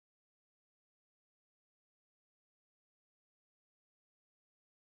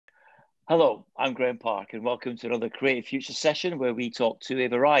Hello, I'm Graham Park, and welcome to another Creative Futures session where we talk to a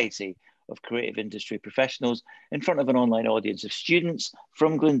variety of creative industry professionals in front of an online audience of students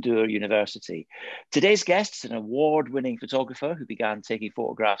from Glyndwr University. Today's guest is an award-winning photographer who began taking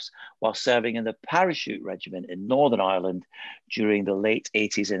photographs while serving in the Parachute Regiment in Northern Ireland during the late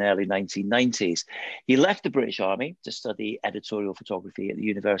 80s and early 1990s. He left the British Army to study editorial photography at the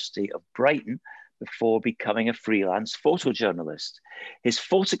University of Brighton before becoming a freelance photojournalist. His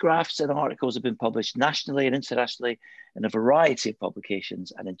photographs and articles have been published nationally and internationally in a variety of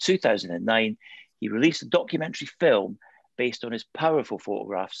publications, and in 2009, he released a documentary film based on his powerful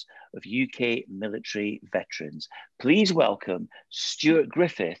photographs of UK military veterans. Please welcome Stuart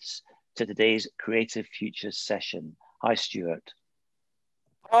Griffiths to today's Creative Futures session. Hi, Stuart.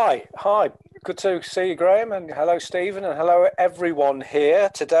 Hi. Good to see you, Graham, and hello, Stephen, and hello, everyone here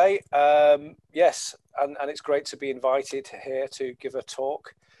today. Yes, and it's great to be invited here to give a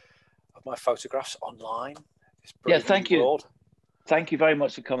talk of my photographs online. Yeah, thank you. World. Thank you very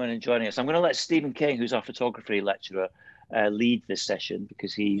much for coming and joining us. I'm going to let Stephen King, who's our photography lecturer, lead this session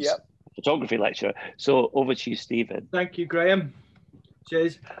because he's a photography lecturer. So over to you, Stephen. Thank you, Graham.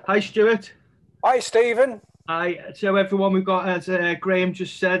 Cheers. Hi, Stuart. Hi, Stephen. Hi. So everyone, we've got, as Graham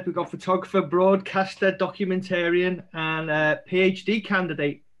just said, we've got photographer, broadcaster, documentarian, and PhD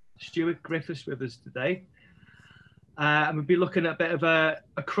candidate Stuart Griffiths with us today. And we'll be looking at a bit of a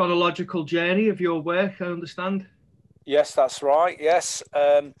chronological journey of your work, I understand. Yes, that's right. Yes.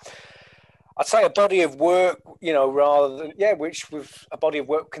 I'd say a body of work, rather than, a body of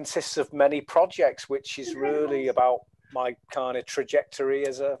work consists of many projects, which is really about my kind of trajectory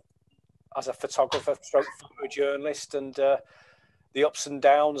as a photographer, stroke photojournalist, and the ups and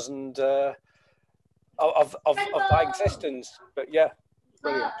downs and of my existence. But yeah,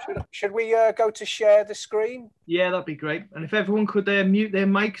 brilliant. Should we go to share the screen? Yeah, that'd be great. And if everyone could mute their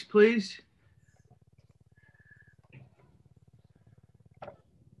mics, please.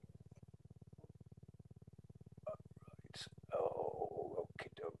 Oh,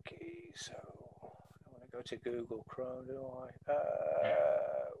 okie dokie. So I want to go to Google Chrome, do I?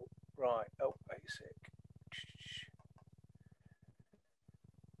 Right. Oh, basic.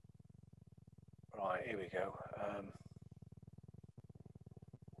 Right, here we go.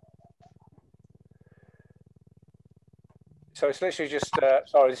 So it's literally just.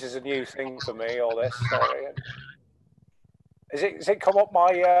 Sorry, this is a new thing for me. All this. Sorry. Is it come up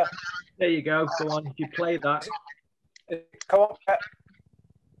my? There you go. Go on. If you play that. Come up.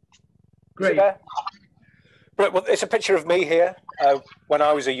 Great. But well, it's a picture of me here when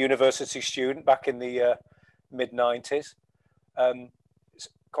I was a university student back in the mid-90s. It's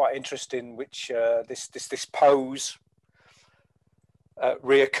quite interesting which this pose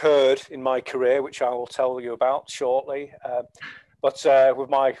reoccurred in my career, which I will tell you about shortly. But with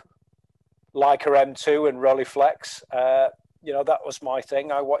my Leica M2 and Rolleiflex, that was my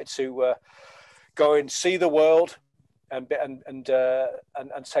thing. I wanted to go and see the world and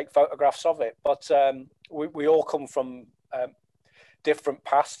take photographs of it. But we all come from different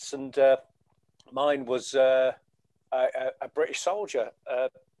pasts, and mine was a British soldier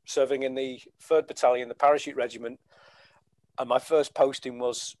serving in the 3rd Battalion, the Parachute Regiment. And my first posting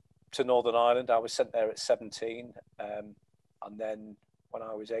was to Northern Ireland. I was sent there at 17. And then when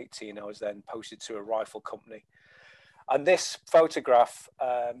I was 18, I was then posted to a rifle company. And this photograph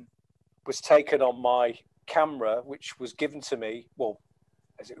was taken on my camera, which was given to me, well,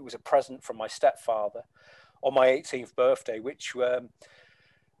 as it was a present from my stepfather on my 18th birthday, which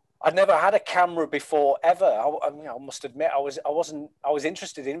I'd never had a camera before ever. I must admit, I was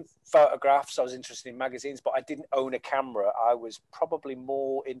interested in photographs, I was interested in magazines, but I didn't own a camera. I was probably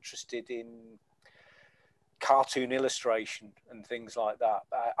more interested in cartoon illustration and things like that.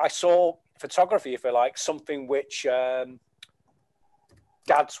 I saw photography, if you like, something which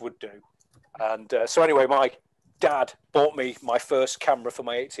dads would do. And so anyway, my dad bought me my first camera for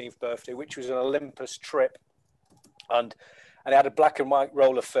my 18th birthday, which was an Olympus trip. And it had a black and white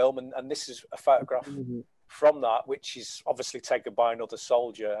roll of film. And this is a photograph from that, which is obviously taken by another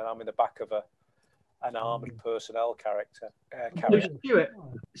soldier. And I'm in the back of an armoured personnel carrier.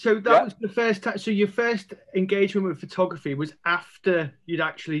 So that was the first time. So your first engagement with photography was after you'd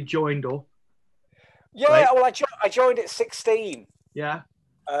actually joined up? Yeah, right? Well, I joined at 16. Yeah.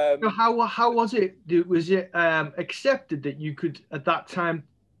 So how was it? Was it accepted that you could, at that time,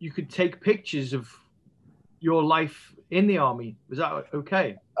 you could take pictures of your life in the army? Was that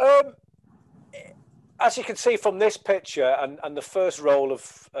okay? As you can see from this picture and the first roll of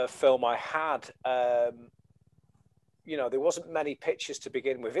film I had, there wasn't many pictures to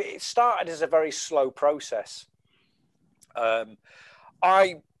begin with. It started as a very slow process.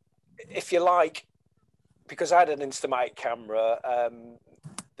 I if you like, because I had an Instamatic camera,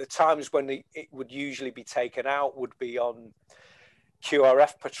 the times when it would usually be taken out would be on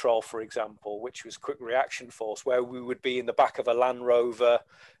QRF patrol, for example, which was quick reaction force, where we would be in the back of a Land Rover,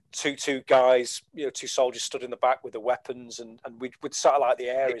 two guys, two soldiers stood in the back with the weapons, and we'd satellite the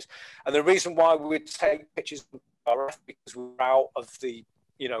areas. And the reason why we would take pictures of QRF, because we were out of the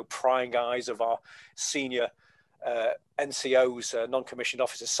prying eyes of our senior NCOs, non-commissioned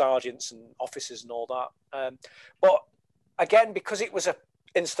officers, sergeants and officers and all that. But again, because it was a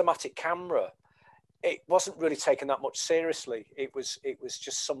Instamatic camera, it wasn't really taken that much seriously. It was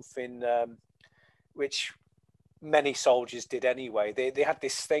just something which many soldiers did anyway. They had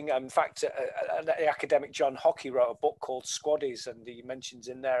this thing. In fact, the academic John Hockey wrote a book called Squaddies, and he mentions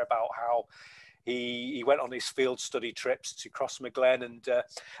in there about how he went on his field study trips to Crossmaglen, and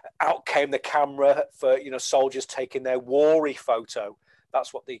out came the camera for soldiers taking their wary photo.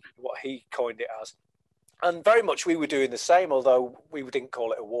 That's what he coined it as. And very much we were doing the same, although we didn't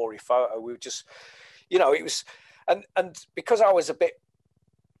call it a wary photo. We were just, it was, and because I was a bit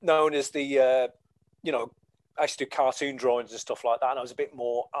known as the, I used to do cartoon drawings and stuff like that, and I was a bit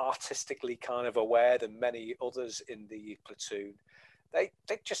more artistically kind of aware than many others in the platoon. They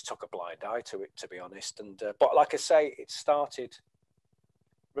just took a blind eye to it, to be honest. And but like I say, it started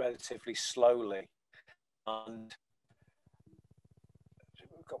relatively slowly, and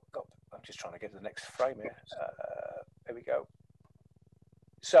I'm just trying to get to the next frame here. There we go.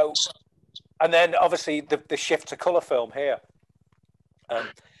 So, and then obviously the shift to colour film here,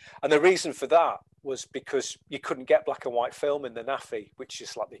 and the reason for that was because you couldn't get black and white film in the NAFI, which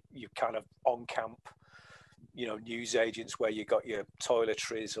is like you kind of on camp, news agents where you got your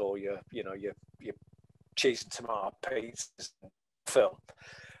toiletries or your cheese and tomato pizzas film,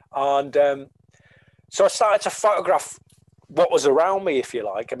 and so I started to photograph what was around me, if you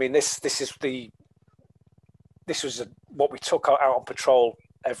like. I mean, this was what we took out on patrol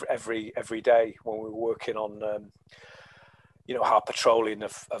every day when we were working on hard patrolling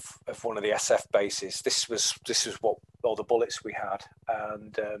of one of the SF bases. This was what all the bullets we had,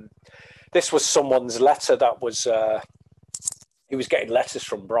 and this was someone's letter that was he was getting letters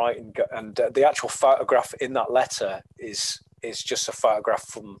from Brighton, and the actual photograph in that letter is just a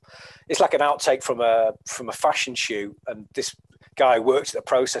photograph it's like an outtake from a fashion shoot, and this guy worked at the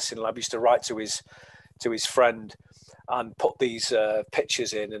processing lab, used to write to his friend and put these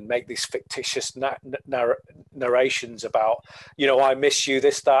pictures in and make these fictitious narrations about, I miss you,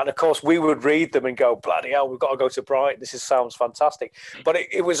 this, that. And of course we would read them and go, bloody hell, we've got to go to Brighton. Sounds fantastic. But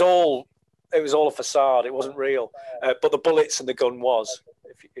it was all a facade. It wasn't real. But the bullets and the gun was,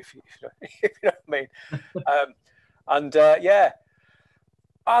 if you know what I mean. Yeah.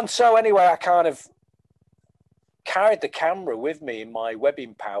 And so anyway, I kind of carried the camera with me in my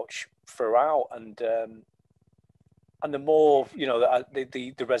webbing pouch throughout, and the more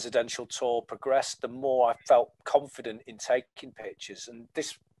the residential tour progressed, the more I felt confident in taking pictures. And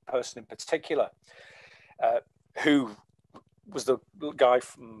this person in particular, who was the guy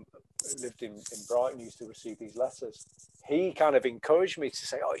who lived in Brighton, used to receive these letters. He kind of encouraged me to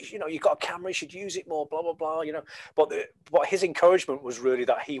say, "Oh, you've got a camera, you should use it more, blah blah blah." But his encouragement was really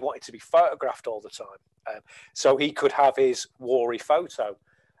that he wanted to be photographed all the time, so he could have his wary photo.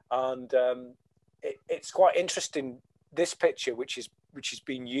 And it's quite interesting. This picture, which is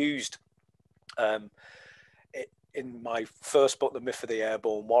being used in my first book, The Myth of the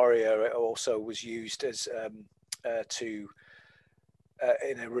Airborne Warrior, it also was used as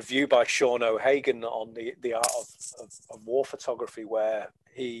in a review by Sean O'Hagan on the art of war photography, where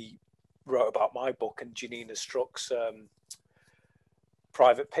he wrote about my book, and Janina Struck's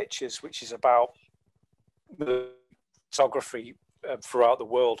Private Pictures, which is about photography throughout the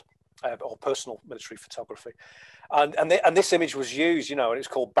world, or personal military photography. And this image was used, and it's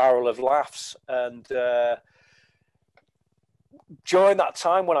called Barrel of Laughs. And during that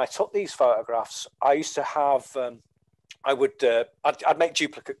time when I took these photographs, I used to have, I'd make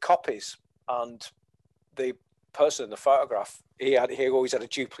duplicate copies, and the person in the photograph, he always had a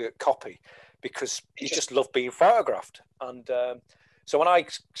duplicate copy because he just loved being photographed. And so when I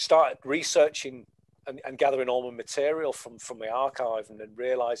started researching and gathering all my material from my archive, and then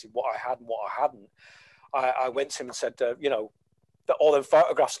realizing what I had and what I hadn't, I went to him and said, that all the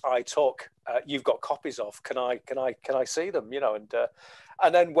photographs I took, you've got copies of. Can I see them?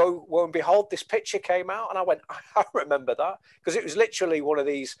 And then lo and behold, this picture came out, and I went, I remember that, because it was literally one of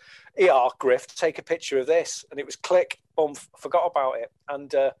these Griff, take a picture of this, and it was click, boom, forgot about it.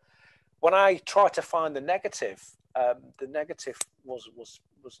 And when I tried to find the negative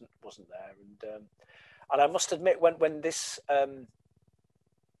wasn't there. And I must admit, when this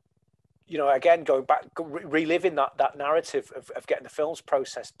again, going back, reliving that narrative of getting the films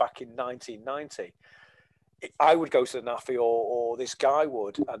processed back in 1990, I would go to the NAFI or this guy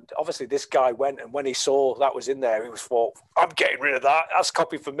would. And obviously this guy went, and when he saw that was in there, he was thought, I'm getting rid of that. That's a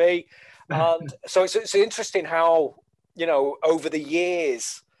copy for me. And so it's interesting how, over the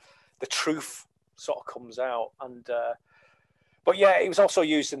years, the truth sort of comes out. And, but yeah, it was also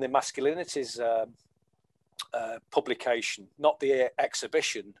used in the Masculinities publication, not the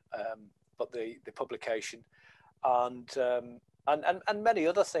exhibition, but the publication, and many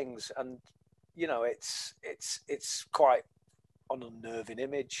other things. And it's quite an unnerving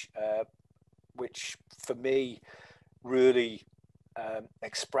image, which for me really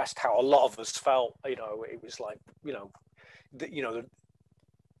expressed how a lot of us felt. It was like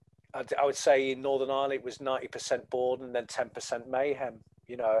I would say in Northern Ireland it was 90% boredom and then 10% mayhem.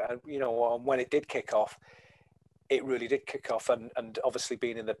 And when it did kick off, it really did kick off. And obviously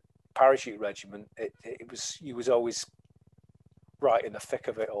being in the parachute regiment, you was always right in the thick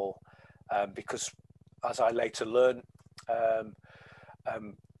of it all, because as I later learned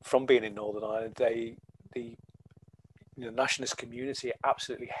from being in Northern Ireland, the nationalist community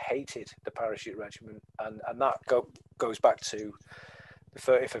absolutely hated the parachute regiment, and that goes back to the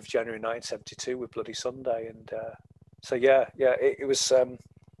 30th of January 1972 with Bloody Sunday. And so it was a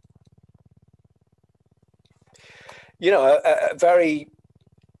very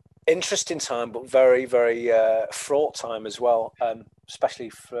interesting time, but very, very fraught time as well, especially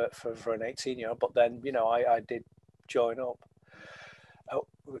for an 18-year-old. But then, I did join up.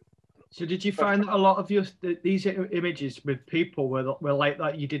 So did you find that a lot of these images with people were like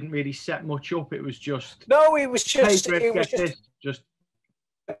that? You didn't really set much up. It was just it was just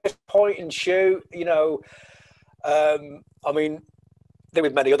point and shoot. I mean, there were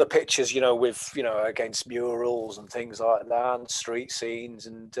many other pictures, with against murals and things like that, and street scenes,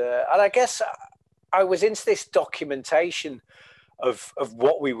 and I guess I was into this documentation of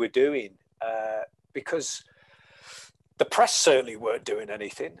what we were doing, because the press certainly weren't doing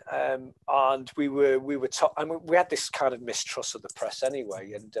anything, and we had this kind of mistrust of the press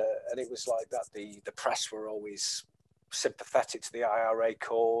anyway, and it was like that. The press were always sympathetic to the IRA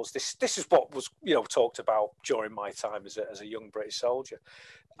cause. This is what was talked about during my time as a young British soldier,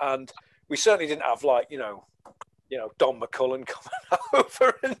 and we certainly didn't have Don McCullen coming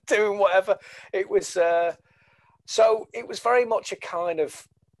over and doing whatever. It was so it was very much a kind of,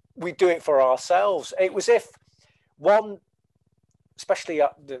 we do it for ourselves. It was if one, especially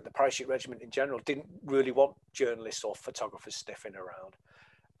the parachute regiment in general, didn't really want journalists or photographers sniffing around,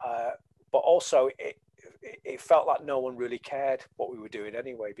 but also it felt like no one really cared what we were doing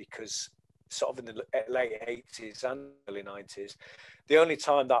anyway, because sort of in the late 80s and early 90s, the only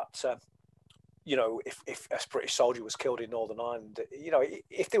time that if a British soldier was killed in Northern Ireland,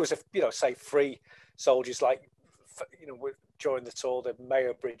 if there was say 3 soldiers, like during the tour, the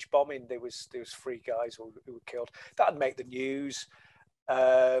Mayo Bridge bombing, there was 3 guys who were killed. That'd make the news,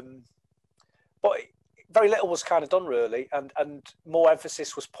 but very little was kind of done really, and more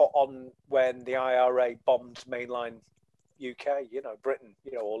emphasis was put on when the IRA bombed mainline UK, Britain,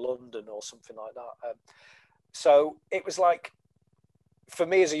 or London or something like that. So it was like, for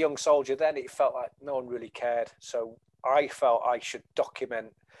me as a young soldier then, it felt like no one really cared. So I felt I should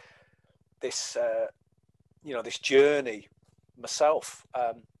document this, this journey myself.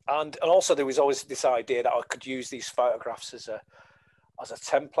 And also there was always this idea that I could use these photographs as a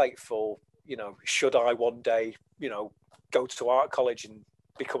template for, should I one day, go to art college and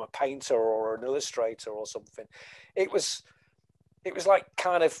become a painter or an illustrator or something. It was like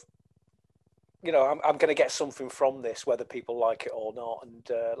kind of, I'm going to get something from this, whether people like it or not. And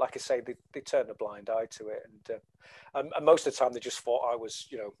like I say, they turned a blind eye to it. And most of the time they just thought I was,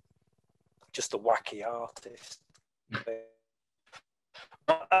 just a wacky artist.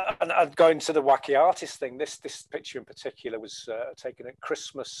 And going to the wacky artist thing, this picture in particular was taken at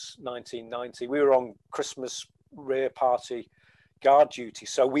Christmas 1990. We were on Christmas rear party guard duty,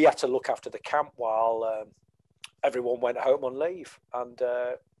 so we had to look after the camp while everyone went home on leave. And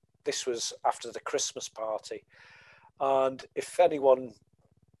this was after the Christmas party. And if anyone,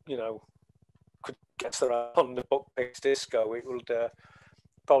 could get their on the book Pigs Disco, it would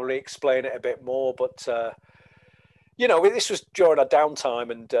probably explain it a bit more. But this was during our downtime,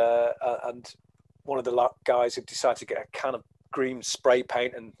 and one of the guys had decided to get a can of green spray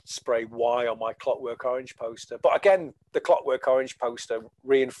paint and spray Y on my Clockwork Orange poster. But again, the Clockwork Orange poster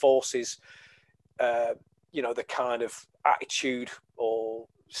reinforces, the kind of attitude or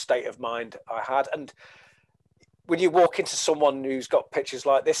state of mind I had. And when you walk into someone who's got pictures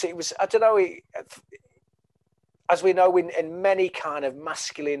like this, it was, I don't know, as we know, in many kind of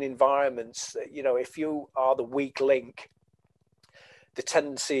masculine environments, you know, if you are the weak link, the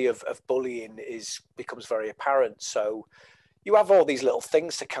tendency of bullying becomes very apparent. So you have all these little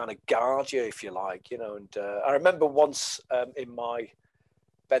things to kind of guard you, if you like, you know. And I remember once in my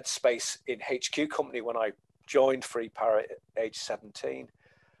bed space in HQ company when I joined Free Para at age 17,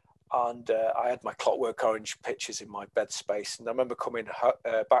 and I had my Clockwork Orange pictures in my bed space. And I remember coming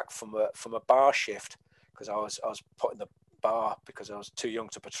back from a bar shift, because I was put in the bar because I was too young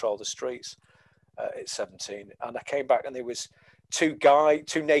to patrol the streets at 17. And I came back and there was two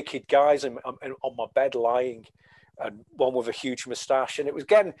naked guys on my bed lying, and one with a huge moustache. And it was,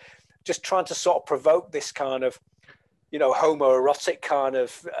 again, just trying to sort of provoke this kind of, you know, homoerotic kind of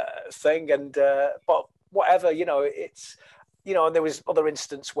thing. And but whatever, you know, it's, you know, and there was other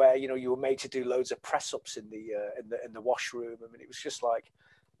instances where, you know, you were made to do loads of press ups in the washroom. I mean, it was just like,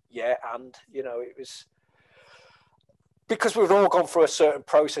 yeah, and, you know, it was because we've all gone through a certain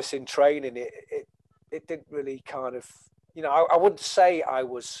process in training. It didn't really kind of, you know, I wouldn't say I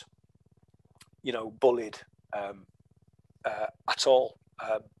was, you know, bullied at all.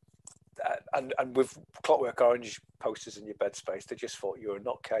 And with Clockwork Orange posters in your bed space, they just thought you were a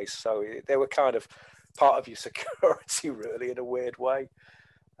nutcase. So they were kind of part of your security, really, in a weird way.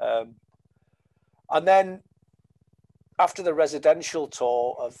 And then after the residential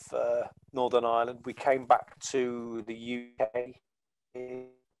tour of Northern Ireland, we came back to the UK in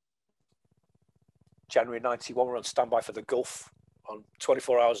January 91. We were on standby for the Gulf on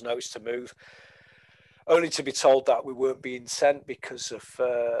 24 hours notice to move, only to be told that we weren't being sent because of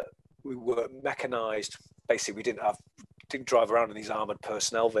we weren't mechanised. Basically, we didn't drive around in these armoured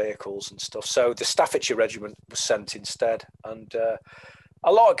personnel vehicles and stuff. So the Staffordshire Regiment was sent instead. And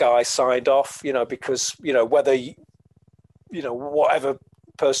a lot of guys signed off, you know, because, you know, whether, you know, whatever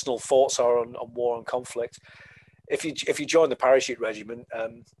personal thoughts are on war and conflict, if you join the Parachute Regiment,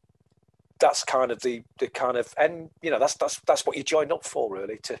 that's kind of the kind of, and, you know, that's what you joined up for,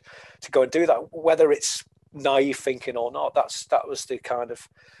 really, to go and do that, whether it's naive thinking or not. That was the kind of,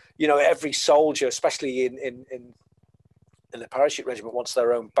 you know, every soldier, especially in the Parachute Regiment, wants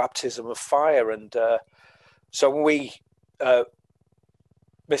their own baptism of fire. And so when we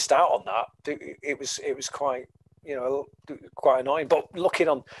missed out on that, it was quite, you know, quite annoying. But looking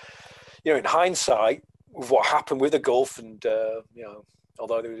on, you know, in hindsight, with what happened with the Gulf, and you know,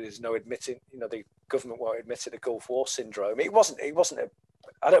 although there is no admitting, you know, the government won't admit it, the Gulf War syndrome. It wasn't.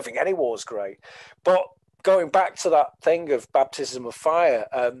 I don't think any war was great. But going back to that thing of baptism of fire,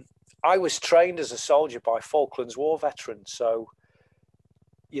 I was trained as a soldier by Falklands War veterans. So,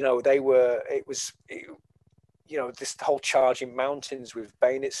 you know, you know, this whole charging mountains with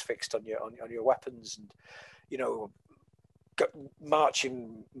bayonets fixed on your weapons, and, you know,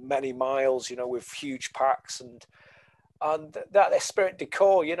 marching many miles, you know, with huge packs, and that esprit de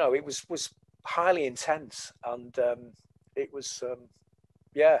corps, you know, it was highly intense, and it was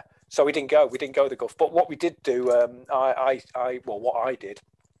yeah. So we didn't go to the Gulf. But what we did do, what I did,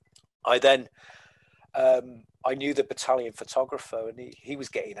 I then I knew the battalion photographer, and he was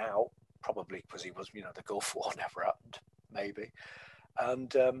getting out, probably because he was, you know, the Gulf War never happened, maybe,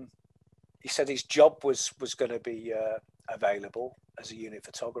 and he said his job was going to be available as a unit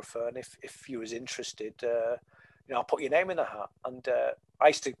photographer, and if you was interested, you know, I'll put your name in the hat. And I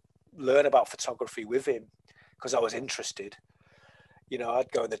used to learn about photography with him because I was interested. You know,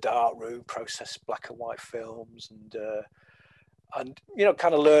 I'd go in the dark room, process black and white films, and you know,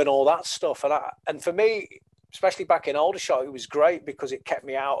 kind of learn all that stuff. And for me, especially back in Aldershot, it was great because it kept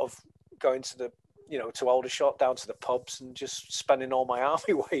me out of going to the, you know, to Aldershot, down to the pubs, and just spending all my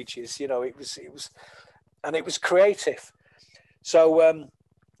army wages. You know, it was creative. So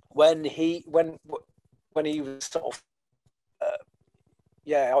when he was sort of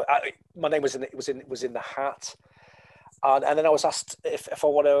my name was in the hat. And then I was asked if I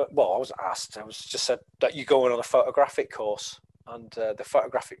want to. Well, I was asked. I was just said that you go on a photographic course, and the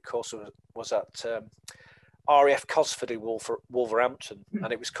photographic course was at RAF Cosford in Wolverhampton,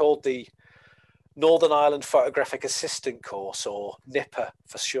 and it was called the Northern Ireland Photographic Assistant Course, or NIPA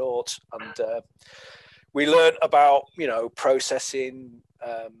for short. And we learned about, you know, processing,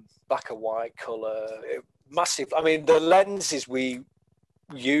 black and white, colour, massive. I mean, the lenses we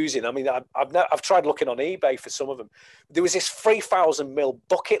using, I mean, I've tried looking on eBay for some of them. There was this 3000mm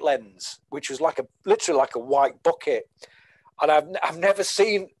bucket lens, which was literally like a white bucket, and I've never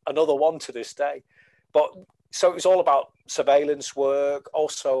seen another one to this day. But so it was all about surveillance work,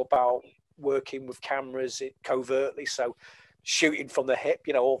 also about working with cameras covertly. So shooting from the hip,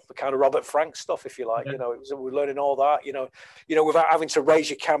 you know, all the kind of Robert Frank stuff, if you like. You know, we're learning all that, you know, without having to raise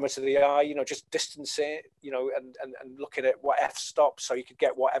your camera to the eye, you know, just distance it, you know, and looking at what f-stop so you could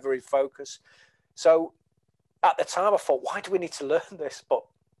get whatever in focus. So at the time I thought, why do we need to learn this? But,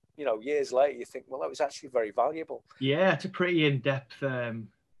 you know, years later you think, well, that was actually very valuable. Yeah, it's a pretty in-depth,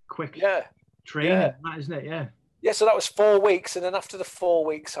 quick training, that, isn't it? Yeah. Yeah, so that was 4 weeks. And then after the 4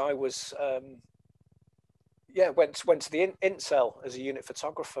 weeks, I was, went to the Incel as a unit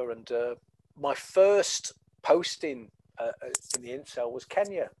photographer. And my first posting in the Incel was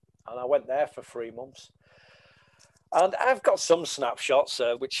Kenya. And I went there for 3 months. And I've got some snapshots,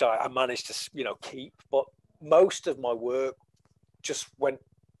 which I managed to, you know, keep. But most of my work just went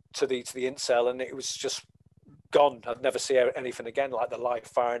to the Incel, and it was just gone. I'd never see anything again, like the live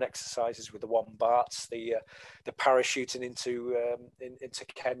firing exercises with the wombats, the parachuting into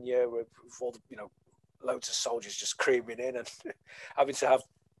Kenya with all the, you know, loads of soldiers just creaming in and having to have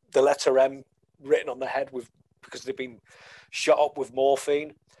the letter M written on the head because they've been shot up with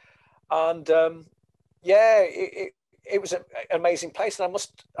morphine. And it was an amazing place. And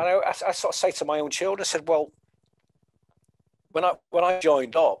I sort of say to my own children, I said, well, when I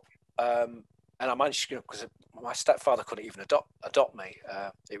joined up, and I managed, you know, because my stepfather couldn't even adopt me.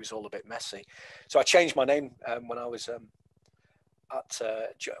 It was all a bit messy. So I changed my name when I was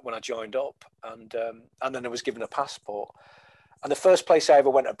when I joined up, and then I was given a passport. And the first place I ever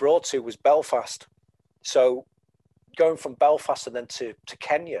went abroad to was Belfast. So going from Belfast and then to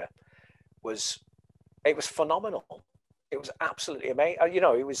Kenya was phenomenal. It was absolutely amazing. You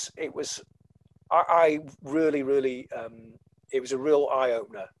know, it was I really, really, it was a real eye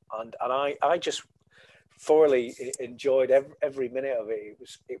opener, and I just thoroughly enjoyed every minute of it.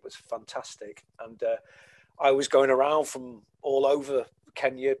 It was fantastic, and I was going around from all over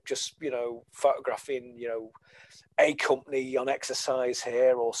Kenya, just, you know, photographing, you know, A company on exercise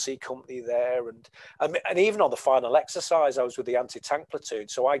here or C company there, and even on the final exercise, I was with the anti-tank platoon,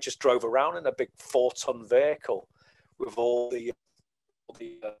 so I just drove around in a big 4-ton vehicle with all the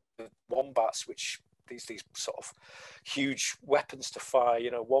wombats, which these sort of huge weapons to fire, you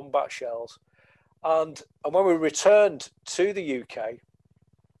know, wombat shells. And when we returned to the UK,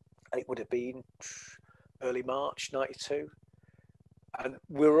 it would have been early March '92, and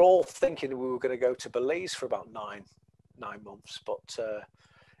we were all thinking we were going to go to Belize for about nine months, but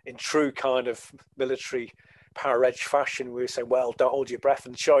in true kind of military power edge fashion, we were saying, well, don't hold your breath.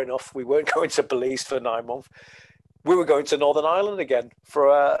 And sure enough, we weren't going to Belize for 9 months. We were going to Northern Ireland again for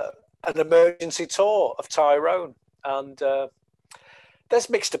an emergency tour of Tyrone. And there's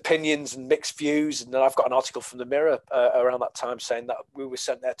mixed opinions and mixed views. And then I've got an article from the Mirror around that time saying that we were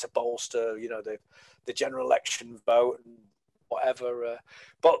sent there to bolster, you know, the general election vote and whatever.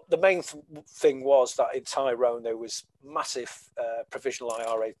 But the main thing was that in Tyrone, there was massive provisional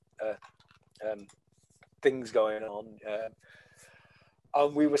IRA things going on.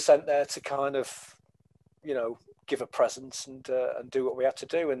 And we were sent there to kind of, you know, give a presence and do what we had to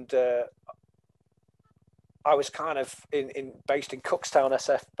do. And I was kind of based in Cookstown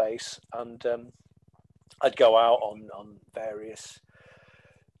SF base, and I'd go out on various,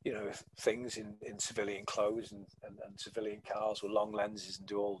 you know, things in civilian clothes and civilian cars with long lenses and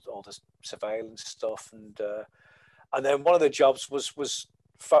do all the surveillance stuff. And then one of the jobs was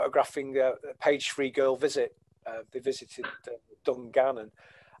photographing a page 3 girl visit. They visited Dungannon.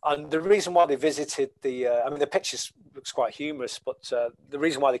 And the reason why they visited I mean, the pictures looks quite humorous, but the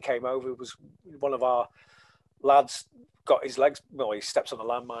reason why they came over was one of our lads got his legs, well, he steps on a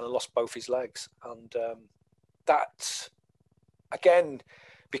landmine and lost both his legs. And that, again,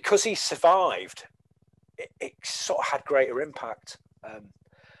 because he survived, it sort of had greater impact.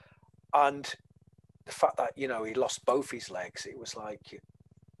 And the fact that, you know, he lost both his legs, it was like,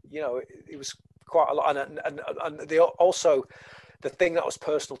 you know, it was quite a lot. And also, the thing that was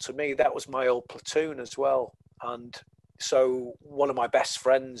personal to me, that was my old platoon as well. And so one of my best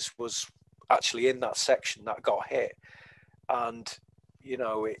friends was actually in that section that got hit. And, you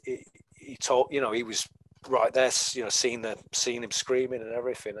know, he told, you know, he was right there, you know, seeing him screaming and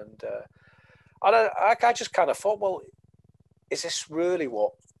everything. And I just kind of thought, well, is this really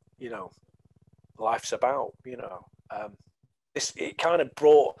what, you know, life's about? You know, it kind of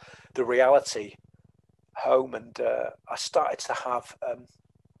brought the reality home, and I started to have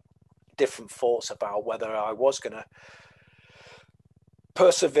different thoughts about whether I was going to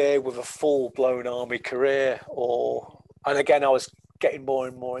persevere with a full-blown army career, and again, I was getting more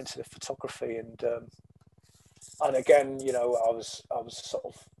and more into the photography, and again, you know, I was sort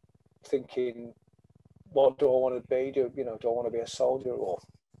of thinking, what do I want to be? Do I want to be a soldier, or do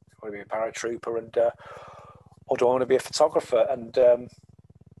I want to be a paratrooper? And or do I want to be a photographer? And let's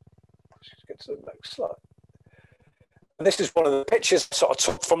get to the next slide. And this is one of the pictures I sort of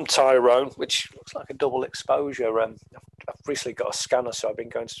took from Tyrone, which looks like a double exposure. I've recently got a scanner, so I've been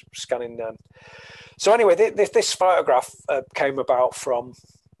going to scanning. So anyway, this photograph came about from,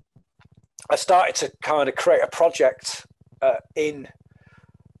 I started to kind of create a project while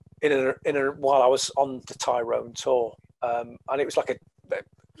I was on the Tyrone tour, and it was like a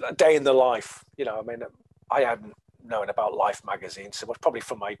day in the life. You know, I mean, I hadn't known about Life magazine so much, probably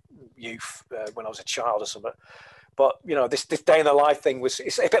from my youth when I was a child or something. But you know, this day in the life thing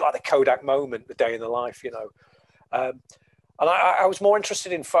it's a bit like the Kodak moment, the day in the life. You know, and I was more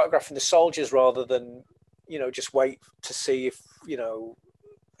interested in photographing the soldiers rather than, you know, just wait to see if, you know,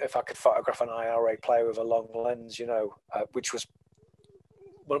 if I could photograph an IRA player with a long lens, you know, which was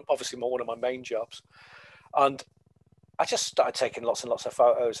obviously one of my main jobs. And I just started taking lots and lots of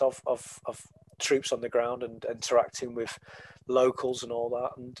photos of troops on the ground and interacting with locals and all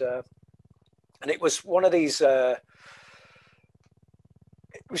that. And it was one of these, it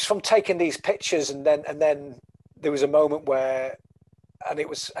was from taking these pictures and then there was a moment where, and it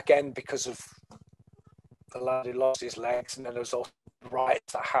was again because of the lad who lost his legs, and then there was also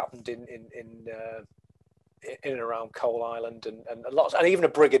riots that happened in and around Coal Island, and lots, and even a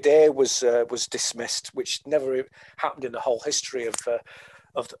brigadier was dismissed, which never happened in the whole history of the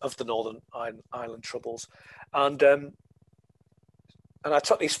Northern Ireland Troubles, and I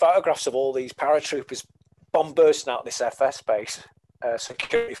took these photographs of all these paratroopers bomb bursting out this FS base,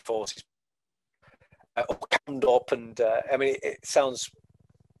 security forces, all cammed up, and I mean, it sounds,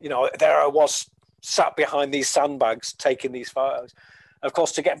 you know, there I was sat behind these sandbags taking these photos. And of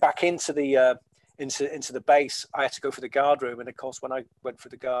course, to get back into the base, I had to go for the guard room. And of course, when I went for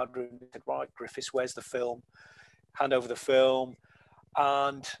the guard room, they said, "Right, Griffiths, where's the film?" Hand over the film,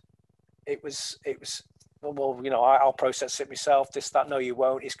 and it was well, you know, I'll process it myself. This, that, no, you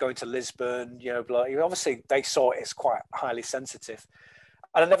won't. It's going to Lisbon. You know, obviously they saw it as quite highly sensitive,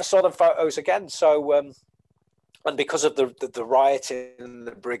 and I never saw them photos again. So, and because of the rioting and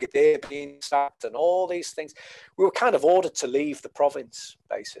the brigadier being sacked and all these things, we were kind of ordered to leave the province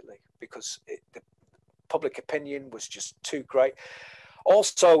basically because the public opinion was just too great.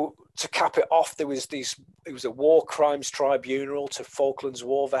 Also, to cap it off, it was a war crimes tribunal to Falklands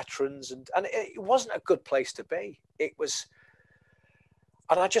War veterans, and it wasn't a good place to be. It was,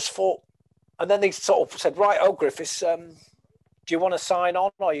 and I just thought, and then they sort of said, "Right, oh Griffiths, do you want to sign on,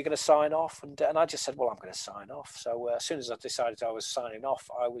 or are you going to sign off?" And I just said, "Well, I'm going to sign off." So as soon as I decided I was signing off,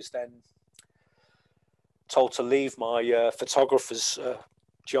 I was then told to leave my photographer's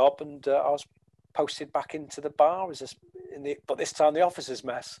job, and I was posted back into the bar but this time the officer's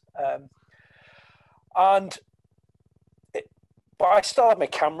mess. But I still had my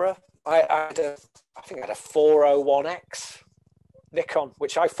camera. I think I had a 401X Nikon,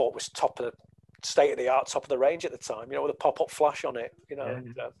 which I thought was state of the art, top of the range at the time, you know, with a pop-up flash on it, you know.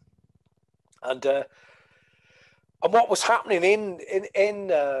 Yeah. And what was happening in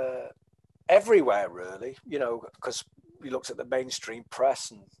everywhere really, you know, because we looked at the mainstream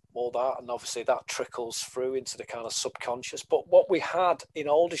press and all that, and obviously that trickles through into the kind of subconscious. But what we had in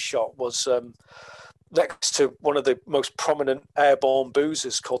Aldershot was next to one of the most prominent airborne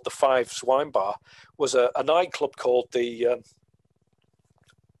boozers called the Fives Wine Bar was a nightclub called I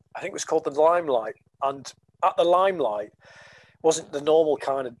think it was called the Limelight. And at the Limelight wasn't the normal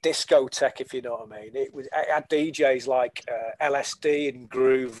kind of discotheque, if you know what I mean. It had DJs like LSD and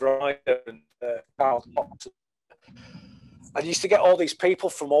Groove Rider and Carl Cox. I used to get all these people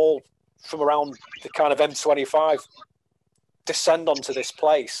from around the kind of M25 descend onto this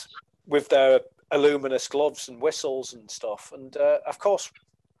place with their luminous gloves and whistles and stuff. And of course,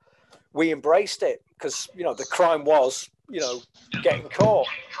 we embraced it because, you know, the crime was, you know, getting caught.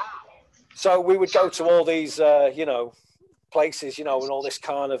 So we would go to all these, you know, places, you know, and all this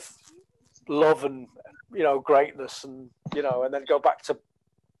kind of love and, you know, greatness, and, you know, and then go back to,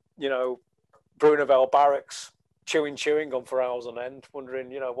 you know, Brunavelle Barracks, chewing gum for hours on end,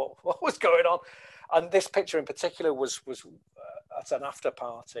 wondering, you know, what was going on. And this picture in particular was at an after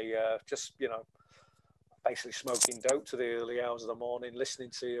party, just, you know, basically smoking dope to the early hours of the morning, listening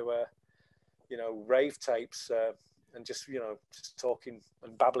to, you know, rave tapes, and just, you know, just talking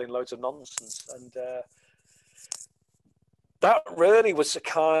and babbling loads of nonsense. And that really was a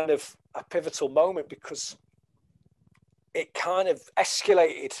kind of a pivotal moment, because it kind of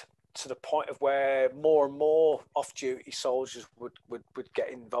escalated to the point of where more and more off-duty soldiers would get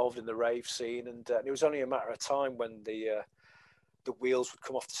involved in the rave scene, and it was only a matter of time when the wheels would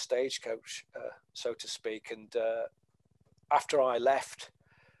come off the stagecoach, so to speak. And after I left,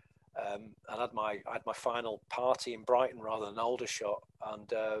 and I had my final party in Brighton rather than Aldershot, and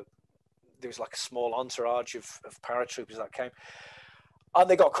there was like a small entourage of paratroopers that came, and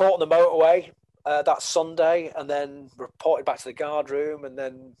they got caught on the motorway that Sunday, and then reported back to the guard room, and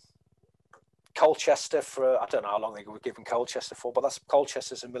then Colchester for, I don't know how long they were given Colchester for, but that's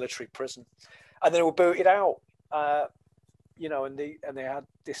Colchester's a military prison, and they were booted out. You know, and they had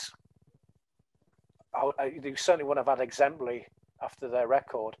this. They certainly wouldn't have had exemplary after their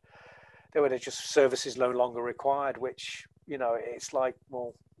record. They would have just services no longer required, which, you know, it's like,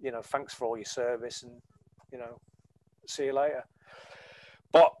 well, you know, thanks for all your service, and, you know, see you later.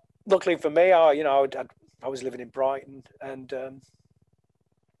 But luckily for me, I was living in Brighton,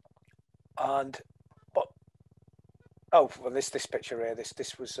 this picture here,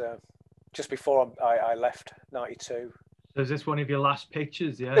 this was just before I left, 92. So is this one of your last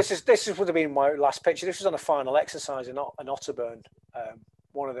pictures? Yeah. This would have been my last picture. This was on a final exercise in Otterburn,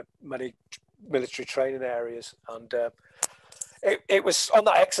 one of the many military training areas, and it was on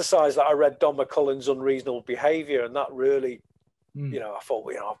that exercise that I read Don McCullen's Unreasonable Behaviour, and that really, you know, I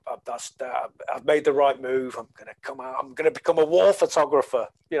thought, you know, I've made the right move. I'm going to become a war photographer.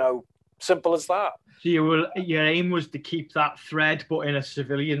 You know, simple as that. So your aim was to keep that thread, but in a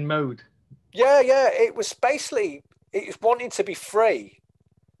civilian mode. Yeah. It was basically, it was wanting to be free,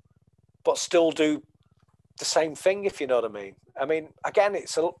 but still do the same thing, if you know what I mean. I mean, again,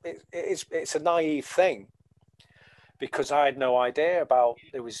 it's a naive thing, because I had no idea about,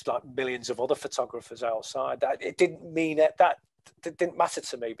 there was like millions of other photographers outside. That it didn't mean it, that it didn't matter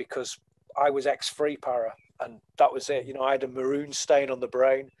to me, because I was ex-free para, and that was it. You know, I had a maroon stain on the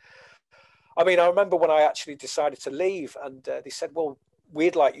brain. I mean, I remember when I actually decided to leave, and they said, well,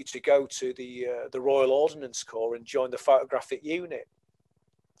 we'd like you to go to the Royal Ordnance Corps and join the photographic unit,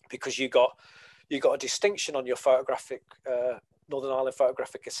 because you got a distinction on your photographic Northern Ireland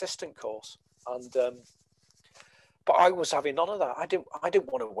photographic assistant course. And but I was having none of that. I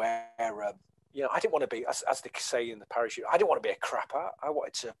didn't want to wear you know, I didn't want to be, as they say in the parachute, I didn't want to be a crapper. I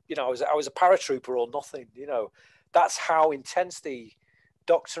wanted to, you know, I was a paratrooper or nothing. You know, that's how intense the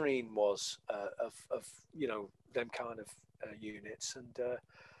doctrine was of you know, them kind of units. And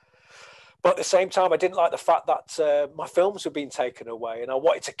but at the same time, I didn't like the fact that my films were being taken away, and I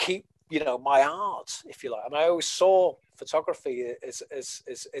wanted to keep, you know, my art, if you like. And I always saw photography as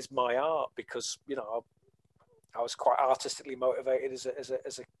my art, because, you know, I was quite artistically motivated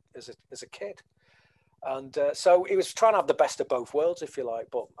as a kid. And so it was trying to have the best of both worlds, if you like.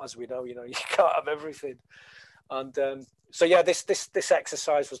 But as we know, you know, you can't have everything. And so yeah, this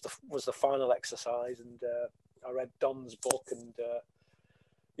exercise was the final exercise, and I read Don's book, and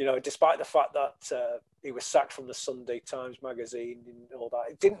you know, despite the fact that he was sacked from the Sunday Times magazine and all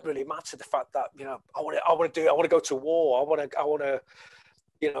that, it didn't really matter. The fact that, you know, I want to go to war. I want to,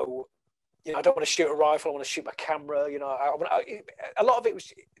 you know, I don't want to shoot a rifle. I want to shoot my camera. You know, a lot of it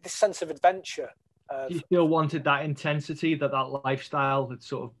was this sense of adventure. You still wanted that intensity that lifestyle had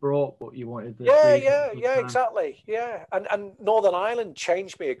sort of brought, but you wanted the yeah, exactly, yeah. And Northern Ireland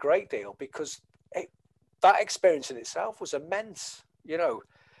changed me a great deal, because that experience in itself was immense. You know,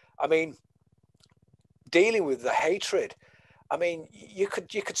 I mean, dealing with the hatred, I mean, you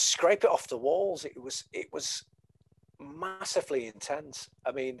could scrape it off the walls. It was massively intense.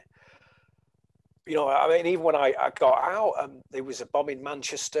 I mean, you know, I mean, even when I got out, there was a bomb in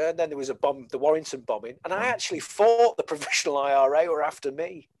Manchester, and then there was a bomb, the Warrington bombing, and I actually thought the Provisional IRA were after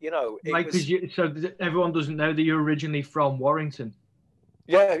me. You know, so everyone doesn't know that you're originally from Warrington.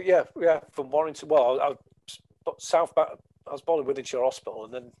 Yeah, from Warrington. Well, I was born in Wythenshawe Hospital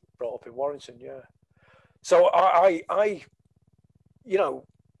and then brought up in Warrington. Yeah, so I, you know,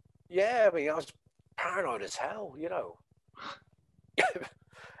 yeah, I mean, I was paranoid as hell. You know.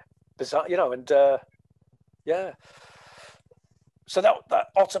 Bizarre, you know, and yeah. So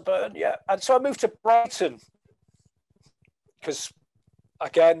that Otterburn, yeah. And so I moved to Brighton, because,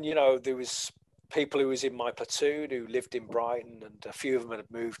 again, you know, there was people who was in my platoon who lived in Brighton, and a few of them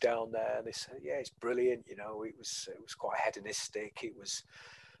had moved down there, and they said, yeah, it's brilliant. You know, it was quite hedonistic. There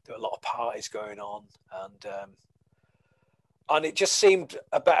were a lot of parties going on, and it just seemed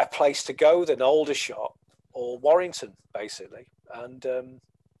a better place to go than Aldershot or Warrington, basically. And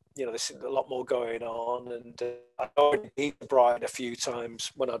you know, there's a lot more going on, and I'd already been to Brighton a few times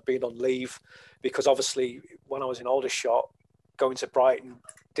when I'd been on leave, because obviously when I was in Aldershot, going to Brighton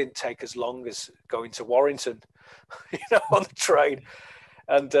didn't take as long as going to Warrington, you know, on the train.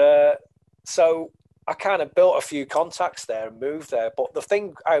 And so I kind of built a few contacts there and moved there. But the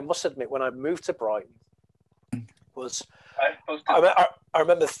thing I must admit, when I moved to Brighton, was I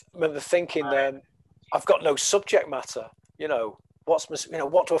remember thinking, I've got no subject matter, you know.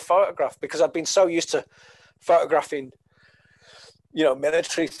 what do I photograph? Because I'd been so used to photographing,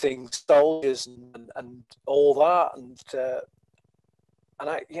 military things, soldiers and all that, and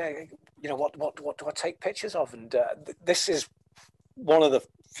what do I take pictures of? And this is one of the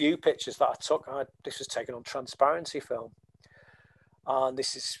few pictures that I took. This was taken on transparency film, and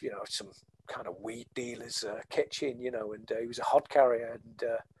this is some kind of weed dealer's kitchen, and he was a hod carrier, and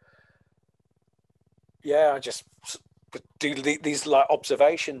I just do these like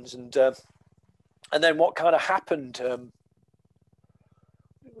observations, and then what kind of happened, it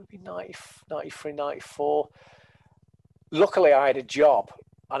would be 93, 94. Luckily I had a job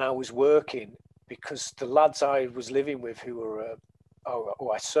and I was working, because the lads I was living with who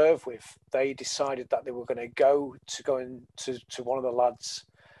I served with, they decided that they were going to go to one of the lads'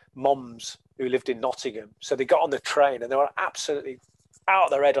 mums who lived in Nottingham. So they got on the train and they were absolutely out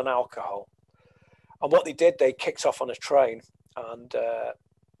of their head on alcohol. And what they did, they kicked off on a train, and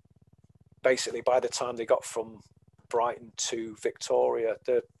basically by the time they got from Brighton to Victoria,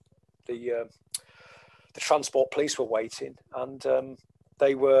 the transport police were waiting, and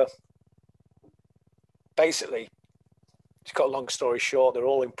they were basically, to cut a long story short, they're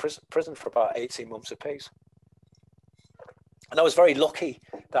all in prison for about 18 months apiece. And I was very lucky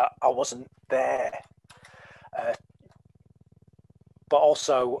that I wasn't there. But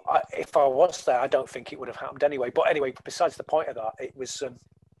also, if I was there, I don't think it would have happened anyway. But anyway, besides the point of that, it was...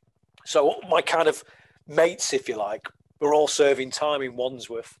 so my kind of mates, if you like, were all serving time in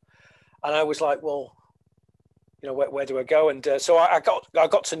Wandsworth. And I was like, well, where do I go? And so I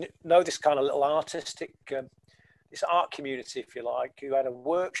got to know this kind of little artistic... this art community, if you like, who had a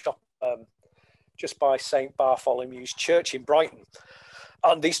workshop just by St. Bartholomew's Church in Brighton.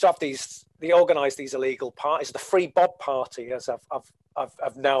 And they used to have they organised these illegal parties, the Free Bob Party, as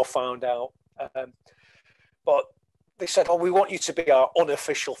I've now found out. But they said, we want you to be our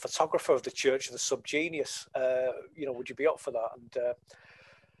unofficial photographer of the Church of the Subgenius. Would you be up for that?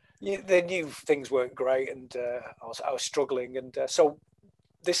 And they knew things weren't great, and I was struggling. And so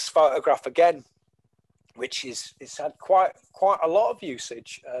this photograph again, which it's had quite a lot of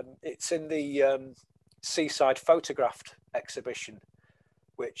usage. It's in the Seaside Photographed exhibition,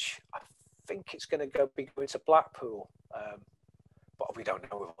 which I think it's going to be going to Blackpool, but we don't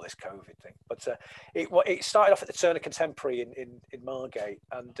know with all this COVID thing. But it started off at the Turner Contemporary in Margate,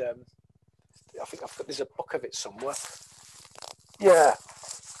 and I think there's a book of it somewhere. Yeah.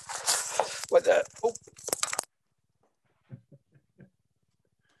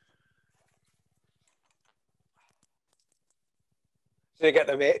 Did you get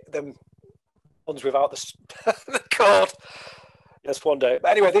them ones without the cord? Yes, one day.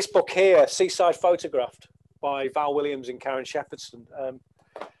 But anyway, this book here, Seaside Photographed, by Val Williams and Karen Shepherdson.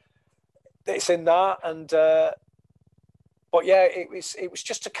 It's in that, and but yeah, it was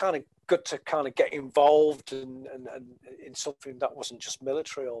just good to kind of get involved and in something that wasn't just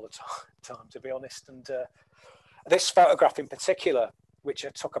military all the time, to be honest. And this photograph in particular, which I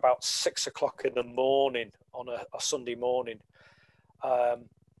took about 6 o'clock in the morning on a Sunday morning. I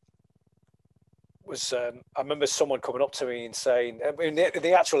remember someone coming up to me and saying, in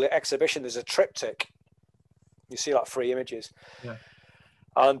the actual exhibition, there's a triptych. You see like 3 images. Yeah.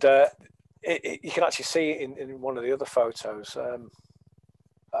 And you can actually see it in one of the other photos. There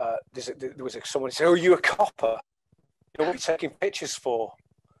was someone who said, "Oh, you a copper? What are you taking pictures for?"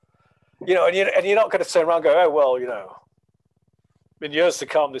 And you're not going to turn around and go, "Oh, well, in years to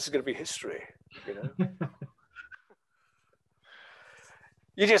come, this is going to be history."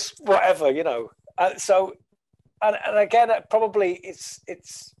 You just whatever, So, and again, probably it's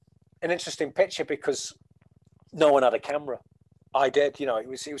an interesting picture because no one had a camera. I did, it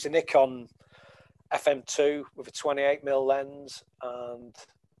was a Nikon FM2 with a 28mm lens, and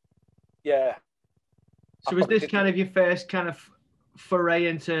yeah. So was this kind of your first kind of foray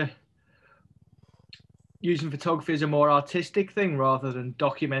into using photography as a more artistic thing rather than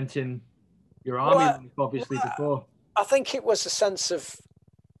documenting your army, obviously before? I think it was a sense of,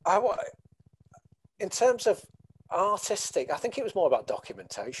 in terms of artistic, I think it was more about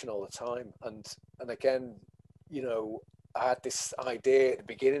documentation all the time. And again, I had this idea at the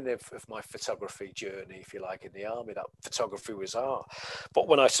beginning of my photography journey, if you like, in the army, that photography was art. But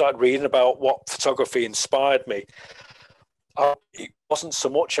when I started reading about what photography inspired me, it wasn't so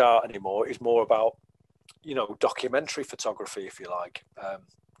much art anymore. It was more about, documentary photography, if you like,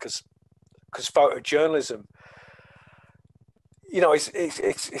 because photojournalism,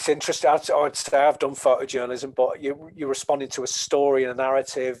 it's interesting. I'd say I've done photojournalism, but you're responding to a story and a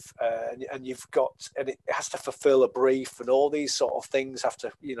narrative, and it has to fulfill a brief, and all these sort of things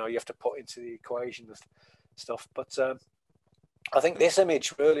you have to put into the equation of stuff. But I think this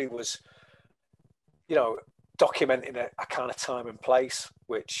image really was, you know, documenting a kind of time and place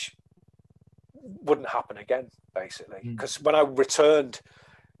which wouldn't happen again, basically. Because when I returned,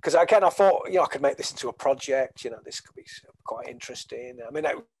 because again, I thought, you know, I could make this into a project, you know, this could be quite interesting. I mean,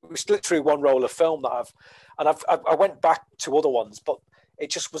 it was literally one roll of film that I went back to other ones, but it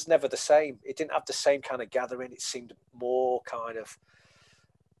just was never the same. It didn't have the same kind of gathering. It seemed more kind of,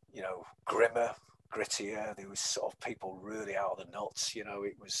 you know, grimmer, grittier. There was sort of people really out of the nuts, you know.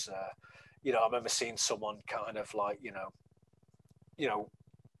 It was, you know, I remember seeing someone kind of like, you know,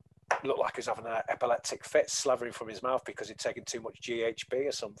 looked like he was having an epileptic fit, slavering from his mouth because he'd taken too much GHB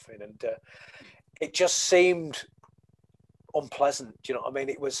or something. And it just seemed unpleasant. Do you know what I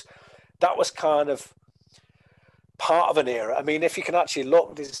mean? That was kind of part of an era. I mean, if you can actually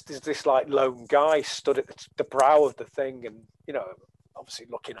look, there's this like lone guy stood at the brow of the thing and, you know, obviously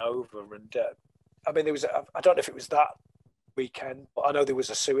looking over. And I mean, I don't know if it was that weekend, but I know there was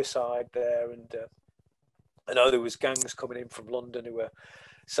a suicide there. And I know there was gangs coming in from London who were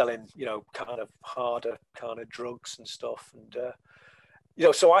selling, you know, kind of harder kind of drugs and stuff. And, you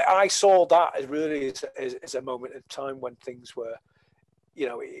know, so I saw that as really as a moment in time when things were, you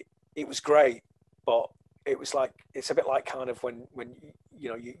know, it was great, but it was like, it's a bit like kind of when you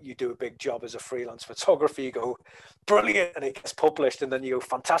know, you do a big job as a freelance photographer, you go, brilliant, and it gets published, and then you go,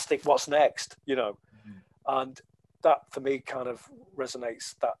 fantastic, what's next, you know? And that for me kind of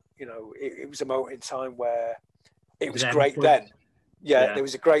resonates, that, you know, it was a moment in time where it was great then. Yeah, there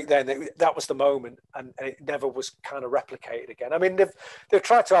was a great then. That was the moment, and it never was kind of replicated again. I mean, they've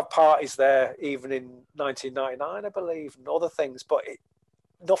tried to have parties there even in 1999, I believe, and other things, but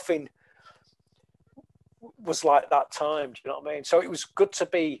nothing was like that time. Do you know what I mean? So it was good to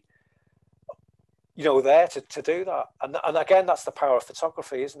be, you know, there to do that. And again, that's the power of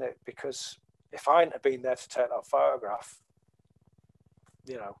photography, isn't it? Because if I hadn't have been there to take that photograph,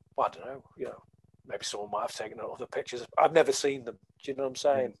 you know, well, I don't know, you know, maybe someone might have taken other pictures. I've never seen them. Do you know what I'm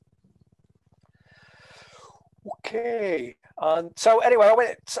saying? Okay. And so anyway, I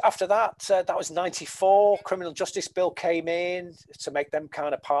went after that. That was 94. Criminal Justice Bill came in to make them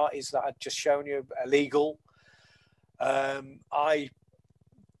kind of parties that I'd just shown you illegal. I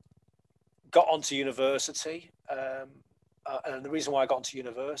got onto university. And the reason why I got into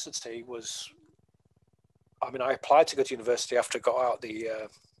university was, I mean, I applied to go to university after I got out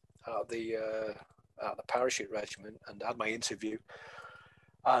the parachute regiment and had my interview.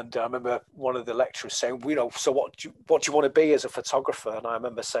 And I remember one of the lecturers saying, you know, so what do you want to be as a photographer? And I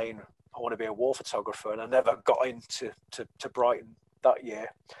remember saying, I want to be a war photographer. And I never got into to Brighton that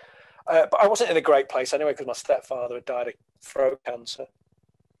year. But I wasn't in a great place anyway, because my stepfather had died of throat cancer.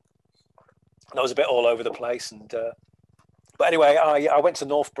 And I was a bit all over the place. And but anyway, I went to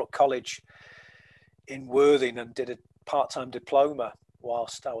Northbrook College in Worthing and did a part-time diploma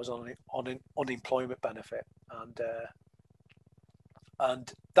whilst I was on unemployment benefit.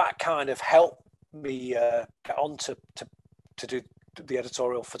 And that kind of helped me get on to do the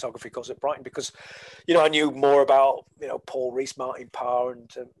editorial photography course at Brighton, because, you know, I knew more about, you know, Paul Rees, Martin Parr,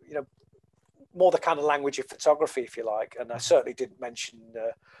 and, you know, more the kind of language of photography, if you like. And I certainly didn't mention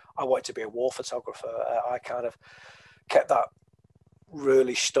I wanted to be a war photographer. I kind of kept that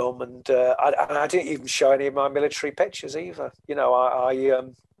really stum, and I didn't even show any of my military pictures either. You know, I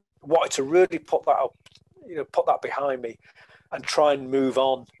wanted to really put that up, you know, put that behind me and try and move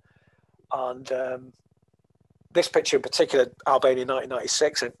on. And this picture in particular, Albania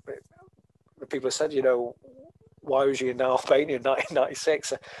 1996, and people have said, you know, why was you in Albania in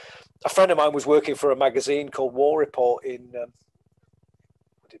 1996? A friend of mine was working for a magazine called War Report in,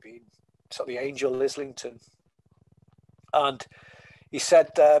 would it be sort of the Angel Islington? And he said,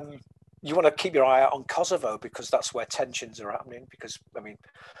 you want to keep your eye out on Kosovo, because that's where tensions are happening. Because, I mean,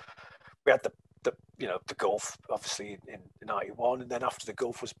 we had the you know, the Gulf, obviously, in 91, and then after the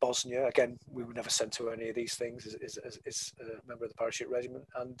Gulf was Bosnia. Again, we were never sent to any of these things as a member of the parachute regiment.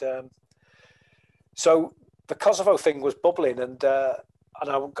 And so the Kosovo thing was bubbling, and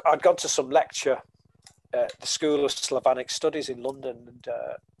I'd gone to some lecture at the School of Slavonic Studies in London, and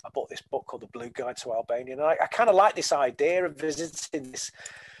I bought this book called The Blue Guide to Albania. And I kind of like this idea of visiting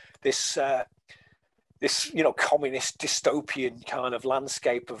this you know, communist dystopian kind of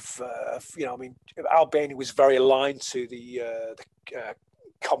landscape of you know, I mean, Albania was very aligned to the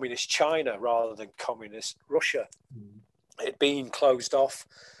communist China rather than communist Russia. It'd been closed off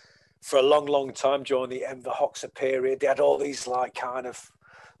for a long time during the Enver Hoxha period. They had all these like kind of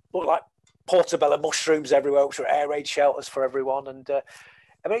looked like portobello mushrooms everywhere, which were air raid shelters for everyone. And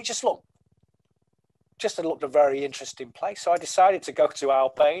I mean, it just looked just looked a very interesting place. So I decided to go to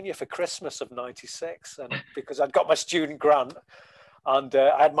Albania for Christmas of '96, and because I'd got my student grant, and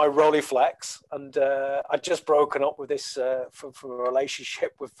I had my Rolleiflex, and I'd just broken up with this from a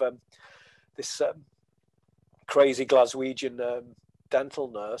relationship with this crazy Glaswegian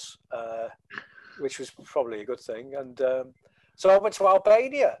dental nurse, which was probably a good thing. And so I went to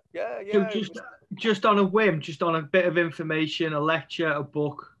Albania. So just on a whim, just on a bit of information, a lecture, a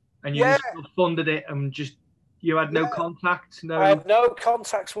book, and you just funded it, and just you had no contacts. No, I had no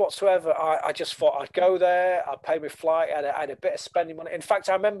contacts whatsoever. I just thought I'd go there. I'd pay my flight. I had a bit of spending money. In fact,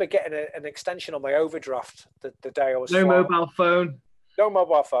 I remember getting an extension on my overdraft the day I was no flying. mobile phone. No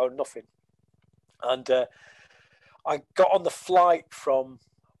mobile phone, nothing. And I got on the flight from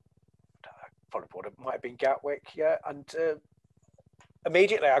might have been Gatwick, and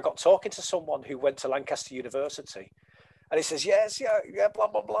immediately I got talking to someone who went to Lancaster University, and he says, yes, blah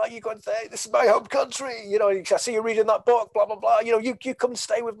blah blah, you're going there, this is my home country, I see you reading that book, blah blah blah, you come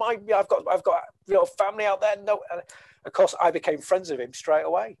stay with I've got family out there. No, and of course I became friends with him straight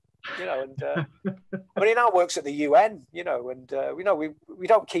away. And I mean, he now works at the UN, and we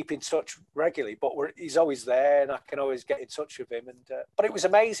don't keep in touch regularly, but he's always there, and I can always get in touch with him. And but it was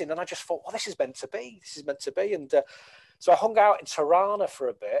amazing, and I just thought, well, this is meant to be. And so I hung out in Tirana for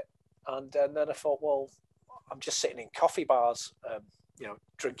a bit, and then I thought, well, I'm just sitting in coffee bars,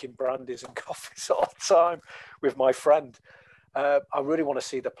 drinking brandies and coffees all the time with my friend. I really want to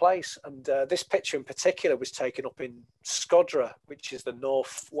see the place. And this picture in particular was taken up in Skodra, which is the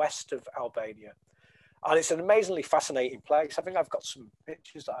northwest of Albania. And it's an amazingly fascinating place. I think I've got some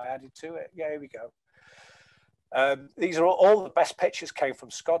pictures that I added to it. Yeah, here we go. These are all the best pictures came from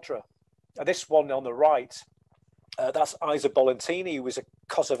Skodra. And this one on the right, that's Isa Bolentini, who was a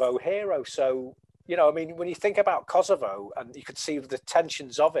Kosovo hero. So, when you think about Kosovo, and you could see the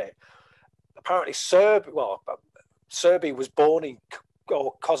tensions of it, apparently Serbia was born in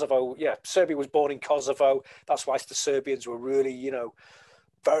Kosovo. Yeah, Serbia was born in Kosovo. That's why the Serbians were really,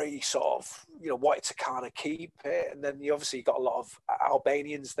 very sort of, wanted to kind of keep it. And then you obviously got a lot of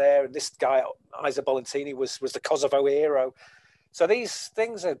Albanians there. And this guy, Isa Bolentini, was the Kosovo hero. So these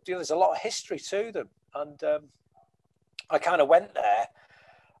things are, there's a lot of history to them. And I kind of went there.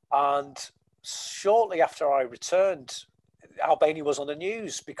 And shortly after I returned, Albania was on the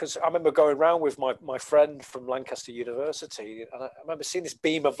news, because I remember going around with my friend from Lancaster University, and I remember seeing this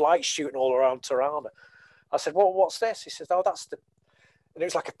beam of light shooting all around Tirana. I said, well, what's this? He says, oh, and it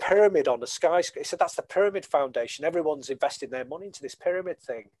was like a pyramid on the skyscraper. He said, that's the Pyramid Foundation. Everyone's investing their money into this pyramid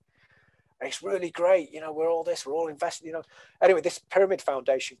thing. And it's really great. We're all investing, Anyway, this Pyramid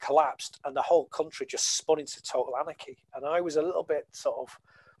Foundation collapsed, and the whole country just spun into total anarchy. And I was a little bit sort of,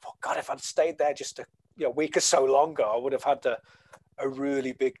 oh God, if I'd stayed there just a week or so longer, I would have had a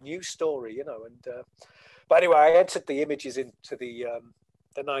really big news story, And but anyway, I entered the images into the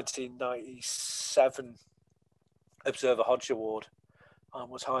 1997 Observer Hodge Award and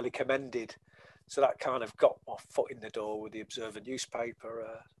was highly commended. So that kind of got my foot in the door with the Observer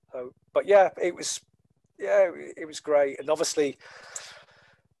newspaper. But it was great, and obviously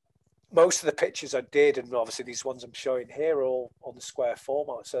most of the pictures I did, and obviously these ones I'm showing here, are all on the square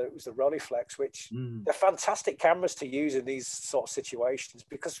format. So it was the Rolleiflex, which they're fantastic cameras to use in these sort of situations,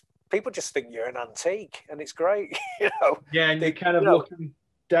 because people just think you're an antique, and it's great, Yeah, and you're kind of looking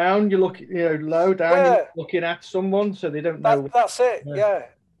down, you're looking, low down, you're looking at someone, so they don't know. That's it, yeah.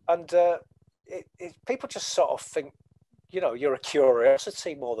 And people just sort of think, you're a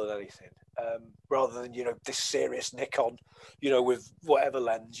curiosity more than anything. Rather than this serious Nikon, with whatever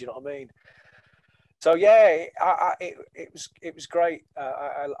lens, you know what I mean. So yeah, it was great.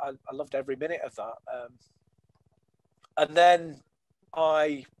 I loved every minute of that. And then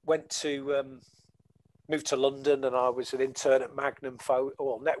I went to moved to London, and I was an intern at Magnum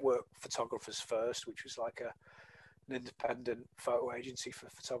Network Photographers first, which was like an independent photo agency for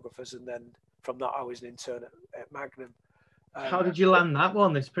photographers, and then from that I was an intern at Magnum. How did you land that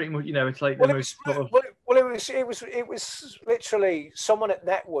one? It's pretty much, it's like it was literally someone at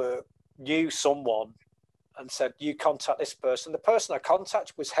Network knew someone and said, you contact this person. The person I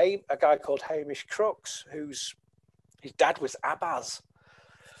contacted was a guy called Hamish Crooks, his dad was Abbas.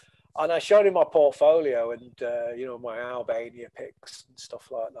 And I showed him my portfolio and, my Albania pics and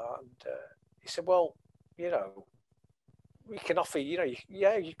stuff like that. And he said, well, we can offer, you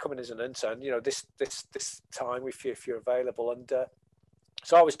come in as an intern, this time if you're available. And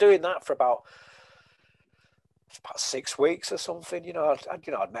so I was doing that for about 6 weeks or something.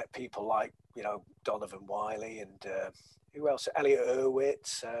 I'd met people like, Donovan Wiley and who else? Elliot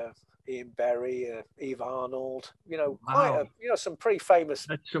Hurwitz, Ian Berry, Eve Arnold, Wow. quite some pretty famous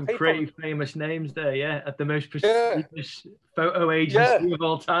That's some people. pretty famous names there, yeah, at the most prestigious photo agency of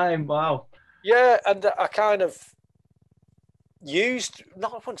all time. Wow. Yeah, and I kind of used, I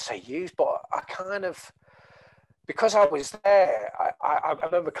wouldn't say used, but I kind of, because I was there, I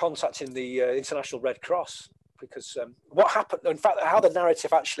remember contacting the International Red Cross, because what happened, in fact, how the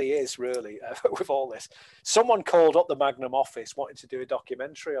narrative actually is really with all this, someone called up the Magnum office wanting to do a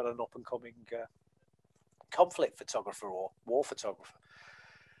documentary on an up-and-coming conflict photographer or war photographer.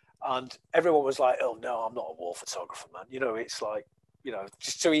 And everyone was like, oh, no, I'm not a war photographer, man. It's like,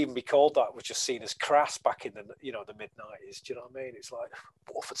 just to even be called that was just seen as crass back in the, the mid-90s. Do you know what I mean? It's like,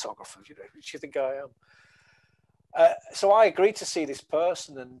 war photographer, who do you think I am? So I agreed to see this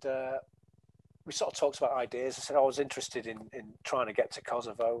person, and we sort of talked about ideas. I said I was interested in trying to get to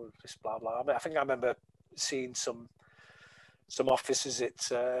Kosovo, this blah blah. I mean, I think I remember seeing some offices at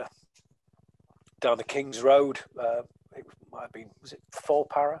down the King's Road. It might have been, was it 4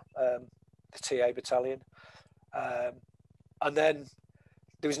 Para, the TA battalion, and then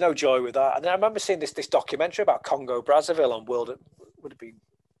there was no joy with that. And then I remember seeing this documentary about Congo Brazzaville on World. It would have been,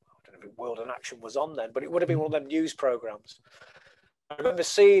 I don't know if World in Action was on then, but it would have been one of them news programs. I remember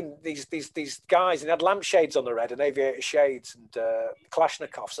seeing these guys, and they had lampshades on their head and aviator shades and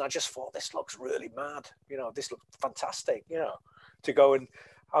Kalashnikovs, and I just thought, this looks really mad. This looks fantastic. To go and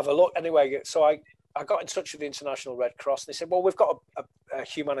have a look. Anyway, so I got in touch with the International Red Cross, and they said, well, we've got a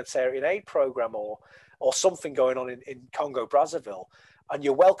humanitarian aid program or something going on in Congo Brazzaville, and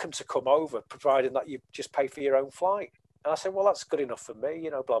you're welcome to come over, providing that you just pay for your own flight. And I said, well, that's good enough for me.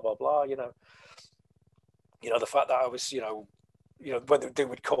 Blah blah blah. The fact that I was, when they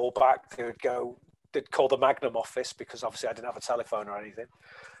would call back, they'd call the Magnum office, because obviously I didn't have a telephone or anything,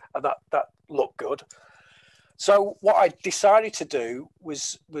 and that looked good. So what I decided to do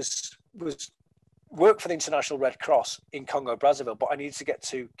was work for the International Red Cross in Congo Brazzaville, but I needed to get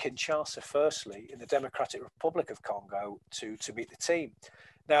to Kinshasa firstly, in the Democratic Republic of Congo, to meet the team.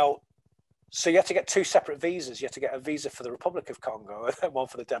 Now, so you had to get 2 separate visas. You had to get a visa for the Republic of Congo and then one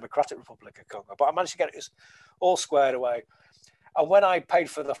for the Democratic Republic of Congo. But I managed to get it all squared away. And when I paid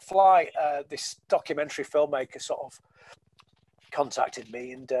for the flight, this documentary filmmaker sort of contacted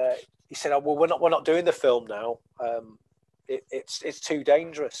me, and he said, "Oh, well, we're not doing the film now. It's too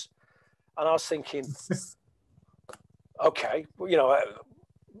dangerous." And I was thinking, okay, well,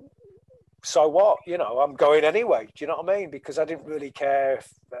 so what? I'm going anyway. Do you know what I mean? Because I didn't really care.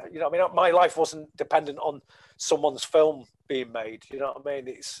 If, my life wasn't dependent on someone's film being made. You know what I mean?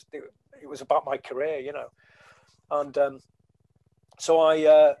 It was about my career, and. So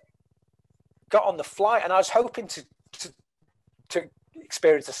I got on the flight, and I was hoping to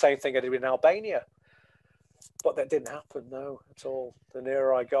experience the same thing I did in Albania, but that didn't happen, no, at all. The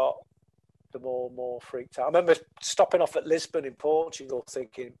nearer I got, the more freaked out. I remember stopping off at Lisbon in Portugal,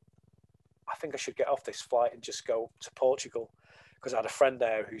 thinking, I think I should get off this flight and just go to Portugal, because I had a friend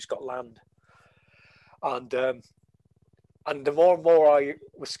there who's got land, and the more and more I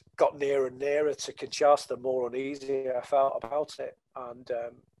got nearer and nearer to Kinshasa, the more uneasy I felt about it. And,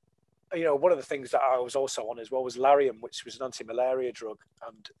 one of the things that I was also on as well was Lariam, which was an anti-malaria drug.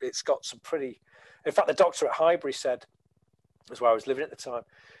 And it's got some pretty... In fact, the doctor at Highbury said, was where I was living at the time,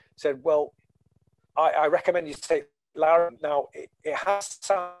 said, well, I recommend you take Lariam. Now, it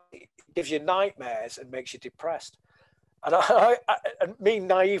gives you nightmares and makes you depressed. And I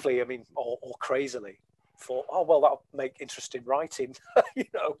naively, or crazily, thought, oh, well, that'll make interesting writing,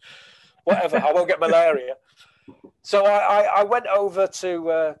 whatever, I won't get malaria. So I went over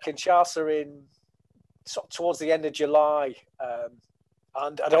to Kinshasa towards the end of July,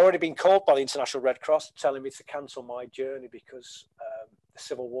 and I'd already been called by the International Red Cross telling me to cancel my journey because the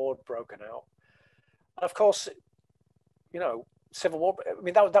Civil War had broken out. And of course, Civil War,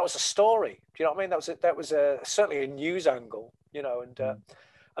 that was a story. Do you know what I mean? That was certainly a news angle,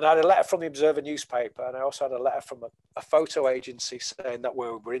 and I had a letter from the Observer newspaper, and I also had a letter from a photo agency saying that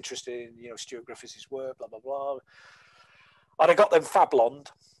we're interested in, Stuart Griffiths' work, blah, blah, blah. And I got them fab blonde,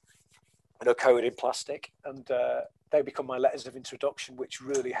 coated in plastic, and they become my letters of introduction, which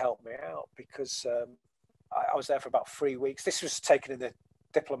really helped me out because I was there for about 3 weeks. This was taken in the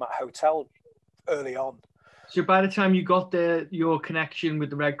Diplomat Hotel early on. So by the time you got there, your connection with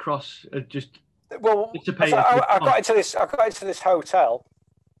the Red Cross just dissipated. I got into this hotel,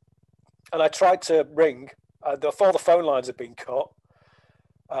 and I tried to ring. All the phone lines had been cut.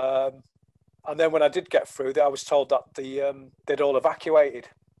 And then when I did get through, I was told that they'd all evacuated.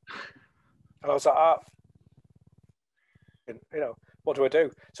 And I was like, what do I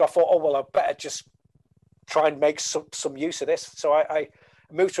do? So I thought, oh, well, I better just try and make some use of this. So I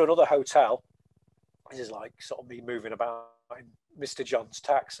moved to another hotel. This is like sort of me moving about in Mr. John's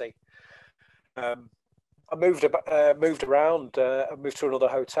taxi. I moved around. I moved to another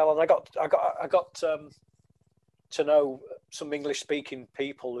hotel, and I got to know some English-speaking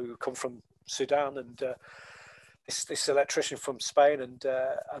people who come from Sudan, and this electrician from Spain, and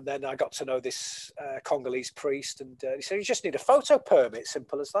then I got to know this Congolese priest, and he said, "You just need a photo permit,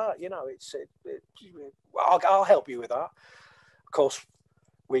 simple as that. You know, I'll help you with that." Of course,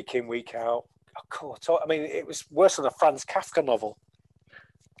 week in, week out. Of course, I mean, it was worse than a Franz Kafka novel.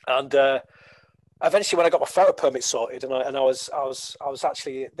 And eventually, when I got my photo permit sorted, and I was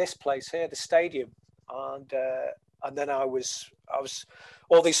actually at this place here, the stadium, and then I was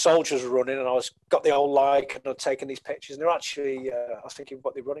all these soldiers were running, and I got the old like, and I'd taken these pictures, and they're actually I was thinking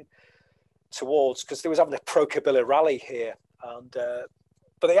what they're running towards, because they was having a pro Kabila rally here, and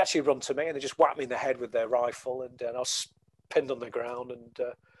but they actually run to me, and they just whacked me in the head with their rifle, and I was pinned on the ground, and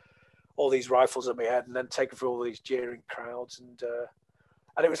all these rifles at my head, and then taken through all these jeering crowds, and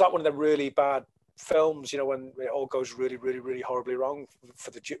it was like one of the really bad films, you know, when it all goes really, really, really horribly wrong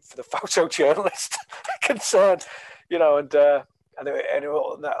for the photojournalist concerned, you know, and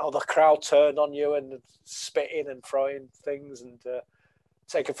all the crowd turned on you and spitting and throwing things, and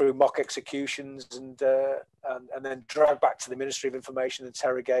taken through mock executions, and then dragged back to the Ministry of Information,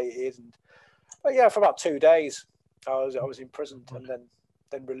 interrogated, but yeah, for about 2 days I was imprisoned, and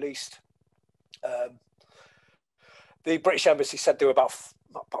then released. The British Embassy said they were about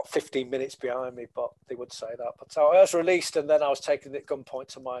 15 minutes behind me, but they would say that. But so I was released, and then I was taken at gunpoint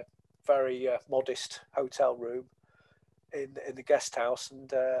to my very modest hotel room in the guest house, and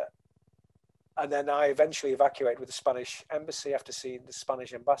then I eventually evacuated with the Spanish Embassy after seeing the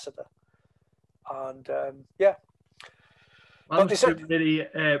Spanish ambassador. And yeah. That was a really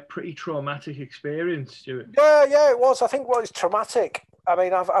pretty traumatic experience, Stuart. Yeah, it was. I think what is traumatic, I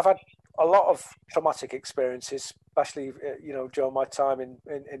mean, I've had a lot of traumatic experiences, especially you know, during my time in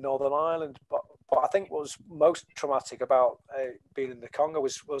Northern Ireland. But I think what was most traumatic about being in the Congo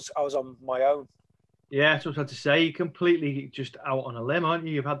was I was on my own. Yeah, that's what I was about to say. You're completely just out on a limb, aren't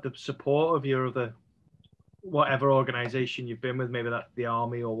you? You've had the support of your other, whatever organisation you've been with, maybe that's the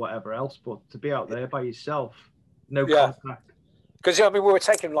army or whatever else, but to be out there by yourself, no contact. Because I mean, we were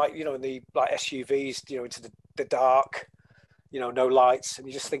taking, like, you know, in the like SUVs, you know, into the dark, you know, no lights, and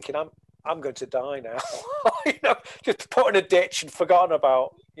you're just thinking, I'm going to die now. You know, just put in a ditch and forgotten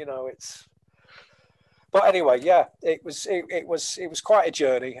about, you know, it's. But anyway, yeah, it was quite a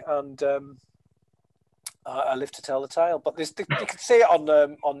journey, and I live to tell the tale. But you can see it on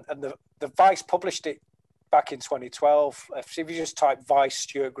the Vice published it back in 2012. If you just type Vice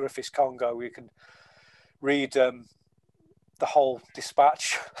Stuart Griffiths Congo, you can read the whole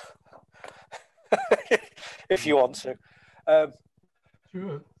dispatch if you want to.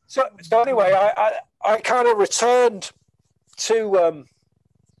 Sure. So anyway, I kind of returned to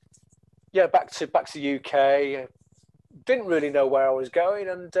back to the UK. Didn't really know where I was going,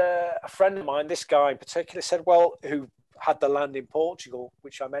 and a friend of mine, this guy in particular, said, well, who had the land in Portugal,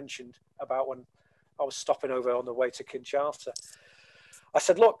 which I mentioned about when I was stopping over on the way to Kinshasa. I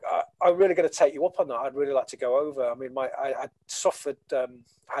said, look, I'm really going to take you up on that. I'd really like to go over. I mean, I suffered, I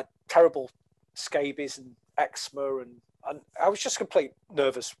had terrible scabies and eczema, and I was just a complete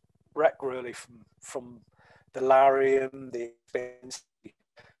nervous wreck, really, from the delirium, the experience,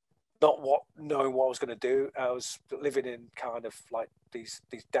 not knowing what I was going to do. I was living in kind of like these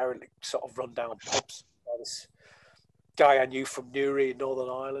derelict sort of rundown pubs. This guy I knew from Newry in Northern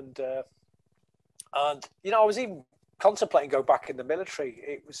Ireland, and you know, I was even contemplating going back in the military.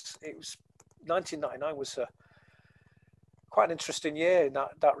 It was 1999 was quite an interesting year in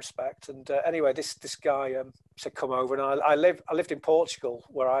that respect. And anyway, this guy said come over, and I lived in Portugal,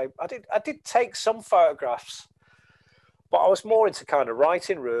 where I did take some photographs, but I was more into kind of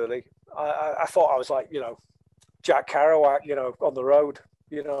writing, really. I thought I was like, you know, Jack Kerouac, you know, on the road.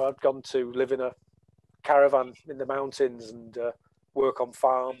 You know, I'd gone to live in a caravan in the mountains and work on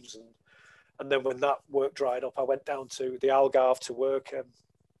farms, and then when that work dried up, I went down to the Algarve to work,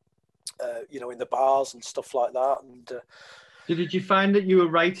 you know, in the bars and stuff like that. And So did you find that your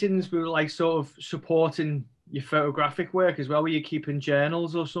writings were like sort of supporting your photographic work as well? Were you keeping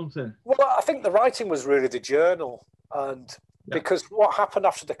journals or something? Well, I think the writing was really the journal, and because what happened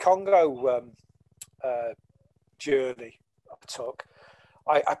after the Congo journey I took,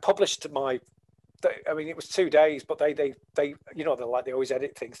 I published my. I mean, it was 2 days, but they you know, they always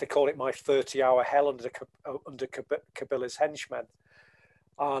edit things. They call it my 30-hour hell under Kabila's henchmen.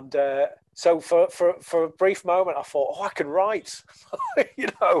 And so for a brief moment, I thought, oh, I can write, you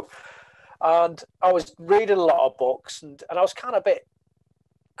know. And I was reading a lot of books, and I was kind of a bit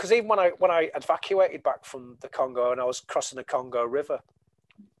because even when I evacuated back from the Congo and I was crossing the Congo River,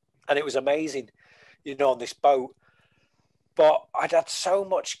 and it was amazing, on this boat, but I'd had so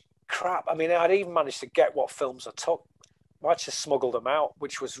much crap. I mean, I'd even managed to get what films I took. I just smuggled them out,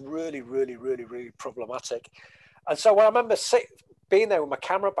 which was really, really, really, really problematic. And so when I remember being there with my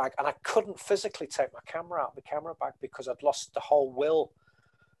camera bag, and I couldn't physically take my camera out of the camera bag because I'd lost the whole will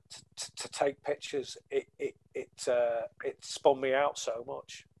to take pictures. It spun me out so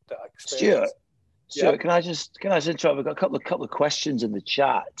much, that experience. Stuart, can I just interrupt? We've got a couple of questions in the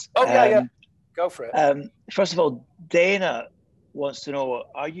chat. Oh yeah, go for it. First of all, Dana wants to know: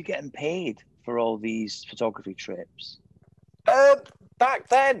 are you getting paid for all these photography trips? Back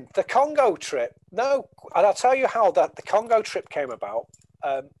then, the Congo trip, no. And I'll tell you how the Congo trip came about.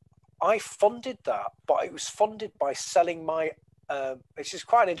 I funded that, but it was funded by selling my, which is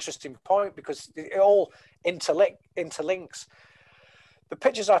quite an interesting point because it all interlinks. The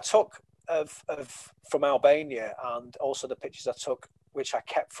pictures I took from Albania, and also the pictures I took, which I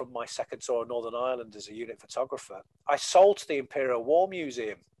kept from my second tour of Northern Ireland as a unit photographer, I sold to the Imperial War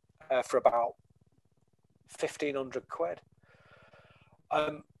Museum for about 1,500 quid.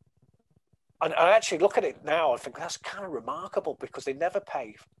 And I actually look at it now and think that's kind of remarkable because they never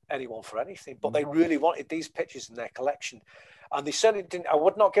pay anyone for anything, but they really wanted these pictures in their collection. And they certainly didn't. I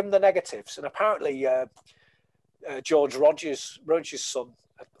would not give them the negatives. And apparently George Rogers' son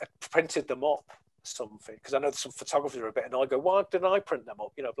printed them up something, because I know some photographers are a bit annoyed. Go, why didn't I print them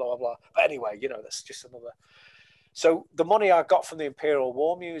up? Blah, blah, blah. But anyway, that's just another. So the money I got from the Imperial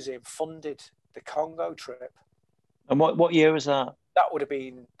War Museum funded the Congo trip. And what year was that? That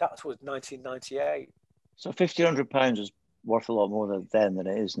was 1998. So £1,500 was worth a lot more then than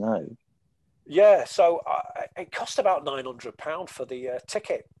it is now. Yeah, so it cost about £900 for the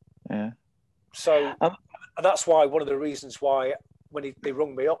ticket. Yeah. So, and that's why one of the reasons why when they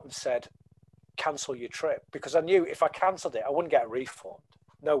rung me up and said, cancel your trip, because I knew if I cancelled it, I wouldn't get a refund.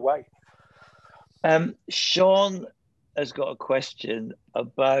 No way. Sean has got a question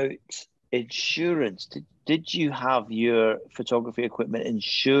about insurance. Did you have your photography equipment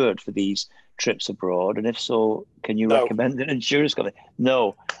insured for these trips abroad? And if so, can you recommend an insurance company?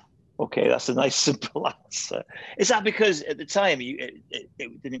 No. Okay, that's a nice simple answer. Is that because at the time it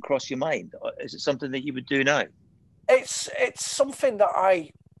didn't cross your mind? Or is it something that you would do now? It's something that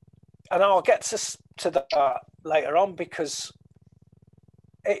and I'll get to that later on, because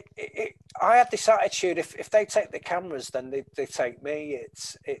I had this attitude: if they take the cameras, then they take me.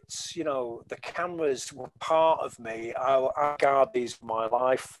 It's the cameras were part of me. I guard these for my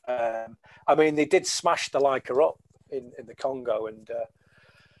life. I mean, they did smash the Leica up in the Congo, and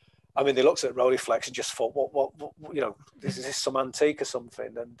I mean, they looked at Rolleiflex and just thought, what is this some antique or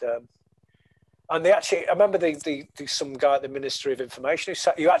something? And they actually, I remember some guy at the Ministry of Information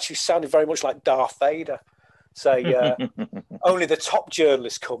who actually sounded very much like Darth Vader. Say, only the top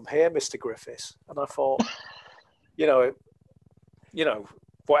journalists come here, Mr. Griffiths. And I thought,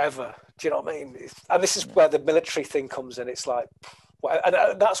 whatever. Do you know what I mean? And this is where the military thing comes in. It's like,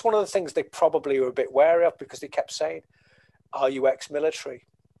 and that's one of the things they probably were a bit wary of, because they kept saying, "Are you ex-military?"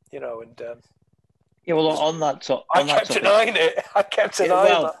 And yeah. Well, on that topic, I kept denying it.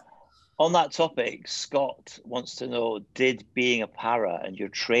 That. On that topic, Scott wants to know: did being a para and your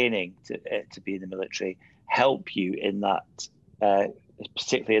training to be in the military help you in that,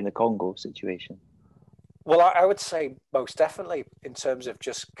 particularly in the Congo situation? Well, I would say most definitely, in terms of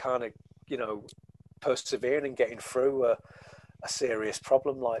just kind of, persevering and getting through a serious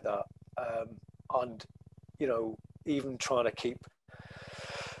problem like that. And, even trying to keep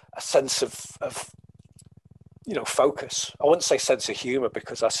a sense of focus. I wouldn't say sense of humor,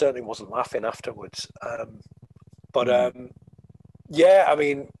 because I certainly wasn't laughing afterwards. Yeah, I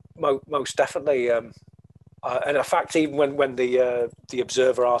mean, most definitely. And in fact, even when the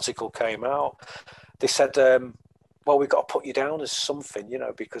Observer article came out, they said, well, we've got to put you down as something,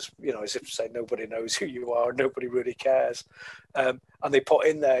 because, as if to say nobody knows who you are and nobody really cares. And they put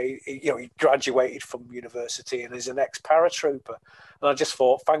in there, he graduated from university and is an ex-paratrooper. And I just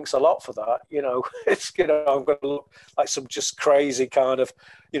thought, thanks a lot for that. It's, I'm going to look like some just crazy kind of,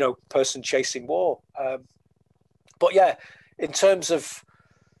 person chasing war. But yeah, in terms of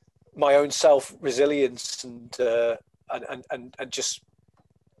my own self-resilience and just,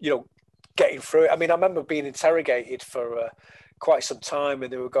 getting through it. I mean, I remember being interrogated for quite some time,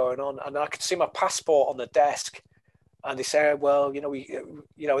 and they were going on, and I could see my passport on the desk, and they said, well, and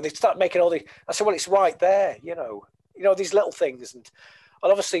they start making all the, I said, well, it's right there, these little things. And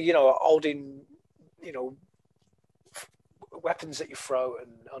obviously, holding, weapons at your throat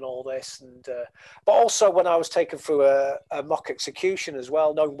and all this. And but also when I was taken through a mock execution as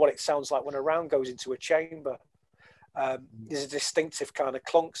well, knowing what it sounds like when a round goes into a chamber, there's a distinctive kind of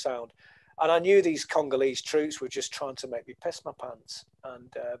clunk sound. And I knew these Congolese troops were just trying to make me piss my pants.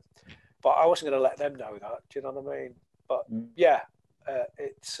 And but I wasn't going to let them know that. Do you know what I mean? But yeah,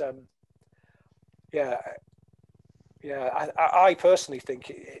 it's I personally think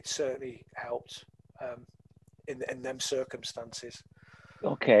it certainly helped in them circumstances.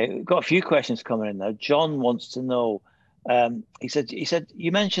 Okay, we've got a few questions coming in now. John wants to know. He said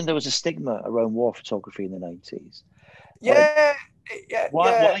you mentioned there was a stigma around war photography in the 90s. Yeah,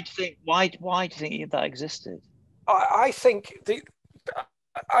 Why do you think that existed? I think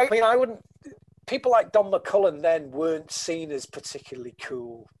I wouldn't. People like Don McCullen then weren't seen as particularly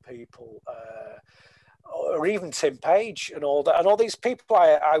cool people, or even Tim Page and all that, and all these people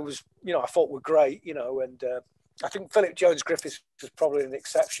I was, I thought were great, and I think Philip Jones Griffiths was probably an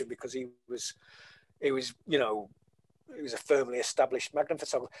exception because he was a firmly established Magnum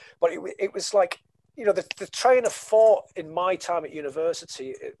photographer, but it was like, the train of thought in my time at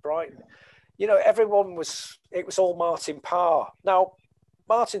university at Brighton, everyone it was all Martin Parr. Now,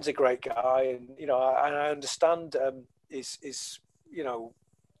 Martin's a great guy, and I understand his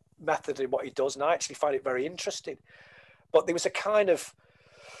method in what he does, and I actually find it very interesting. But there was a kind of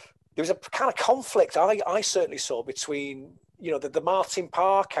conflict I certainly saw between the Martin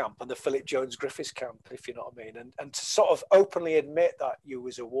Parr camp and the Philip Jones Griffiths camp, if you know what I mean, and to sort of openly admit that you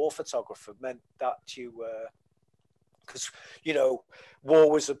was a war photographer meant that you were. Because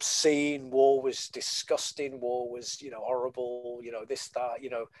war was obscene, war was disgusting, war was horrible, this, that,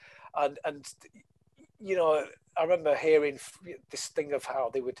 and I remember hearing this thing of how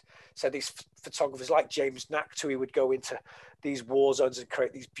they would say these photographers like James Nackto, he would go into these war zones and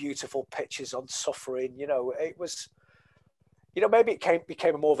create these beautiful pictures on suffering. It was, maybe it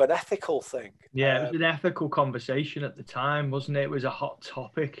became more of an ethical thing. Yeah, it was an ethical conversation at the time, wasn't it? It was a hot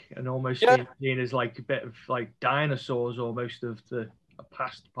topic and almost seen as like a bit of like dinosaurs, almost of the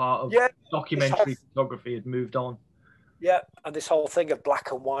past part of documentary photography had moved on. Yeah, and this whole thing of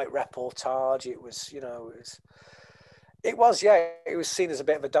black and white reportage, it was seen as a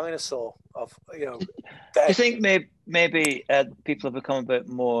bit of a dinosaur of, Do you think maybe people have become a bit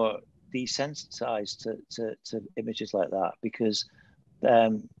more desensitized to images like that because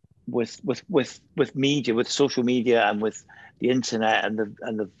with media, with social media, and with the internet and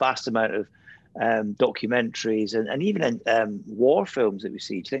the vast amount of documentaries and even war films that we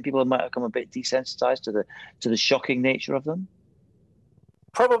see, do you think people might have become a bit desensitized to the shocking nature of them?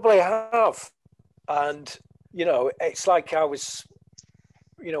 Probably have, and it's like I was,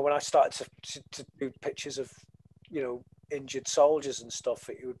 when I started to do pictures of injured soldiers and stuff,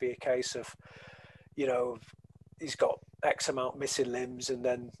 it would be a case of he's got X amount missing limbs, and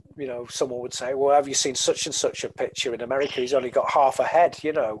then someone would say, well, have you seen such and such a picture in America, he's only got half a head.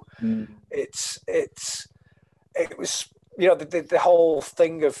 It was the whole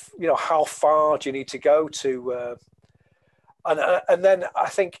thing of how far do you need to go to and then I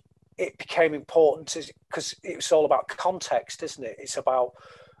think it became important because it was all about context, isn't it? It's about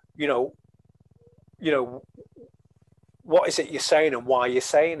what is it you're saying and why you're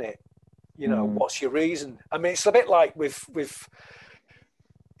saying it. What's your reason? I mean, it's a bit like with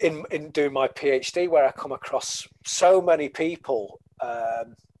in doing my PhD, where I come across so many people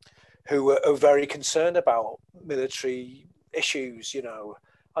who are very concerned about military issues.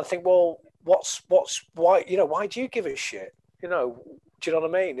 I think, well, why do you give a shit? Do you know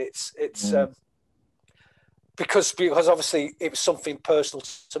what I mean? It's because obviously it was something personal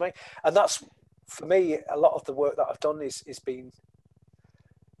to me, and that's, for me, a lot of the work that I've done is been,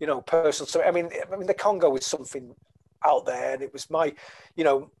 personal. So I mean, the Congo was something out there, and it was my,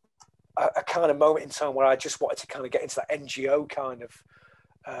 a kind of moment in time where I just wanted to kind of get into that NGO kind of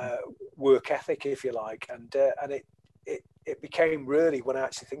work ethic, if you like, and it became really, when I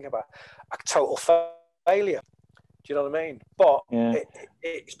actually think about it, a total failure. Do you know what I mean? But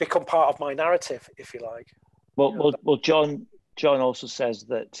it's become part of my narrative, if you like. Well, John also says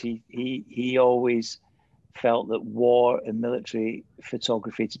that he always felt that war and military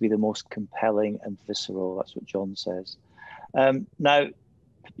photography to be the most compelling and visceral. That's what John says. Now,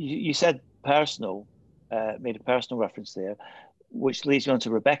 you said personal, made a personal reference there, which leads me on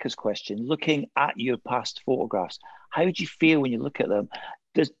to Rebecca's question. Looking at your past photographs, how do you feel when you look at them?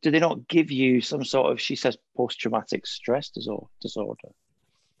 Do they not give you some sort of, she says, post-traumatic stress disorder?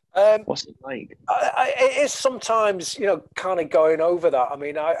 What's it like? It is sometimes, kind of going over that. I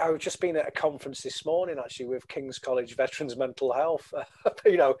mean, I've just been at a conference this morning, actually, with King's College Veterans Mental Health,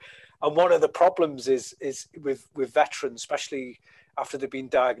 And one of the problems is with veterans, especially after they've been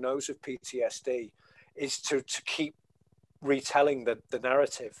diagnosed with PTSD, is to keep retelling the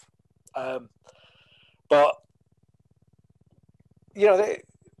narrative. But, you know,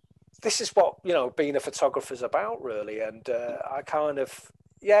 this is what, you know, being a photographer is about, really. And I kind of,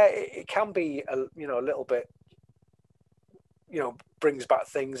 it can be, a little bit, you know, brings back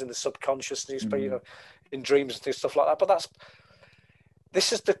things in the subconsciousness, but, you know, in dreams and stuff like that. But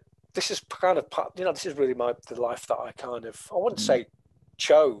this is kind of, you know, this is really the life that I kind of, I wouldn't say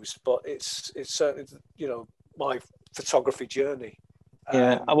chose, but it's certainly, you know, my photography journey.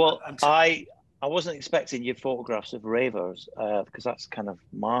 Well, I wasn't expecting your photographs of ravers because that's kind of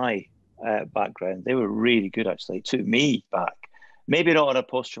my background. They were really good, actually. It took me back. Maybe not in a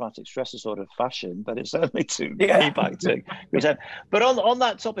post-traumatic stress disorder fashion, but it certainly took me back to it. But on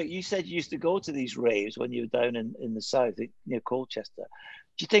that topic, you said you used to go to these raves when you were down in the south, near Colchester.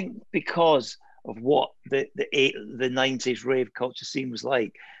 Do you think because of what the 90s rave culture scene was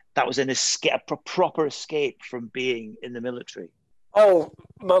like, that was a proper escape from being in the military? Oh,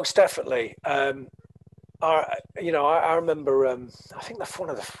 most definitely. I remember, I think that's one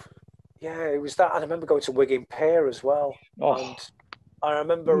of the, it was that. And I remember going to Wigan Pier as well. Oh. And I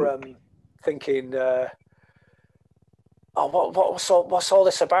remember thinking, what's all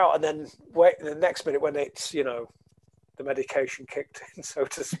this about? And then the next minute when it's, you know, the medication kicked in, so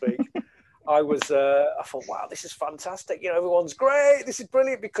to speak, I thought, wow, this is fantastic. You know, everyone's great. This is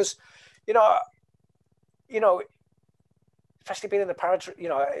brilliant because, you know, especially being in the paradise, you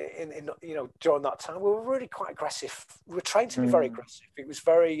know, during that time, we were really quite aggressive. We were trained to be very aggressive. It was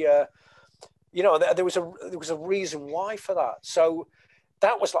very, you know, there was a reason why for that. So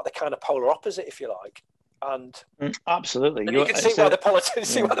that was like the kind of polar opposite, if you like. And absolutely, and you can see why the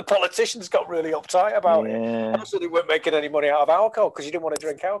politicians got really uptight about it. Also, they weren't making any money out of alcohol because you didn't want to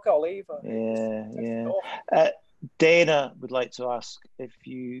drink alcohol either. Dana would like to ask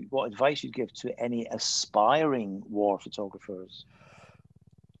what advice you'd give to any aspiring war photographers.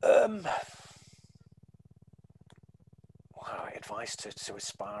 Advice to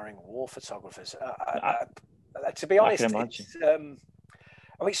aspiring war photographers. To be honest,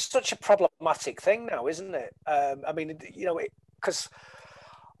 it's such a problematic thing now, isn't it? I mean, you know, because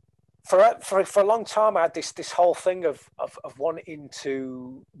for a long time I had this whole thing of wanting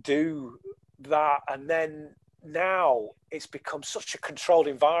to do that, and then now it's become such a controlled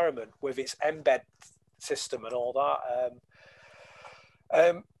environment with its embed system and all that.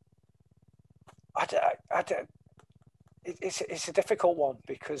 It's a difficult one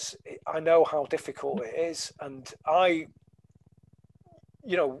because I know how difficult it is, and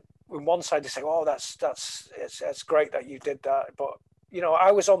you know, on one side they say, "Oh, that's great that you did that," but you know,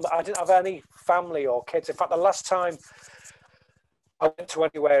 I didn't have any family or kids. In fact, the last time I went to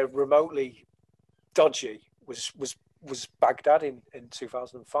anywhere remotely dodgy was Baghdad in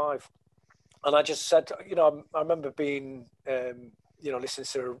 2005, and I just said, you know, I remember being you know, listening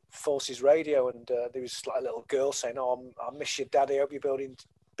to Forces radio, and there was like a little girl saying, "Oh, I miss your daddy. I hope you're building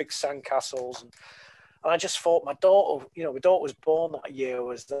big sandcastles." And I just thought, my daughter was born that year.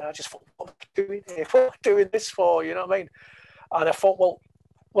 I just thought, what am I doing here? What am I doing this for? You know what I mean? And I thought, well,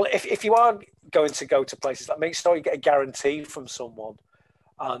 if you are going to go to places, like, make sure you get a guarantee from someone,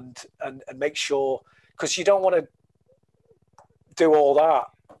 and make sure, because you don't want to do all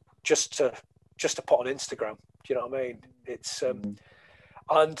that just to put on Instagram. Do you know what I mean? It's and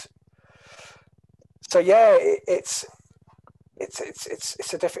so it's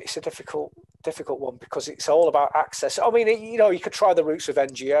a difficult one because it's all about access. I mean, you know, you could try the routes of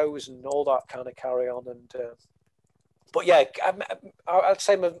NGOs and all that kind of carry on, and but yeah, I'd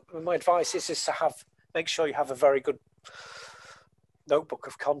say my advice is to make sure you have a very good notebook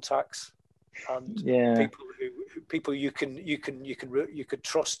of contacts and people you could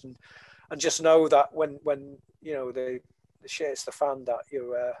trust, and just know that when you know the shit hits the fan, that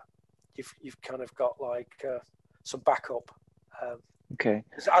you've kind of got like some backup. Okay.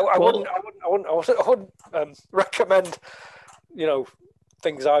 I wouldn't recommend, you know,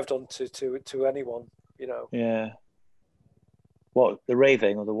 things I've done to anyone, you know. Yeah. What, the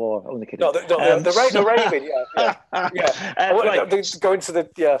raving or the war? I'm only kidding. No, the raving. Yeah. Going to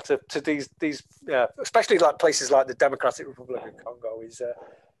to these especially like places like the Democratic Republic of Congo is.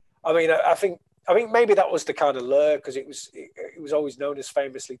 I think maybe that was the kind of lure, because it was always known as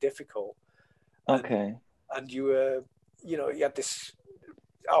famously difficult. Okay. And you you know, you had this,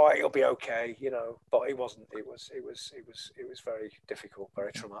 oh, it'll be okay, you know, but it wasn't. It was very difficult,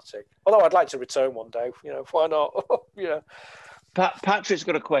 very traumatic. Although I'd like to return one day, you know, why not? You know. Patrick's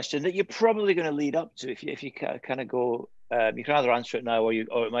got a question that you're probably going to lead up to if you kind of go You can either answer it now, or you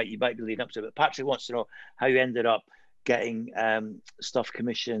might be leading up to it. But Patrick wants to know how you ended up getting stuff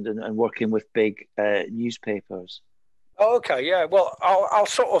commissioned and working with big newspapers. Oh, okay, yeah. Well, I'll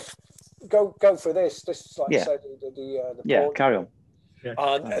sort of go for this. This is like I said, the carry on. Yeah.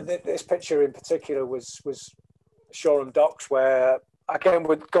 And this picture in particular was Shoreham Docks, where again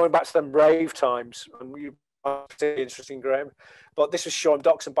we're going back to them rave times, and you particularly interesting, Graham. But this was Shoreham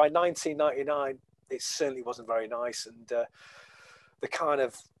Docks, and by 1999, it certainly wasn't very nice, and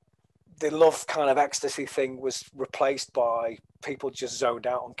the love kind of ecstasy thing was replaced by people just zoned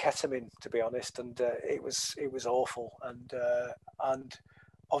out on ketamine, to be honest, and it was awful, and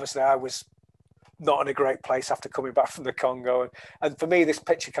obviously I was not in a great place after coming back from the Congo, and for me this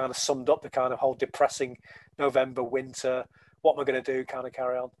picture kind of summed up the kind of whole depressing November winter, what am I going to do kind of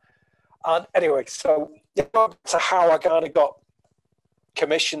carry on. And anyway, so to how I kind of got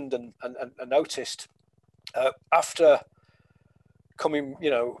commissioned and noticed after coming,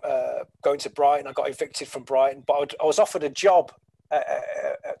 going to Brighton. I got evicted from Brighton, but I was offered a job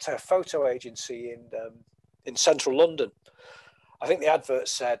at a photo agency in central London. I think the advert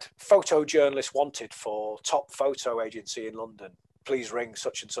said photojournalist wanted for top photo agency in London. Please ring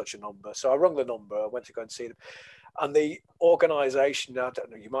such and such a number. So I rung the number. I went to go and see them. And the organisation, I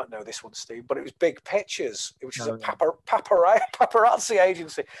don't know, you might know this one, Steve, but it was Big Pictures, which is a paparazzi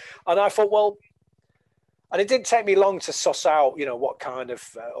agency. And I thought, well, and it didn't take me long to suss out, what kind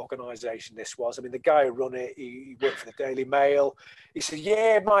of organisation this was. I mean, the guy who run it, he worked for the Daily Mail. He said,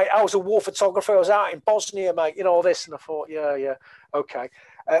 yeah, mate, I was a war photographer. I was out in Bosnia, mate, all this. And I thought, yeah, okay.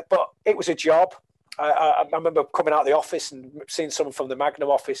 But it was a job. I remember coming out of the office and seeing someone from the Magnum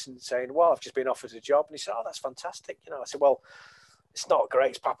office and saying, well, I've just been offered a job. And he said, oh, that's fantastic. I said, well, it's not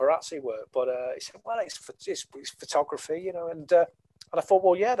great, it's paparazzi work. But he said, well, it's photography, and I thought,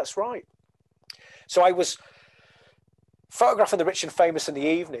 well, yeah, that's right. So I was photographing the rich and famous in the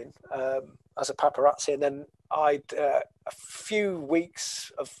evening as a paparazzi. And then I'd a few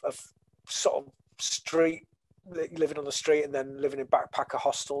weeks of sort of living on the street and then living in backpacker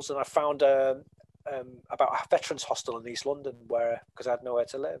hostels. And I found about a veterans hostel in East London because I had nowhere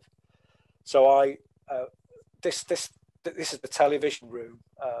to live. So this is the television room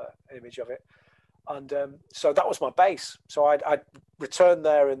image of it. And so that was my base. So I'd return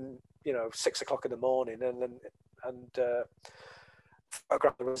there in 6 o'clock in the morning and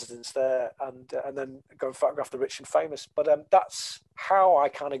photograph the residents there and then go and photograph the rich and famous. But that's how I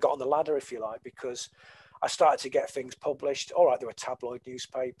kind of got on the ladder, if you like, because I started to get things published. All right, there were tabloid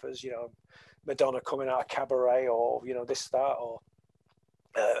newspapers, Madonna coming out of Cabaret or, this, that, or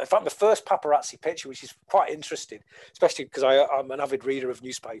in fact, the first paparazzi picture, which is quite interesting, especially because I'm an avid reader of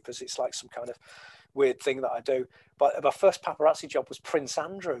newspapers. It's like some kind of weird thing that I do. But my first paparazzi job was Prince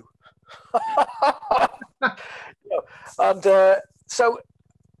Andrew. And so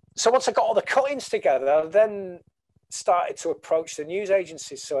once I got all the cuttings together, I then started to approach the news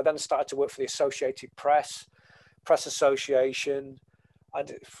agencies. So I then started to work for the Associated Press Association. I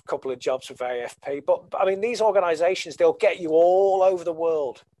did a couple of jobs with AFP. But I mean, these organizations, they'll get you all over the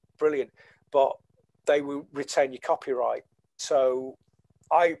world. Brilliant. But they will retain your copyright. So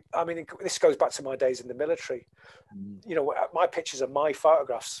I mean, this goes back to my days in the military. My pictures are my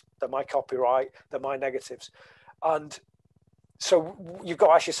photographs. They're my copyright. They're my negatives. And so you've got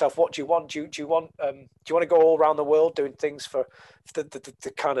to ask yourself, what do you want? Do you want to go all around the world doing things for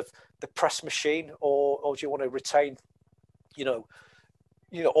the kind of the press machine, or do you want to retain,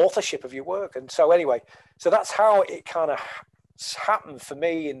 authorship of your work? And so anyway, so that's how it kind of happened for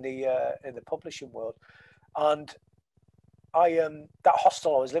me in the publishing world. And that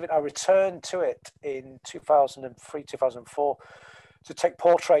hostel I was living, I returned to it in 2003, 2004 to take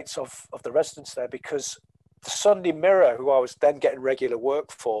portraits of the residents there, because the Sunday Mirror, who I was then getting regular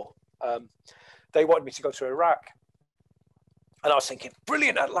work for, they wanted me to go to Iraq. And I was thinking,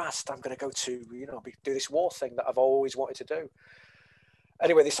 brilliant, at last, I'm going to go to, do this war thing that I've always wanted to do.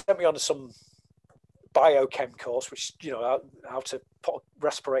 Anyway, they sent me on some biochem course, which, how to put a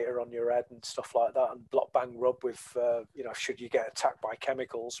respirator on your head and stuff like that, and block bang rub with, should you get attacked by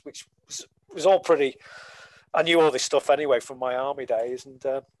chemicals, which was all pretty, I knew all this stuff anyway from my army days.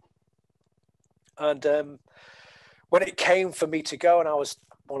 And when it came for me to go, and I was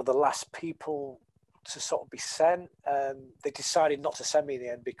one of the last people to sort of be sent, they decided not to send me in the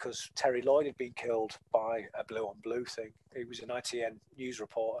end because Terry Lloyd had been killed by a blue on blue thing. He was an ITN news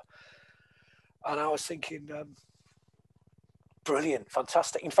reporter. And I was thinking, brilliant,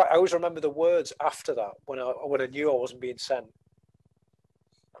 fantastic. In fact, I always remember the words after that when I knew I wasn't being sent.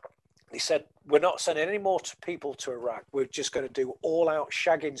 They said, we're not sending any more people to Iraq. We're just going to do all-out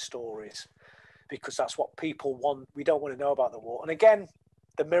shagging stories, because that's what people want. We don't want to know about the war. And again,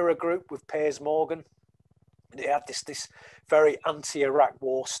 the Mirror Group with Piers Morgan, they had this very anti-Iraq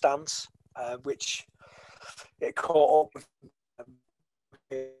war stance, which it caught up with.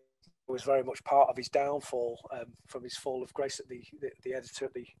 It was very much part of his downfall from his fall of grace at the editor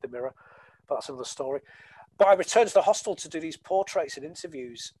at the Mirror. But that's another story. But I returned to the hostel to do these portraits and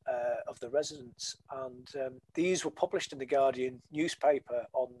interviews of the residents, and these were published in the Guardian newspaper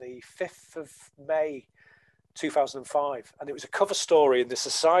on the 5th of May 2005, and it was a cover story in the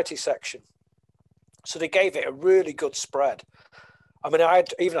society section. So they gave it a really good spread. I mean, I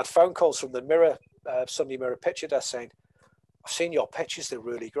even had phone calls from the Mirror, Sunday Mirror picture desk saying, "I've seen your pictures; they're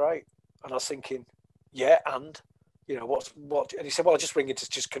really great." And I was thinking, "Yeah, and you know what?" And he said, "Well, I'm just ringing to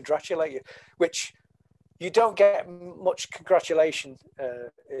just congratulate you," which you don't get much congratulation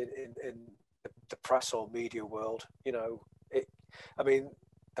in the press or media world. You know, I mean,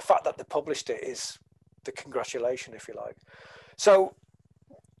 the fact that they published it is the congratulation, if you like. So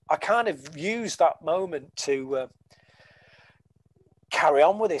I kind of used that moment to carry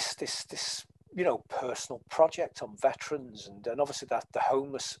on with this personal project on veterans, and obviously that the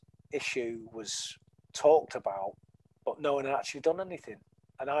homeless issue was talked about, but no one had actually done anything.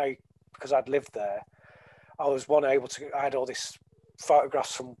 And because I'd lived there, I had all these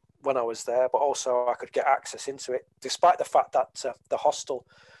photographs from when I was there, but also I could get access into it, despite the fact that the hostel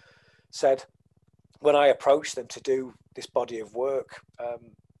said, when I approached them to do this body of work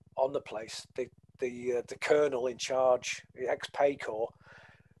on the place, the colonel in charge, the ex-Pay Corps,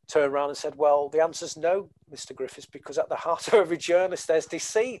 turned around and said, "Well, the answer's no, Mr. Griffiths, because at the heart of every journalist, there's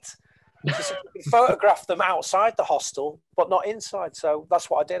deceit." So we photographed them outside the hostel, but not inside. So that's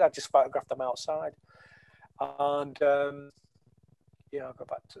what I did. I just photographed them outside. And I'll go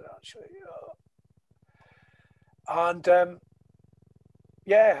back to that actually. I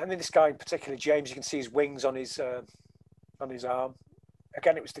mean, this guy in particular, James, you can see his wings on his arm.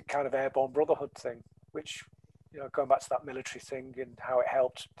 Again, it was the kind of airborne brotherhood thing, which, going back to that military thing and how it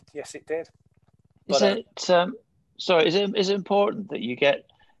helped. Yes, it did. Is it important that you get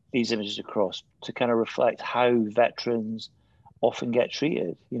these images across to kind of reflect how veterans often get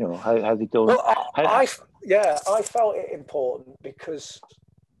treated? How they don't. Well, I felt it important because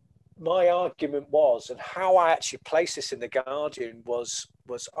my argument was, and how I actually placed this in the Guardian was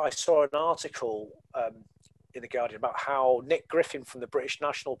I saw an article in the Guardian about how Nick Griffin from the British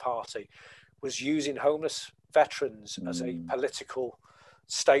National Party was using homeless veterans as a political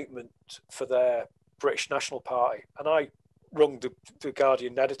statement for their British National Party. And I rung the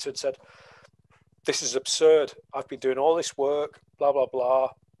Guardian editor and said, "This is absurd. I've been doing all this work, blah, blah,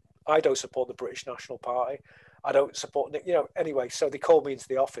 blah. I don't support the British National Party. I don't support," anyway. So they called me into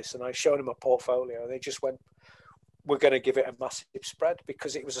the office and I showed them a portfolio. They just went, "We're going to give it a massive spread,"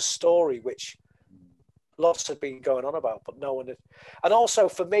 because it was a story which lots had been going on about, but no one had. And also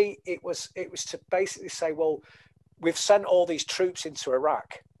for me, it was to basically say, well, we've sent all these troops into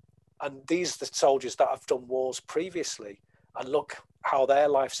Iraq, and these are the soldiers that have done wars previously, and look how their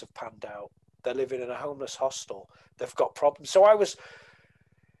lives have panned out. They're living in a homeless hostel. They've got problems. So I was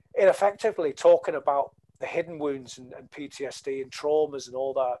ineffectively talking about the hidden wounds and PTSD and traumas and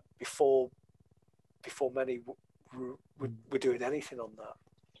all that before many were doing anything on that.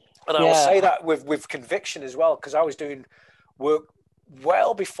 And I will say that with conviction as well, because I was doing work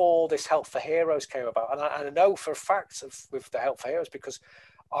well before this Help for Heroes came about. And I know for a fact with the Help for Heroes, because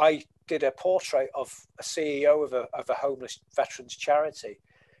I did a portrait of a CEO of a homeless veterans charity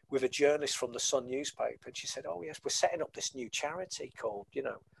with a journalist from the Sun newspaper. And she said, "Oh, yes, we're setting up this new charity called,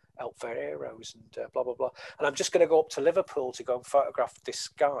 Help for Heroes and blah, blah, blah. And I'm just going to go up to Liverpool to go and photograph this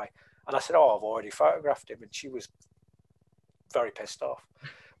guy." And I said, "Oh, I've already photographed him." And she was very pissed off.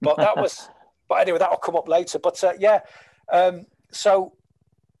 But but anyway, that'll come up later. But it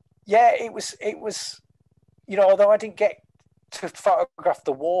was, although I didn't get to photograph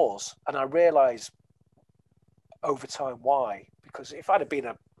the wars, and I realized over time why, because if I'd have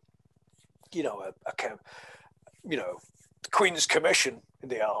been the Queen's Commission in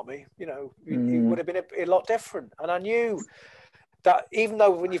the army, it would have been a lot different. And I knew that even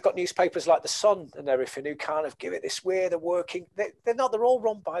though when you've got newspapers like the Sun and everything who kind of give it this way, they're working, they're not, they're all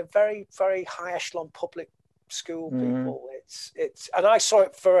run by very, very high echelon public school people. It's, and I saw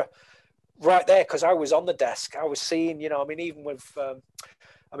it right there, because I was on the desk. I was seeing, even with,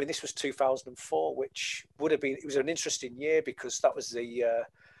 this was 2004, which would have been, it was an interesting year because that was the,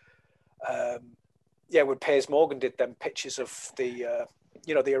 when Piers Morgan did them pictures of the,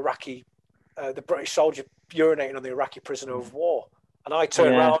 the Iraqi, the British soldier urinating on the Iraqi prisoner of war. And I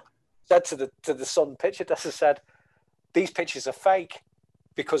turned around, said to the Sun picture desk, and said, "These pictures are fake."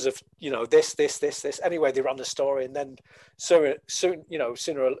 because of, this. Anyway, they ran the story, and then soon,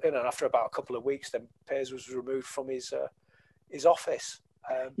 after about a couple of weeks, then Piers was removed from his office.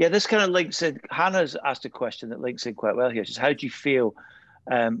 Yeah, this kind of links in. Hannah's asked a question that links in quite well here. She says, how do you feel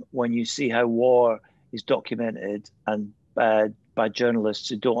when you see how war is documented and by journalists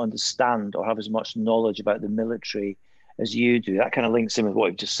who don't understand or have as much knowledge about the military as you do? That kind of links in with what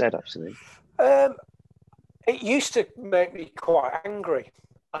you've just said, actually. It used to make me quite angry,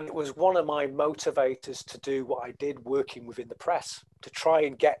 and it was one of my motivators to do what I did working within the press, to try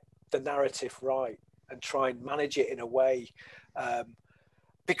and get the narrative right and try and manage it in a way.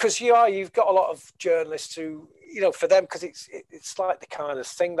 Because you've got a lot of journalists who, for them, because it's like the kind of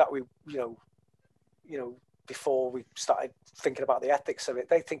thing that we, before we started thinking about the ethics of it,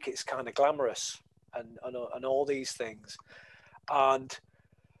 they think it's kind of glamorous and all these things. But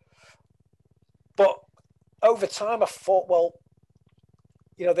over time I thought, well,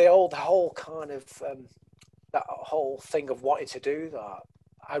 the whole kind of, that whole thing of wanting to do that,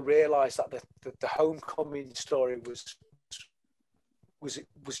 I realized that the homecoming story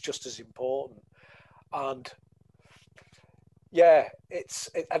was just as important. And yeah,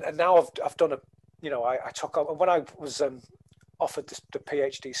 and now I've done I took on, when I was offered the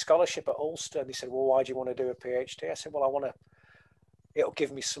PhD scholarship at Ulster, and they said, well, why do you want to do a PhD? I said, well, it'll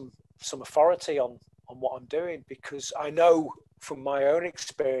give me some authority on what I'm doing, because I know from my own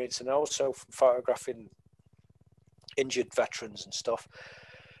experience and also from photographing injured veterans and stuff,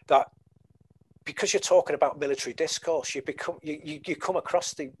 that because you're talking about military discourse, you come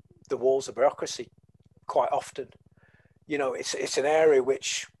across the walls of bureaucracy quite often. It's an area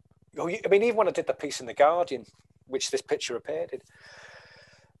which, even when I did the piece in The Guardian, which this picture appeared in,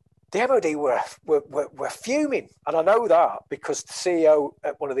 the MOD were fuming, and I know that because the CEO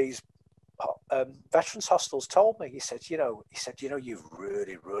at one of these veterans hostels told me. He said, you've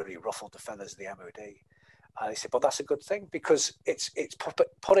really, really ruffled the feathers of the MOD. And he said, but that's a good thing, because it's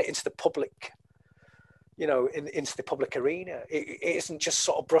put it into the public, into the public arena. It isn't just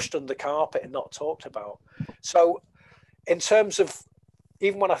sort of brushed under the carpet and not talked about. So, in terms of,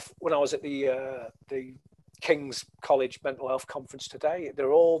 even when I was at the King's College Mental Health Conference today, there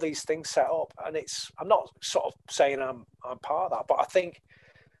are all these things set up, and I'm not sort of saying I'm part of that, but I think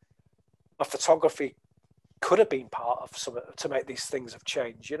my photography could have been part of some to make these things have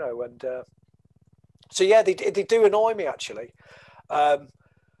changed, and so yeah, they do annoy me, actually.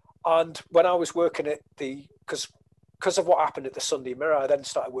 And when I was working at because of what happened at the Sunday Mirror, I then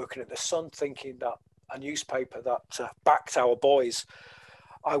started working at the Sun, thinking that a newspaper that backed our boys,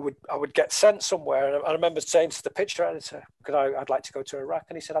 I would get sent somewhere. And I remember saying to the picture editor, because I'd like to go to Iraq,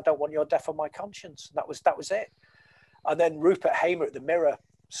 and he said, I don't want your death on my conscience. And that was it. And then Rupert Hamer at the Mirror,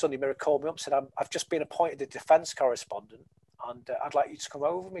 Sunday Mirror, called me up and said, I've just been appointed a defence correspondent, and I'd like you to come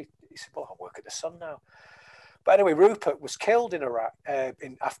over me. He said, well, I work at the Sun now. But anyway, Rupert was killed in Iraq,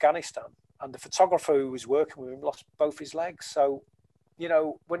 in Afghanistan, and the photographer who was working with him lost both his legs. So,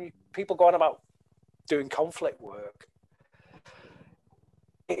 when people go on about doing conflict work,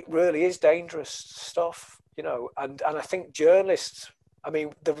 it really is dangerous stuff, and I think journalists,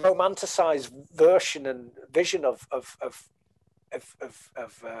 the romanticized version and vision of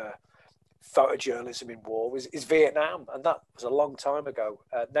photojournalism in war is Vietnam, and that was a long time ago.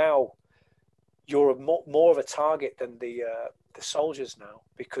 Now you're more of a target than the soldiers now,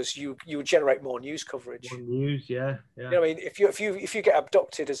 because you generate more news coverage. More news, yeah. If you get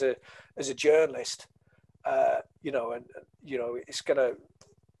abducted as a journalist, it's gonna,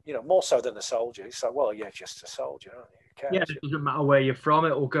 more so than a soldier. It's like, well, you're just a soldier, aren't you? Yeah, it doesn't matter where you're from;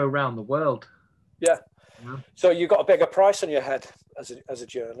 it will go around the world. Yeah. So you've got a bigger price on your head as a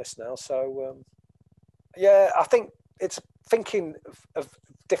journalist now. So yeah, I think it's thinking of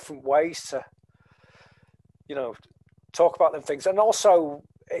different ways to, talk about them things, and also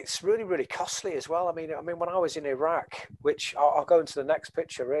it's really, really costly as well. I mean, when I was in Iraq, which I'll go into the next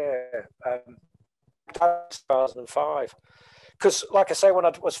picture here, 2005. Because, like I say, when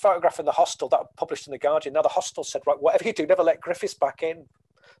I was photographing the hostel that I published in The Guardian, now the hostel said, right, whatever you do, never let Griffiths back in.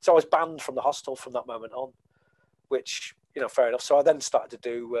 So I was banned from the hostel from that moment on, which, fair enough. So I then started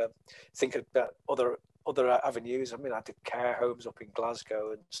to think about other avenues. I did care homes up in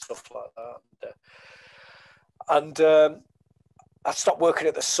Glasgow and stuff like that. And I stopped working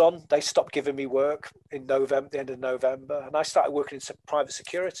at the Sun. They stopped giving me work in November, the end of November. And I started working in private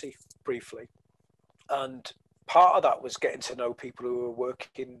security briefly. And part of that was getting to know people who were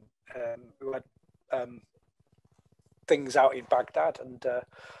working, who had things out in Baghdad. And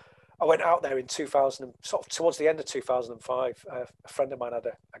I went out there in 2000, sort of towards the end of 2005. A friend of mine had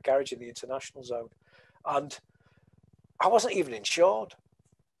a garage in the international zone, and I wasn't even insured.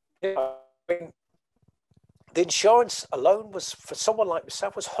 you know, I mean, the insurance alone was, for someone like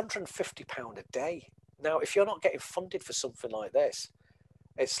myself, was £150 a day. Now, if you're not getting funded for something like this,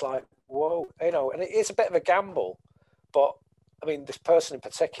 it's like, whoa, you know, and it is a bit of a gamble. But I mean, this person in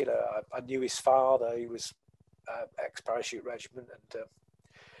particular, I knew his father. He was ex-parachute regiment and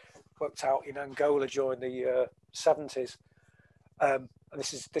worked out in Angola during the 70s. And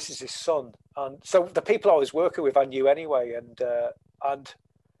this is his son. And so the people I was working with, I knew anyway. And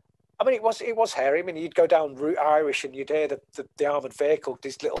I mean, it was hairy. I mean, you'd go down Route Irish and you'd hear the armoured vehicle,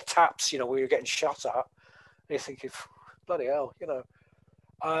 these little taps, you know, where you're getting shot at. And you're thinking, bloody hell, you know.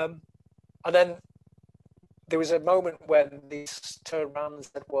 And then there was a moment when these turned around and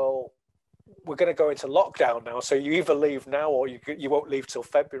said, well, we're going to go into lockdown now. So you either leave now or you won't leave till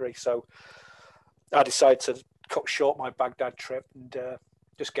February. So I decided to cut short my Baghdad trip and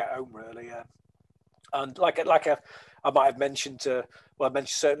just get home, really. And I might have mentioned, I mentioned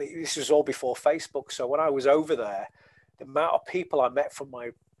certainly this was all before Facebook. So when I was over there, the amount of people I met from my,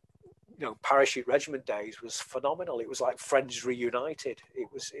 you know, parachute regiment days was phenomenal. It was like friends reunited.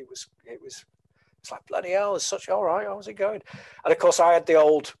 It's like, bloody hell, it's such, all right, how's it going? And of course I had the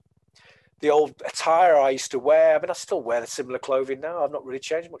old attire I used to wear. I mean, I still wear the similar clothing now. I've not really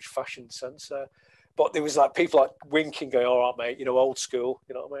changed much fashion sense. But there was like people like winking, going, all right, mate, you know, old school,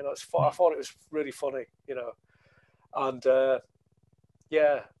 you know what I mean? I thought it was really funny, you know. And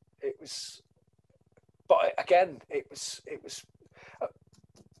yeah, it was, but again, it was,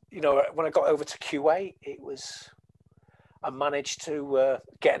 you know, when I got over to Kuwait, I managed to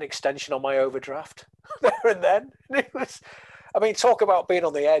get an extension on my overdraft there and then. And it was, I mean, talk about being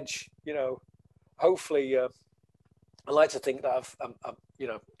on the edge, you know. Hopefully, I like to think that I'm you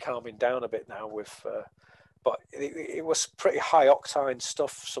know, calming down a bit now with, but it was pretty high octane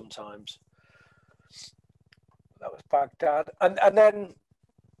stuff sometimes. That was Baghdad, and then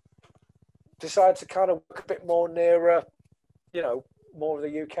decided to kind of work a bit more nearer, you know, more of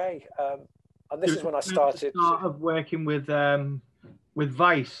the UK. And this is when I started working with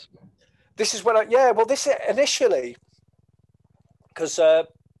Vice. This is when this initially, because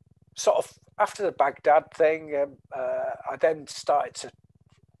sort of after the Baghdad thing, I then started to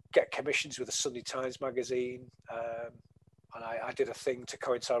get commissions with the Sunday Times magazine, and I did a thing to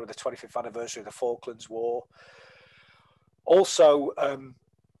coincide with the 25th anniversary of the Falklands War. Also,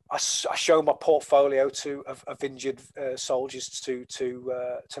 I showed my portfolio of injured soldiers to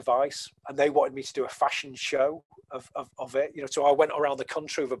Vice, and they wanted me to do a fashion show of it. You know, so I went around the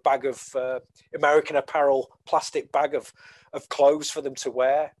country with a bag of American Apparel, plastic bag of clothes for them to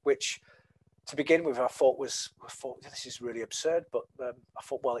wear, which to begin with I thought this is really absurd, but I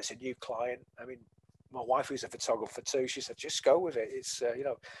thought, well, it's a new client. I mean, my wife, who's a photographer too, she said, just go with it. It's you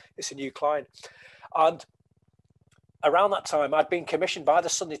know, it's a new client. And around that time, I'd been commissioned by the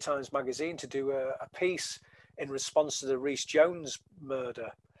Sunday Times magazine to do a piece in response to the Rhys Jones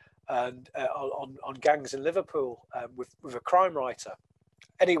murder and on gangs in Liverpool with a crime writer.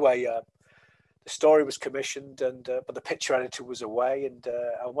 Anyway, the story was commissioned, and but the picture editor was away. And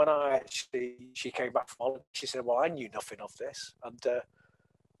when she came back from holiday, she said, "Well, I knew nothing of this," and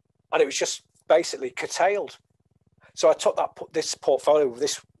it was just basically curtailed. So I took this portfolio.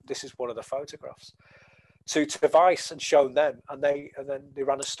 This is one of the photographs to Vice and shown them, and then they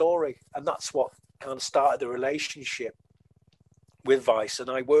ran a story, and that's what kind of started the relationship with Vice.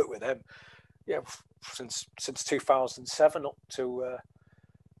 And I worked with them, since 2007 up to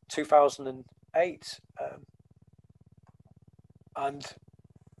 2008, and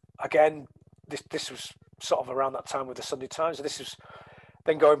again, this was sort of around that time with the Sunday Times. So this was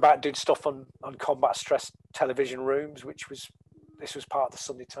then going back and doing stuff on combat stress television rooms, this was part of the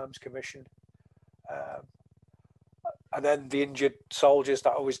Sunday Times commission. And then the injured soldiers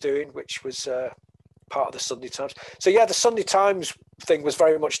that I was doing, which was part of the Sunday Times. So yeah, the Sunday Times thing was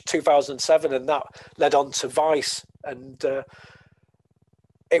very much 2007, and that led on to Vice, and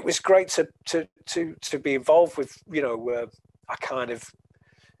it was great to be involved with, you know, a kind of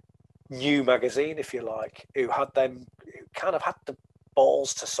new magazine, if you like, who had the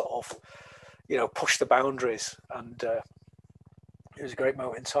balls to sort of, you know, push the boundaries, and it was a great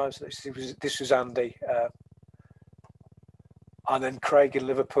moment in time. So this was Andy. And then Craig in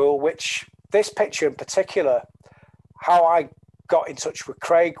Liverpool, which this picture in particular, how I got in touch with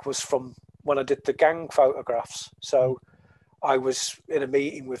Craig was from when I did the gang photographs. So I was in a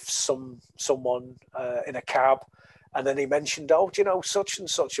meeting with someone in a cab, and then he mentioned, oh, do you know, such and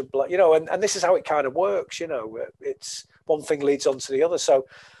such a you know, and this is how it kind of works, you know, it's one thing leads on to the other. So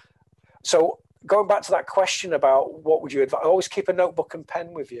going back to that question about what would you advise, always keep a notebook and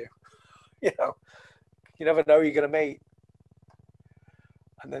pen with you. You know, you never know who you're going to meet.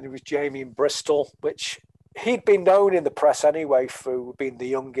 And then there was Jamie in Bristol, which he'd been known in the press anyway for being the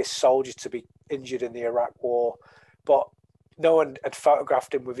youngest soldier to be injured in the Iraq War, but no one had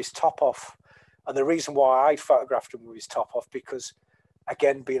photographed him with his top off. And the reason why I photographed him with his top off, because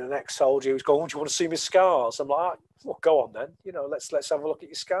again, being an ex-soldier, he was going, "Do you want to see my scars?" I'm like, "Well, go on then. Let's have a look at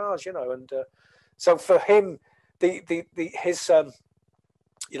your scars." And so for him, his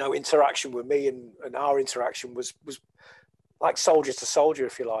interaction with me and our interaction was like soldier to soldier,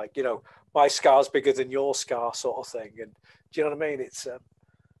 if you like. My scar's bigger than your scar, sort of thing. And do you know what I mean? It's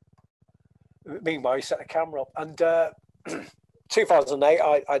meanwhile, he set the camera up, and 2008,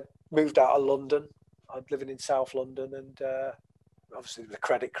 I moved out of London. I'm living in South London, and obviously the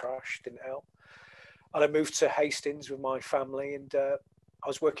credit crash didn't help. And I moved to Hastings with my family, and I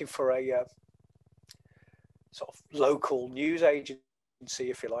was working for a sort of local news agency,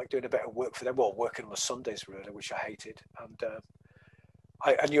 if you like, doing a bit of work for them. Well, working on the Sundays, really, which I hated. And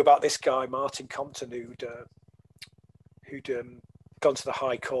I knew about this guy, Martin Compton, who'd gone to the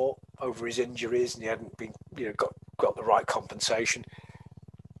High Court over his injuries, and he hadn't been, got the right compensation.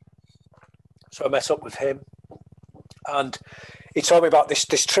 So I met up with him, and he told me about this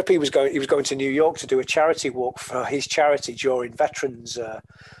trip he was going. He was going to New York to do a charity walk for his charity during Veterans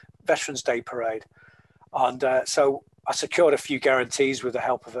Day parade, and so I secured a few guarantees with the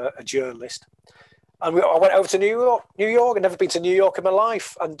help of a journalist, and I went over to New York. I'd never been to New York in my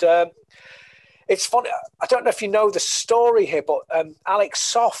life, and it's funny. I don't know if you know the story here, but Alex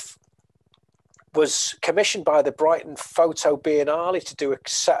Soff was commissioned by the Brighton Photo Biennale to do a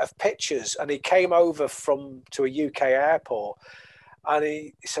set of pictures, and he came over to a UK airport, and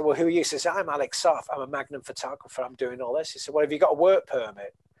he said, "Well, who are you?" He says, "I'm Alex Soff. I'm a Magnum photographer. I'm doing all this." He said, "Well, have you got a work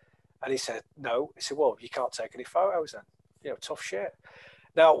permit?" And he said, "No." He said, "Well, you can't take any photos then. Tough shit."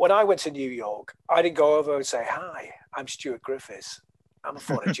 Now, when I went to New York, I didn't go over and say, "Hi, I'm Stuart Griffiths. I'm a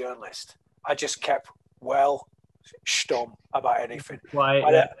photojournalist." I just kept stum about anything. Right,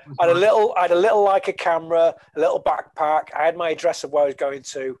 I had a little Leica camera, a little backpack. I had my address of where I was going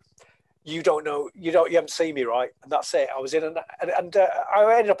to. You don't know, you haven't seen me, right? And that's it. I was in, and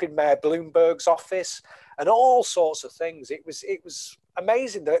I ended up in Mayor Bloomberg's office and all sorts of things. It was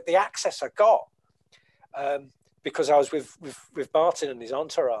amazing the access I got because I was with Martin and his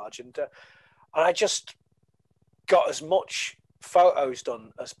entourage, and I just got as much photos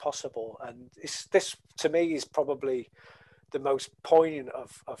done as possible, and this to me is probably the most poignant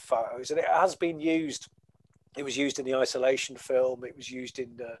of photos, and it has been used. It was used in the Isolation film. It was used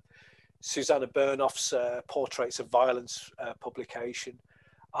in Susanna Bernoff's Portraits of Violence publication,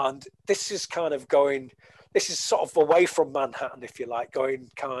 and this is kind of going. This is sort of away from Manhattan, if you like, going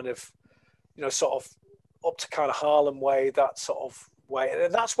kind of, sort of up to kind of Harlem way, that sort of way,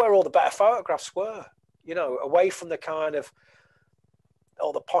 and that's where all the better photographs were. Away from the kind of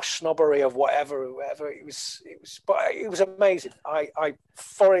all the posh snobbery of whatever. It was amazing. I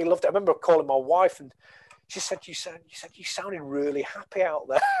thoroughly loved it. I remember calling my wife, and she said, "You sounded really happy out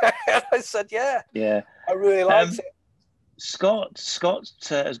there." And I said, "Yeah, I really liked it." Scott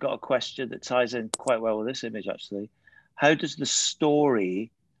has got a question that ties in quite well with this image, actually. How does the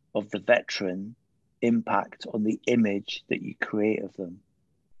story of the veteran impact on the image that you create of them?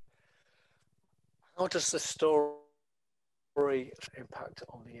 How does the story impact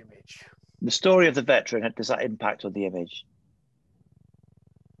on the image? The story of the veteran, does that impact on the image?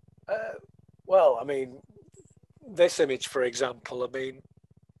 Well, I mean, this image, for example,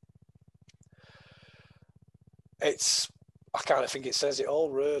 I kind of think it says it all,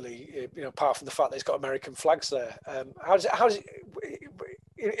 really. Apart from the fact that it's got American flags there.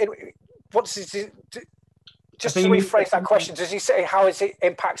 Just to rephrase that question, does he say how is it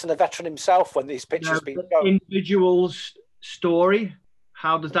impacting the veteran himself when these pictures being shown? Individual's story,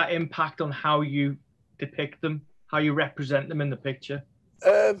 how does that impact on how you depict them, how you represent them in the picture?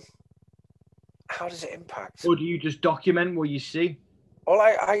 How does it impact? Or do you just document what you see? Well,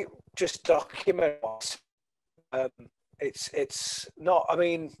 I just document what it's not. I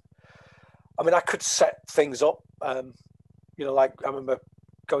mean, I could set things up. Like I remember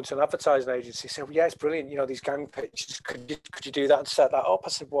going to an advertising agency, saying, "Well, yeah, it's brilliant. These gang pictures. Could you do that and set that up?" I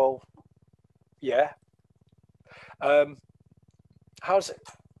said, "Well, yeah." How's it?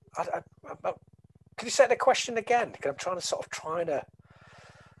 Could you say the question again? Because I'm trying to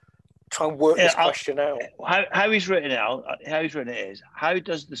work this question out. How he's written it is, how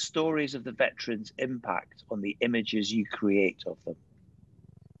does the stories of the veterans impact on the images you create of them?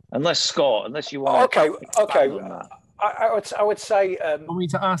 Unless you want to expand on that. I would say. Want me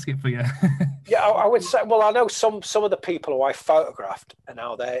to ask it for you? Yeah, I would say. Well, I know some of the people who I photographed and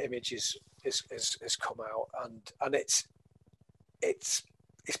how their images is come out, and it's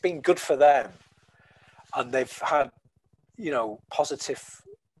it's been good for them, and they've had, you know, positive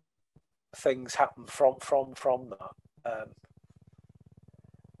things happen from that.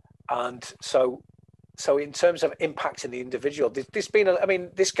 And so in terms of impacting the individual, there's been, I mean,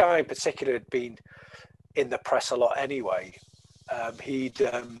 this guy in particular had been in the press a lot anyway. He'd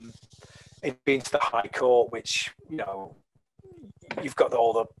been to the High Court, which, you know, you've got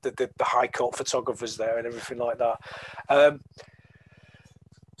all the High Court photographers there and everything like that.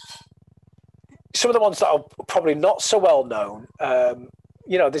 Some of the ones that are probably not so well known,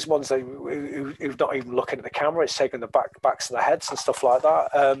 you know, there's ones who've not even looking at the camera. It's taking the backs of their heads and stuff like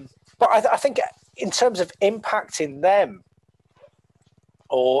that. But I think in terms of impacting them,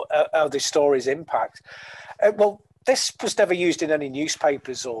 or how the stories impact, well, this was never used in any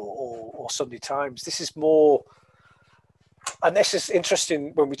newspapers or Sunday Times. This is more, and this is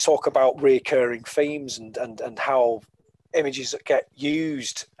interesting when we talk about recurring themes and how images that get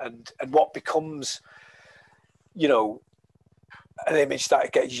used and what becomes, you know, an image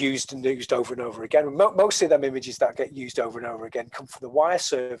that gets used and used over and over again. Mostly them images that get used over and over again come from the wire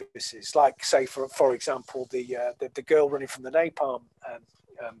services, like, say, for example, the girl running from the napalm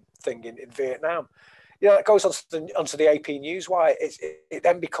thing in Vietnam. You know, it goes onto the AP Newswire. It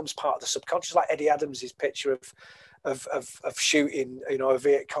then becomes part of the subconscious, like Eddie Adams's picture of shooting, you know, a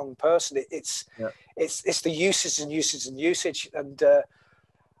Viet Cong person. It's the usage and usage and usage. And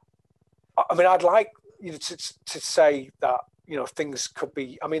I mean, I'd like, you know, to say that, you know, things could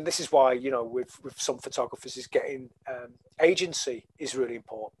be. I mean, this is why, you know, with some photographers, is getting agency is really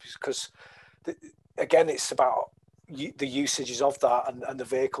important, because again, it's about the usages of that and the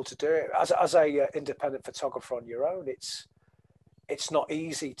vehicle to do it. As a independent photographer on your own, it's not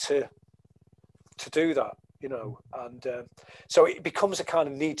easy to do that, you know, and so it becomes a kind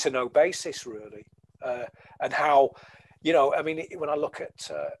of need to know basis, really, and how, you know, I mean, when I look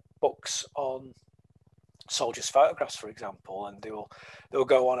at books on soldiers' photographs, for example, and they'll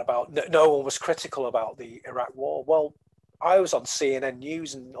go on about no one was critical about the Iraq War. Well, I was on CNN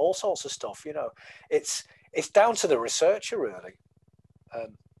News and all sorts of stuff, you know. It's down to the researcher, really.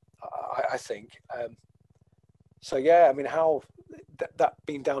 I think. So yeah, I mean, how that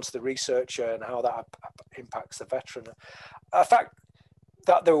being down to the researcher and how that impacts the veteran. The fact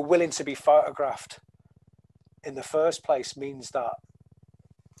that they were willing to be photographed in the first place means that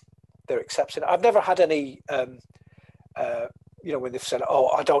they're accepting. I've never had any, you know, when they've said, "Oh,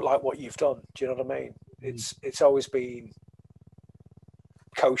 I don't like what you've done." Do you know what I mean? It's always been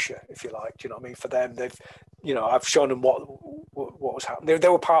kosher, if you like. Do you know what I mean? For them, they've, you know, I've shown them what was happening. They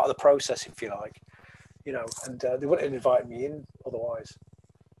were part of the process, if you like, you know, and they wouldn't have invited me in otherwise.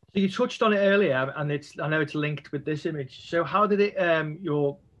 So you touched on it earlier, and I know it's linked with this image. So how did it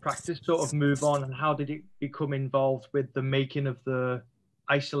your practice sort of move on, and how did it become involved with the making of the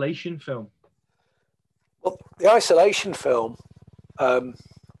isolation film? Well, the isolation film,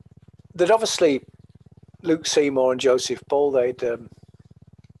 that obviously Luke Seymour and Joseph Bull, they'd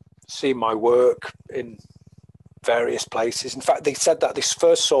seen my work in various places. In fact, they said that they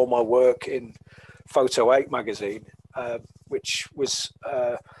first saw my work in Photo 8 magazine, which was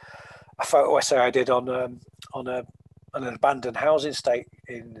a photo essay I did on an abandoned housing estate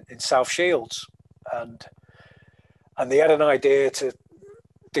in South Shields, and they had an idea to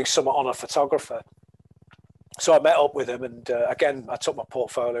do something on a photographer. So I met up with them, and again, I took my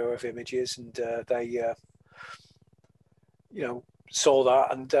portfolio of images, and they, you know, saw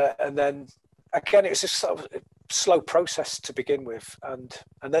that, and then again, it was just sort of a slow process to begin with, and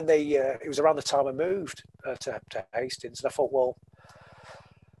then they, it was around the time I moved to Hastings, and I thought, well,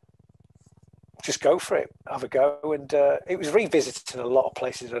 just go for it, have a go, and it was revisiting a lot of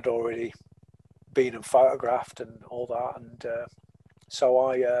places I'd already been and photographed and all that, and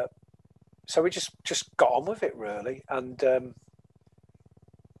so we just got on with it, really, and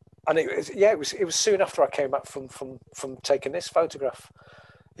it was soon after I came back from taking this photograph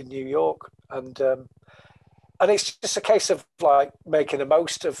in New York, and it's just a case of like making the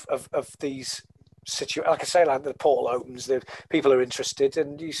most of these situations. Like I say, like the portal opens, the people are interested,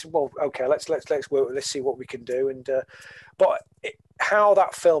 and you say, well, okay, let's work, let's see what we can do, and but how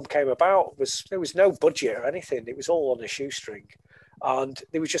that film came about was there was no budget or anything; it was all on a shoestring, and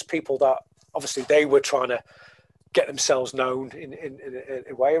there was just people that obviously they were trying to get themselves known in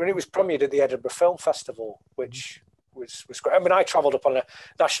a way. I mean, it was premiered at the Edinburgh Film Festival, which was great. I mean, I travelled up on a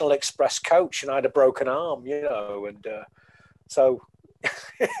National Express coach, and I had a broken arm, you know, and so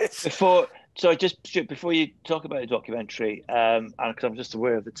before you talk about the documentary, and because I'm just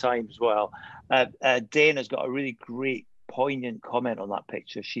aware of the time as well, Dana's got a really great, poignant comment on that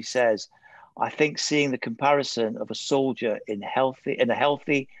picture. She says, I think seeing the comparison of a soldier in a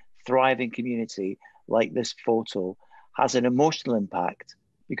healthy, thriving community like this photo has an emotional impact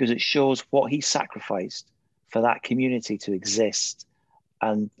because it shows what he sacrificed for that community to exist,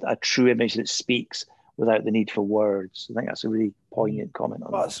 and a true image that speaks without the need for words. I think that's a really poignant comment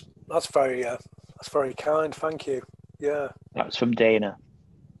on that. That's very kind. Thank you. Yeah. That's from Dana.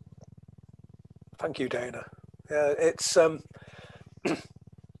 Thank you, Dana. Yeah, it's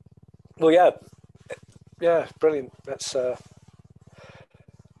well, yeah, brilliant. That's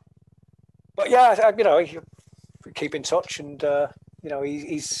but yeah, you keep in touch, and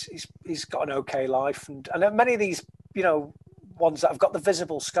he's got an okay life, and many of these ones that have got the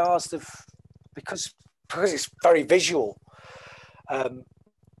visible scars, because it's very visual.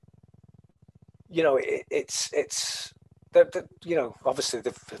 It's obviously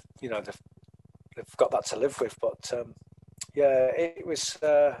they've got that to live with, but it was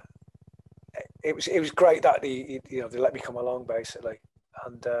great that they let me come along, basically,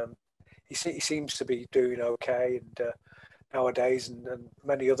 and he seems to be doing okay, and nowadays, and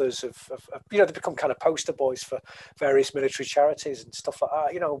many others have they've become kind of poster boys for various military charities and stuff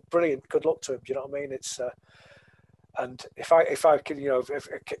like that. Brilliant. Good luck to him. Do you know what I mean? It's and if I could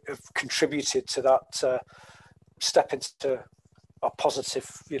have contributed to that step into a positive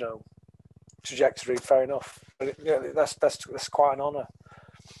trajectory, fair enough. But that's quite an honour.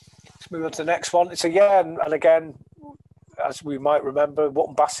 Let's move on to the next one. So and again, as we might remember,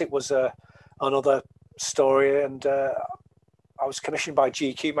 Wootton Bassett was another story, and I was commissioned by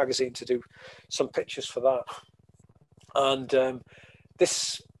GQ magazine to do some pictures for that. And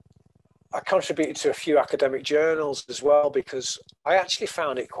I contributed to a few academic journals as well, because I actually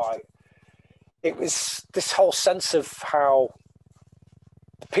found it was this whole sense of how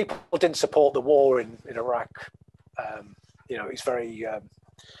people didn't support the war in Iraq. It's very,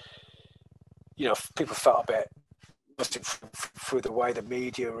 people felt a bit through the way the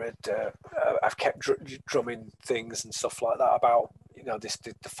media had. I've kept drumming things and stuff like that about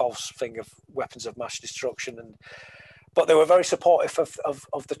the false thing of weapons of mass destruction, but they were very supportive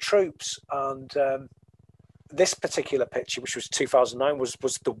of the troops. And this particular picture, which was 2009, was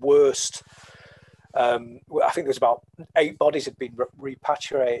the worst. I think there was about 8 bodies had been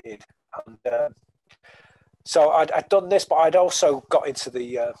repatriated, and so I'd done this, but I'd also got into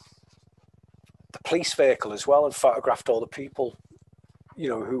the police vehicle as well and photographed all the people,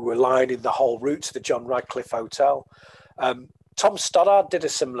 who were lining the whole route to the John Radcliffe Hotel. Tom Stoddard did a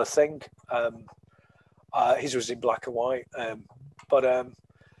similar thing. His was in black and white,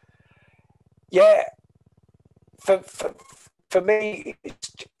 for me,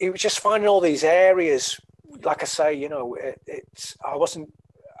 it was just finding all these areas. Like I say, I wasn't,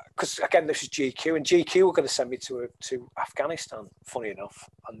 because again, this is GQ, and GQ were going to send me to Afghanistan, funny enough,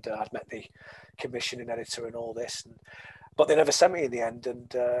 and I'd met the commissioning editor and all this, but they never sent me in the end, and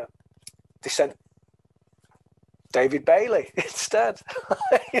they sent David Bailey instead.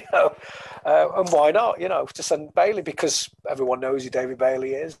 And why not? To send Bailey, because everyone knows who David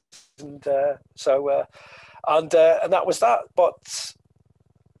Bailey is, and and that was that. But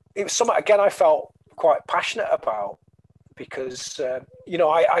it was something, again, I felt quite passionate about, because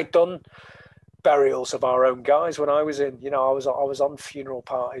I'd done burials of our own guys when I was in. I was on funeral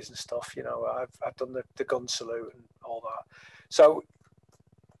parties and stuff. I've done the gun salute and all that. So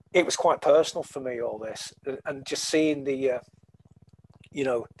it was quite personal for me, all this, and just seeing the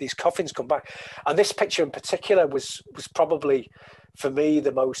these coffins come back. And this picture in particular was probably for me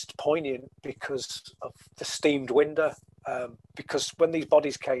the most poignant because of the steamed window. Because when these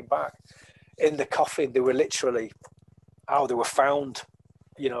bodies came back in the coffin, they were literally how they were found.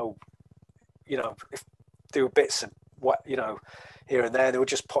 If there were bits of what here and there, they were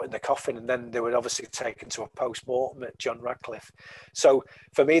just put in the coffin, and then they were obviously taken to a post-mortem at John Radcliffe. So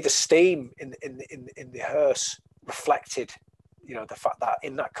for me, the steam in the hearse reflected, the fact that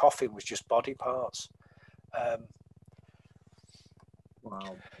in that coffin was just body parts.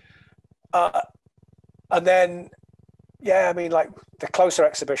 Wow. And then, like the Closer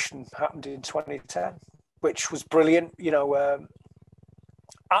exhibition happened in 2010, which was brilliant.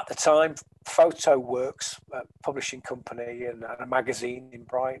 At the time, Photo Works, a publishing company and a magazine in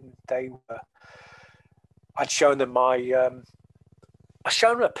Brighton, I'd shown them I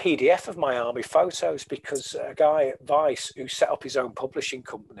showed them a PDF of my army photos, because a guy at Vice who set up his own publishing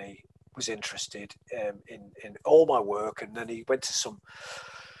company was interested in all my work, and then he went to some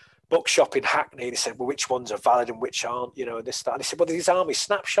bookshop in Hackney and he said, well, which ones are valid and which aren't, and this, that. And he said, well, these army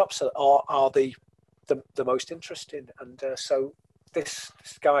snapshots are the most interesting. And so this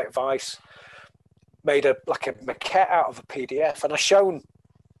guy at Vice made a maquette out of a PDF, and I shown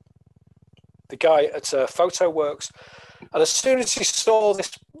the guy at PhotoWorks. And as soon as he saw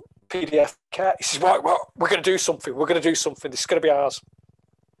this PDF, he says, right, well, we're going to do something. We're going to do something. This is going to be ours.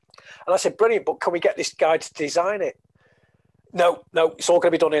 And I said, brilliant, but can we get this guy to design it? No, it's all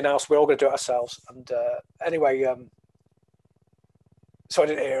going to be done in-house. We're all going to do it ourselves. And anyway, so I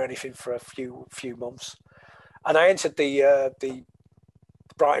didn't hear anything for a few months. And I entered the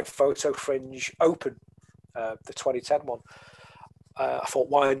Brighton Photo Fringe Open, the 2010 one. I thought,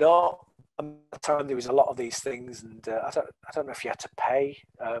 why not? At the time, there was a lot of these things, and I don't know if you had to pay,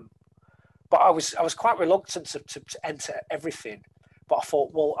 but I was quite reluctant to enter everything. But I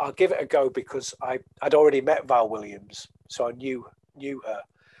thought, well, I'll give it a go because I'd already met Val Williams, so I knew her.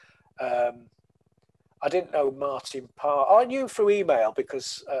 I didn't know Martin Parr. I knew through email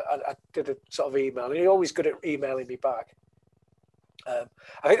because I did a sort of email, and he's always good at emailing me back. I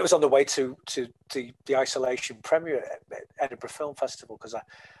think it was on the way to the Isolation premiere at Edinburgh Film Festival because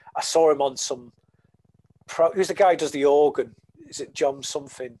I saw him on some. Who's the guy who does the organ? Is it John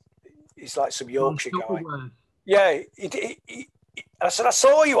something? He's like some Yorkshire guy. Yeah, I said, I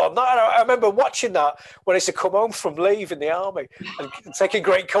saw you on that. And I remember watching that when I used to come home from leave in the army and taking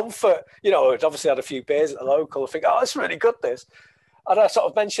great comfort. You know, I'd obviously had a few beers at the local. I think, oh, it's really good, this. And I sort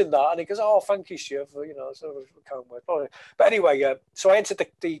of mentioned that, and he goes, oh, thank you, Stuart. You know, sort of can't wait. But anyway, so I entered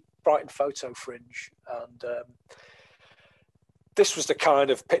the Brighton Photo Fringe, and this was the kind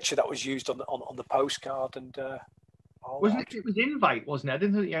of picture that was used on the postcard. And it was invite, wasn't it? I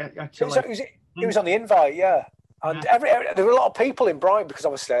didn't think it was on the invite, yeah. And there were a lot of people in Brighton because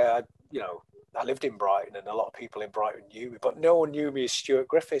obviously I lived in Brighton, and a lot of people in Brighton knew me, but no one knew me as Stuart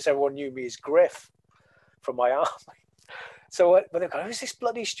Griffiths. Everyone knew me as Griff from my army. So when they go, who's this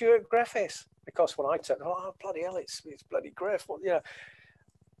bloody Stuart Griffiths? Because when I turned, oh bloody hell, it's bloody Griff. Well, you know,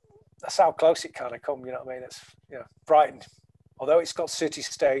 that's how close it kind of come. You know what I mean? It's Brighton, although it's got city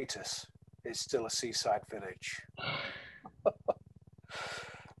status, it's still a seaside village.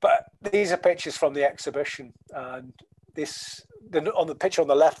 But these are pictures from the exhibition, and on the picture on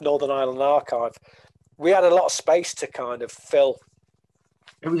the left, Northern Ireland Archive, we had a lot of space to kind of fill.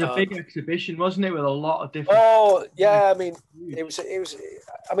 It was a big exhibition, wasn't it, with a lot of different. Oh yeah, I mean, it was.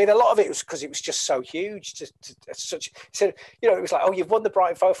 I mean, a lot of it was because it was just so huge. So it was like, oh, you've won the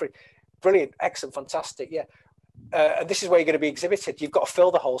Brighton Photo Fringe, brilliant, excellent, fantastic, yeah. And this is where you're going to be exhibited. You've got to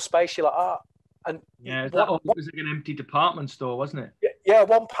fill the whole space. You're like, and yeah, it was like an empty department store, wasn't it? Yeah,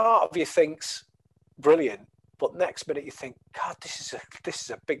 one part of you thinks brilliant, but next minute you think, God, this is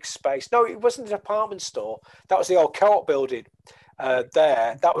a big space. No, it wasn't a department store. That was the old co-op building.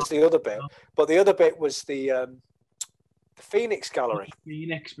 That was the other bit, but the other bit was the Phoenix Gallery.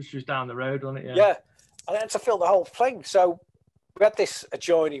 Phoenix, which was down the road, wasn't it? Yeah, and I had to fill the whole thing. So we had this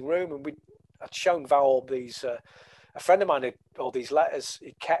adjoining room, and I'd shown Val all these. A friend of mine had all these letters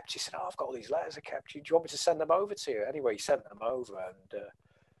he kept. He said, "Oh, I've got all these letters I kept. Do you want me to send them over to you?" Anyway, he sent them over, and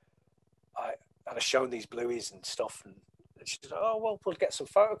I'd shown these blueies and stuff, and she said, "Oh, well, we'll get some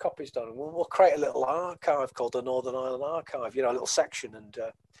photocopies done, and we'll create a little archive called the Northern Ireland Archive, a little section."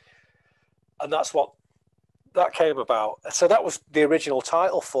 And that's what that came about. So that was the original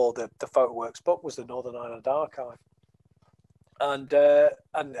title for the PhotoWorks book, was the Northern Ireland Archive. And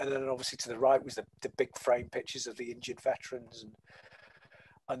then obviously to the right was the big frame pictures of the injured veterans,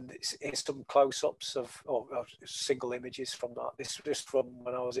 and it's some close-ups of single images from that. This was from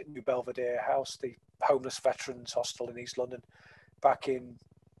when I was at New Belvedere House, the homeless veterans hostel in East London, back in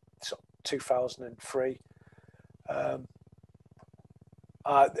 2003.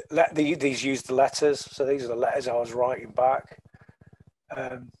 These used the letters, so these are the letters I was writing back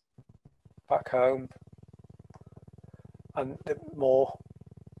home, and more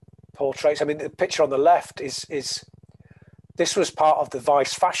portraits. I mean, the picture on the left is this was part of the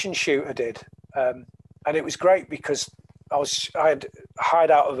Vice fashion shoot I did, and it was great because I had a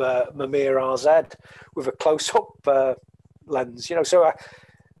hideout of a Mamiya RZ with a close-up lens, So I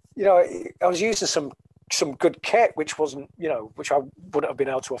was using some good kit, which wasn't, which I wouldn't have been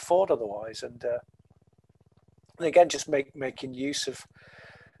able to afford otherwise, and again, just making use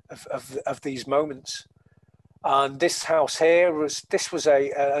of these moments. And this house here was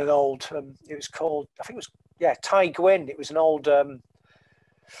an old. It was called, I think it was Ty Gwyn. It was an old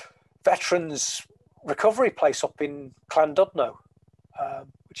veterans recovery place up in Llandudno,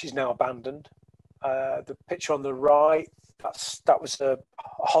 which is now abandoned. The picture on the right, that was a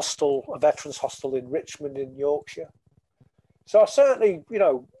hostel, a veterans hostel in Richmond in Yorkshire. So I certainly,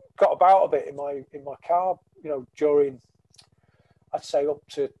 got about a bit in my car, during, I'd say, up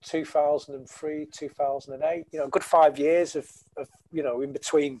to 2003, 2008, a good 5 years of in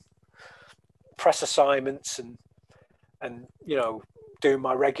between press assignments and doing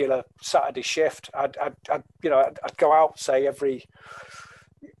my regular Saturday shift, I'd go out, say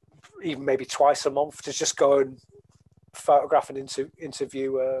even maybe twice a month, to just go and photograph and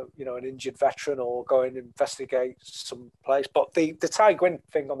interview an injured veteran, or go and investigate some place. But the Ty Gwyn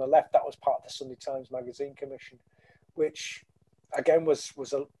thing on the left, that was part of the Sunday Times Magazine commission, which again was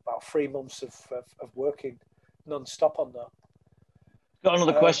about 3 months of working non-stop on that. Got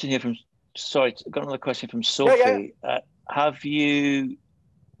another question here from Sophie. Yeah. Have you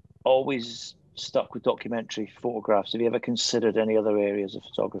always stuck with documentary photographs? Have you ever considered any other areas of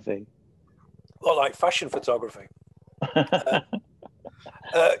photography? Well, like fashion photography. I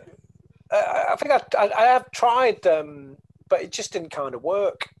think I have tried, but it just didn't kind of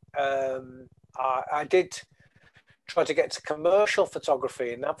work. I did try to get into commercial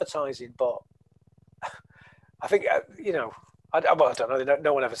photography and advertising, but I think I don't know.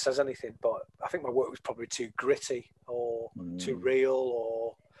 No one ever says anything, but I think my work was probably too gritty or too real,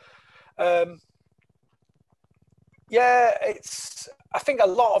 or I think a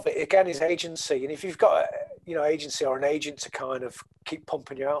lot of it again is agency, and if you've got agency or an agent to kind of keep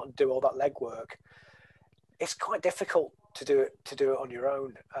pumping you out and do all that legwork, it's quite difficult to do it on your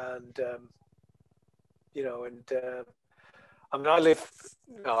own. And I mean, I live,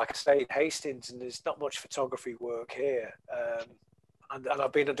 like I say, in Hastings, and there's not much photography work here. And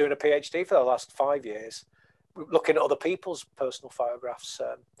I've been doing a PhD for the last 5 years, looking at other people's personal photographs.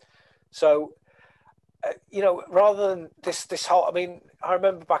 Rather than this whole, I mean, I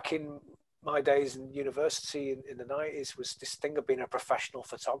remember back in my days in university in the 90s, was this thing of being a professional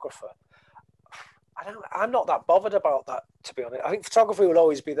photographer. I'm not that bothered about that, to be honest. I think photography will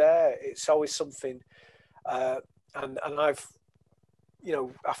always be there. It's always something. And I've,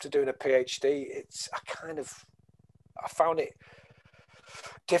 after doing a PhD, I found it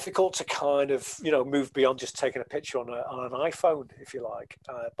difficult to kind of, move beyond just taking a picture on an iPhone, if you like.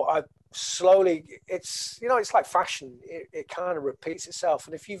 But I slowly, it's like fashion. It kind of repeats itself.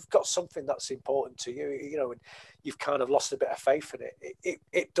 And if you've got something that's important to you, and you've kind of lost a bit of faith in it,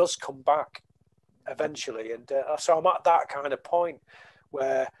 it does come back eventually. And so I'm at that kind of point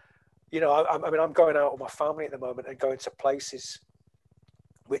where, I'm going out with my family at the moment and going to places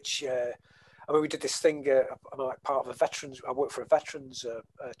which, we did this thing. I'm like part of I work for a veterans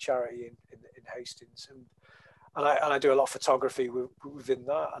charity in Hastings, and I do a lot of photography within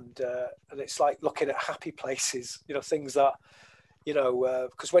that, and it's like looking at happy places, things that,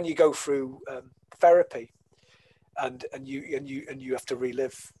 because when you go through therapy, and you have to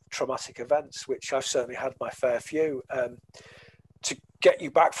relive traumatic events, which I've certainly had my fair few. To get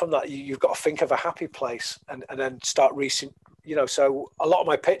you back from that, you've got to think of a happy place and then start so a lot of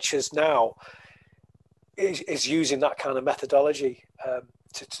my pictures now is using that kind of methodology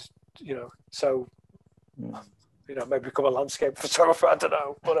maybe become a landscape photographer, I don't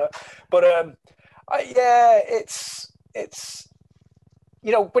know, it's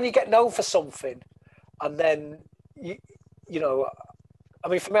when you get known for something, and then for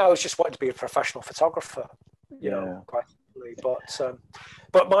me, I was just wanting to be a professional photographer, quite simply. But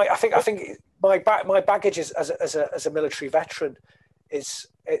I think my baggage as a military veteran is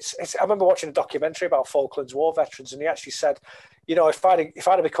I remember watching a documentary about Falklands War veterans, and he actually said, if I'd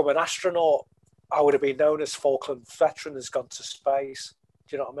have become an astronaut, I would have been known as Falkland veteran has gone to space.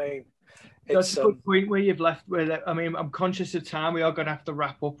 Do you know what I mean? That's a good point where you've left with it. I mean, I'm conscious of time. We are going to have to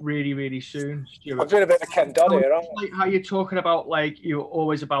wrap up really, really soon, Stuart. I'm doing a bit of Ken Dodd here, aren't I? Like how you're talking about, you're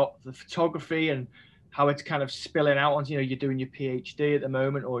always about the photography and how it's kind of spilling out onto, you're doing your PhD at the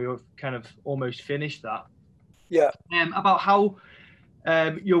moment, or you're kind of almost finished that. Yeah. About how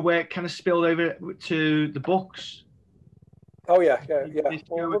your work kind of spilled over to the books. Oh yeah.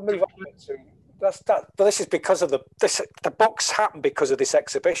 We'll move on to that. But this is because of the books happened because of this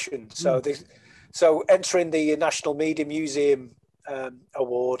exhibition. So entering the National Media Museum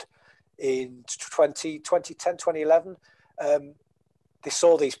award in 2010, 2011, they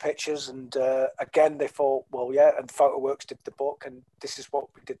saw these pictures, and again they thought, well, yeah, and PhotoWorks did the book, and this is what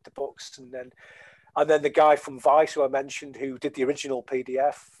we did the books, and then the guy from Vice, who I mentioned, who did the original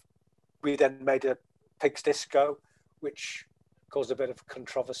PDF, we then made a Pigs Disco, which caused a bit of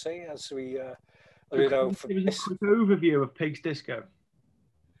controversy, as we, Give us a quick overview of Pigs Disco.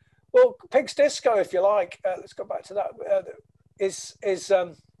 Well, Pigs Disco, if you like, let's go back to that.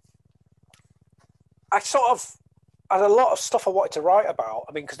 I sort of had a lot of stuff I wanted to write about.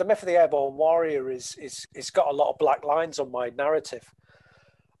 I mean, because the myth of the airborne warrior is got a lot of black lines on my narrative.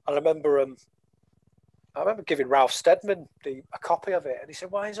 And I remember giving Ralph Steadman a copy of it, and he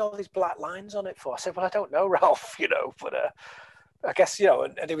said, "Why is all these black lines on it for?" I said, "Well, I don't know, Ralph, but I guess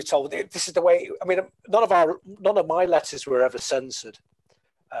and he was told this is the way." I mean, none of my letters were ever censored.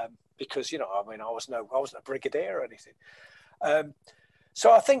 because, you know, I mean, I wasn't a brigadier or anything.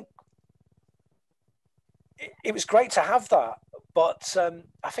 So I think it was great to have that. But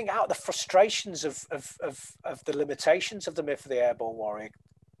I think out of the frustrations of the limitations of the myth of the airborne warrior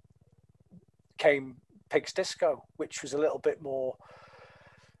came Pig's Disco, which was a little bit more,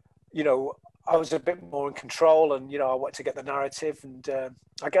 you know, I was a bit more in control, and, you know, I wanted to get the narrative, and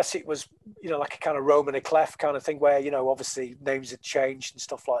I guess it was, you know, like a kind of Roman and Clef kind of thing where, you know, obviously names had changed and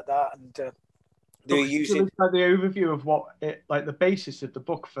stuff like that, and they were using the overview of what it, like the basis of the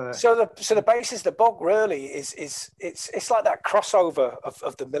book for. So the basis of the book really is it's like that crossover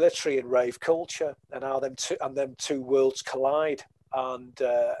of the military and rave culture, and how them two worlds collide, and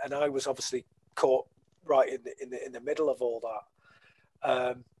I was obviously caught right in the middle of all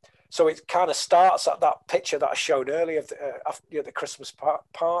that. So it kind of starts at that picture that I showed earlier of the Christmas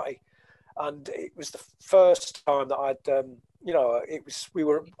party, and it was the first time that I'd you know, we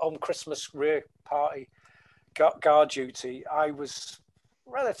were on Christmas rear party guard duty. I was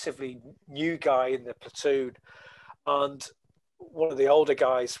relatively new guy in the platoon, and one of the older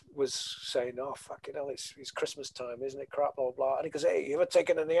guys was saying, "Oh, fucking hell, it's Christmas time, isn't it? Crap, blah, blah, blah." And he goes, "Hey, you ever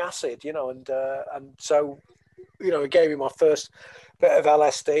taken any acid?" You know, and so, you know, he gave me my first bit of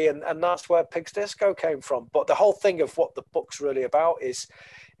LSD, and that's where Pig's Disco came from. But the whole thing of what the book's really about is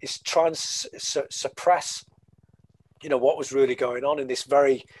trying to suppress, you know, what was really going on in this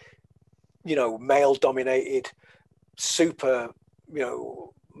very, you know, male-dominated, super, you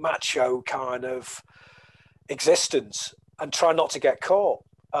know, macho kind of existence, and try not to get caught,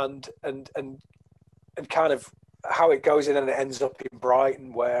 and kind of how it goes in and it ends up in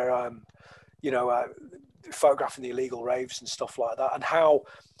Brighton, where you know, photographing the illegal raves and stuff like that, and how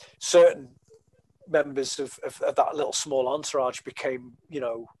certain members of that little small entourage became, you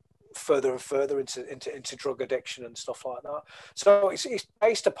know, further and further into drug addiction and stuff like that. So it's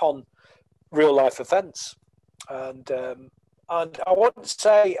based upon real life events, and I wouldn't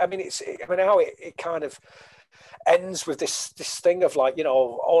say, I mean, how it kind of ends with this thing of, like, you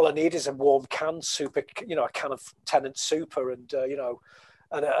know, all I need is a warm can super, you know, a can of Tennant Super, and you know,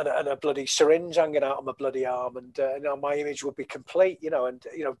 and a bloody syringe hanging out on my bloody arm, and you know, my image would be complete, you know, and,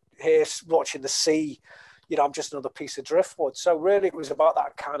 you know, here watching the sea, you know, I'm just another piece of driftwood. So really it was about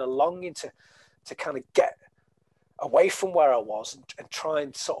that kind of longing to kind of get away from where I was, and try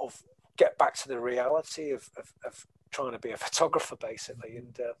and sort of get back to the reality of trying to be a photographer, basically.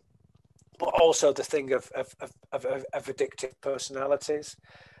 And but also the thing of addictive personalities,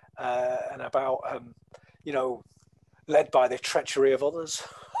 and about you know, led by the treachery of others,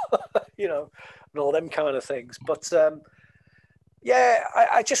 you know, and all them kind of things. But yeah,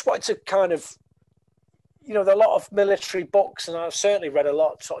 I just wanted to kind of, you know, there are a lot of military books, and I've certainly read a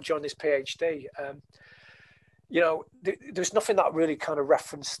lot sort of during this PhD. You know, there's nothing that really kind of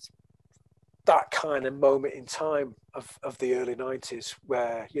referenced that kind of moment in time of the early 90s,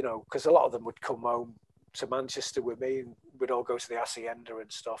 where, you know, because a lot of them would come home to Manchester with me, and we'd all go to the Hacienda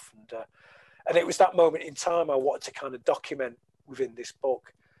and stuff, and it was that moment in time I wanted to kind of document within this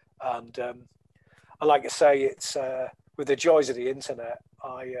book. And like I say, it's with the joys of the internet,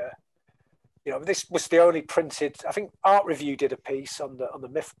 you know, this was the only printed, I think Art Review did a piece on the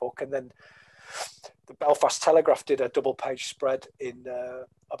myth book, and then the Belfast Telegraph did a double-page spread in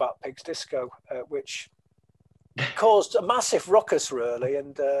about Pig's Disco, which caused a massive ruckus, really,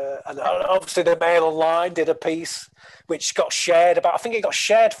 and obviously the Mail Online did a piece which got shared I think it got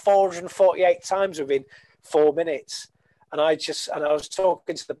shared 448 times within 4 minutes, and I was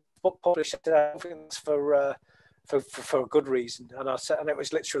talking to the book publisher, I don't think it's for a good reason, and I said, and it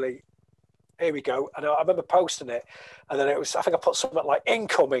was literally, here we go. And I remember posting it, and then it was, I think I put something like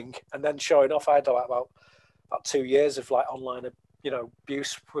incoming, and then showing off. I had like about 2 years of like online, you know,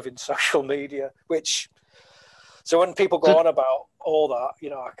 abuse within social media, which, so when people go on about all that, you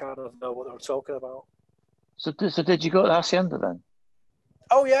know, I kind of know what they were talking about. So did you go to the Hacienda then?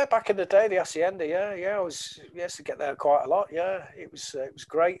 Oh yeah, back in the day, the Hacienda, yeah, I used to get there quite a lot. Yeah, it was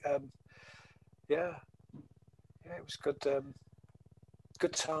great. Yeah, it was good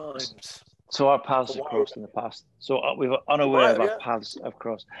times. So our paths have crossed in the past. So we were unaware of our paths have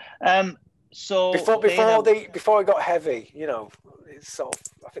crossed. So before it got heavy, you know, it's sort of,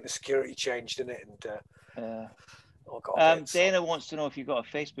 I think the security changed in it, and Dana wants to know if you've got a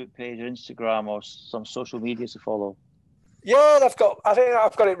Facebook page or Instagram or some social media to follow. Yeah, I think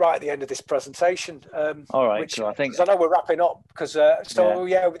I've got it right at the end of this presentation. All right, so I know we're wrapping up, because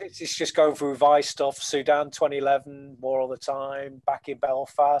it's just going through Vice stuff. Sudan 2011, War All the Time, back in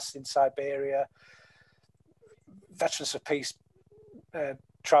Belfast, in Siberia, Veterans of Peace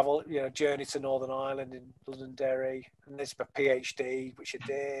travel, journey to Northern Ireland in Londonderry, and there's my PhD, which I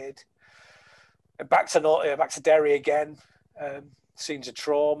did. And back to Derry again, scenes of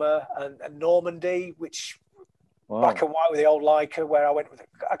trauma, and Normandy, which black and white with the old Leica, where I went with,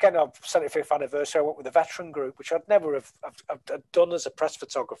 again, our 75th anniversary, I went with a veteran group, which I'd never have done as a press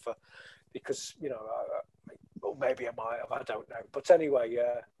photographer, because, or maybe I might have, I don't know. But anyway,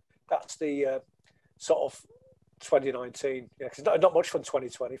 that's the sort of 2019. Yeah, because not much fun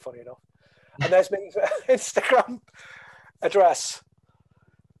 2020, funny enough. And there's my Instagram address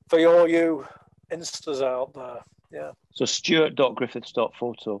for all you Instas out there. Yeah. So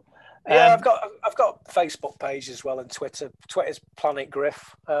Stuart.Griffiths.photo. Yeah, I've got Facebook page as well, and Twitter. Twitter's Planet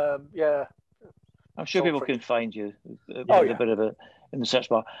Griff. Yeah. I'm sure people can find you a bit of a in the search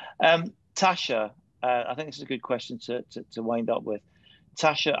bar. Tasha, I think this is a good question to wind up with.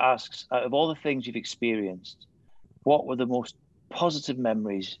 Tasha asks, out of all the things you've experienced, what were the most positive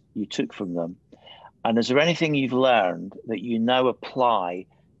memories you took from them? And is there anything you've learned that you now apply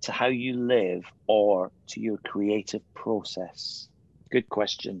to how you live or to your creative process? Good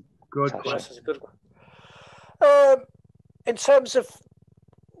question. Good question. That's a good one. In terms of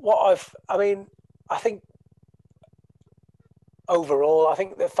what I think overall, I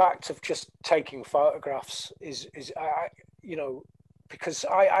think the fact of just taking photographs is because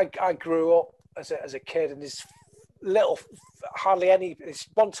I grew up as a kid, and there's there's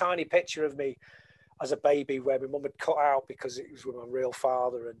one tiny picture of me as a baby where my mum had cut out because it was with my real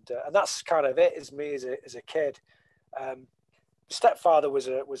father, and that's kind of it as me as a kid. Stepfather was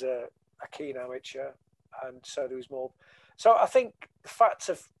a keen amateur, and so there was more. So I think the fact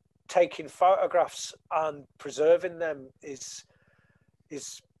of taking photographs and preserving them is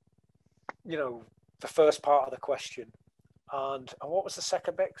the first part of the question. And what was the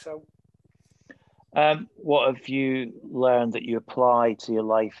second bit? So, what have you learned that you apply to your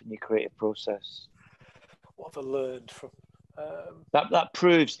life and your creative process? What have I learned from? That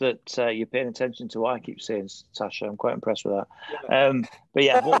proves that you're paying attention to what I keep saying, Tasha. I'm quite impressed with that. Yeah. But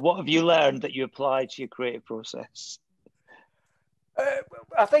yeah, what have you learned that you apply to your creative process?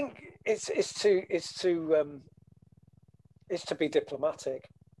 I think it's to be diplomatic,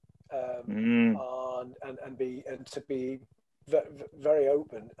 and to be very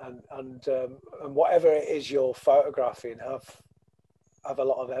open, and whatever it is you're photographing, have a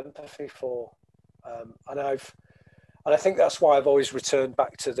lot of empathy for, and I think that's why I've always returned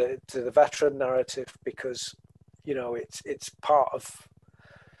back to the veteran narrative, because it's part of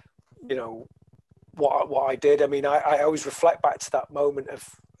what I did. I mean, I always reflect back to that moment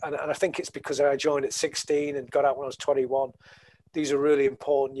of, and I think it's because I joined at 16 and got out when I was 21. These are really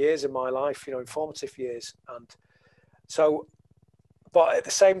important years in my life, informative years. And so, but at the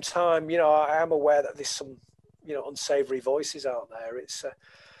same time, I am aware that there's some, unsavory voices out there. It's,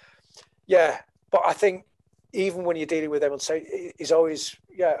 but I think even when you're dealing with them, is always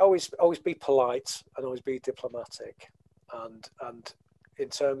be polite and always be diplomatic. And in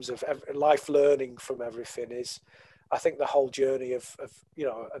terms of life learning from everything is, I think the whole journey of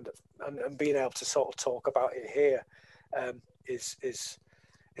and being able to sort of talk about it here is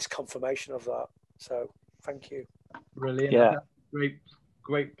confirmation of that. So thank you. Brilliant. Yeah.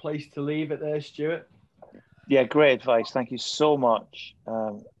 Great place to leave it there, Stuart. Yeah, great advice. Thank you so much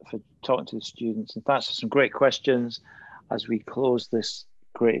for talking to the students, and thanks for some great questions as we close this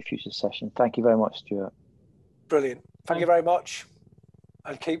Creative Futures session. Thank you very much, Stuart. Brilliant. Thank you very much,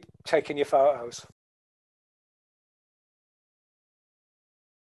 and keep taking your photos.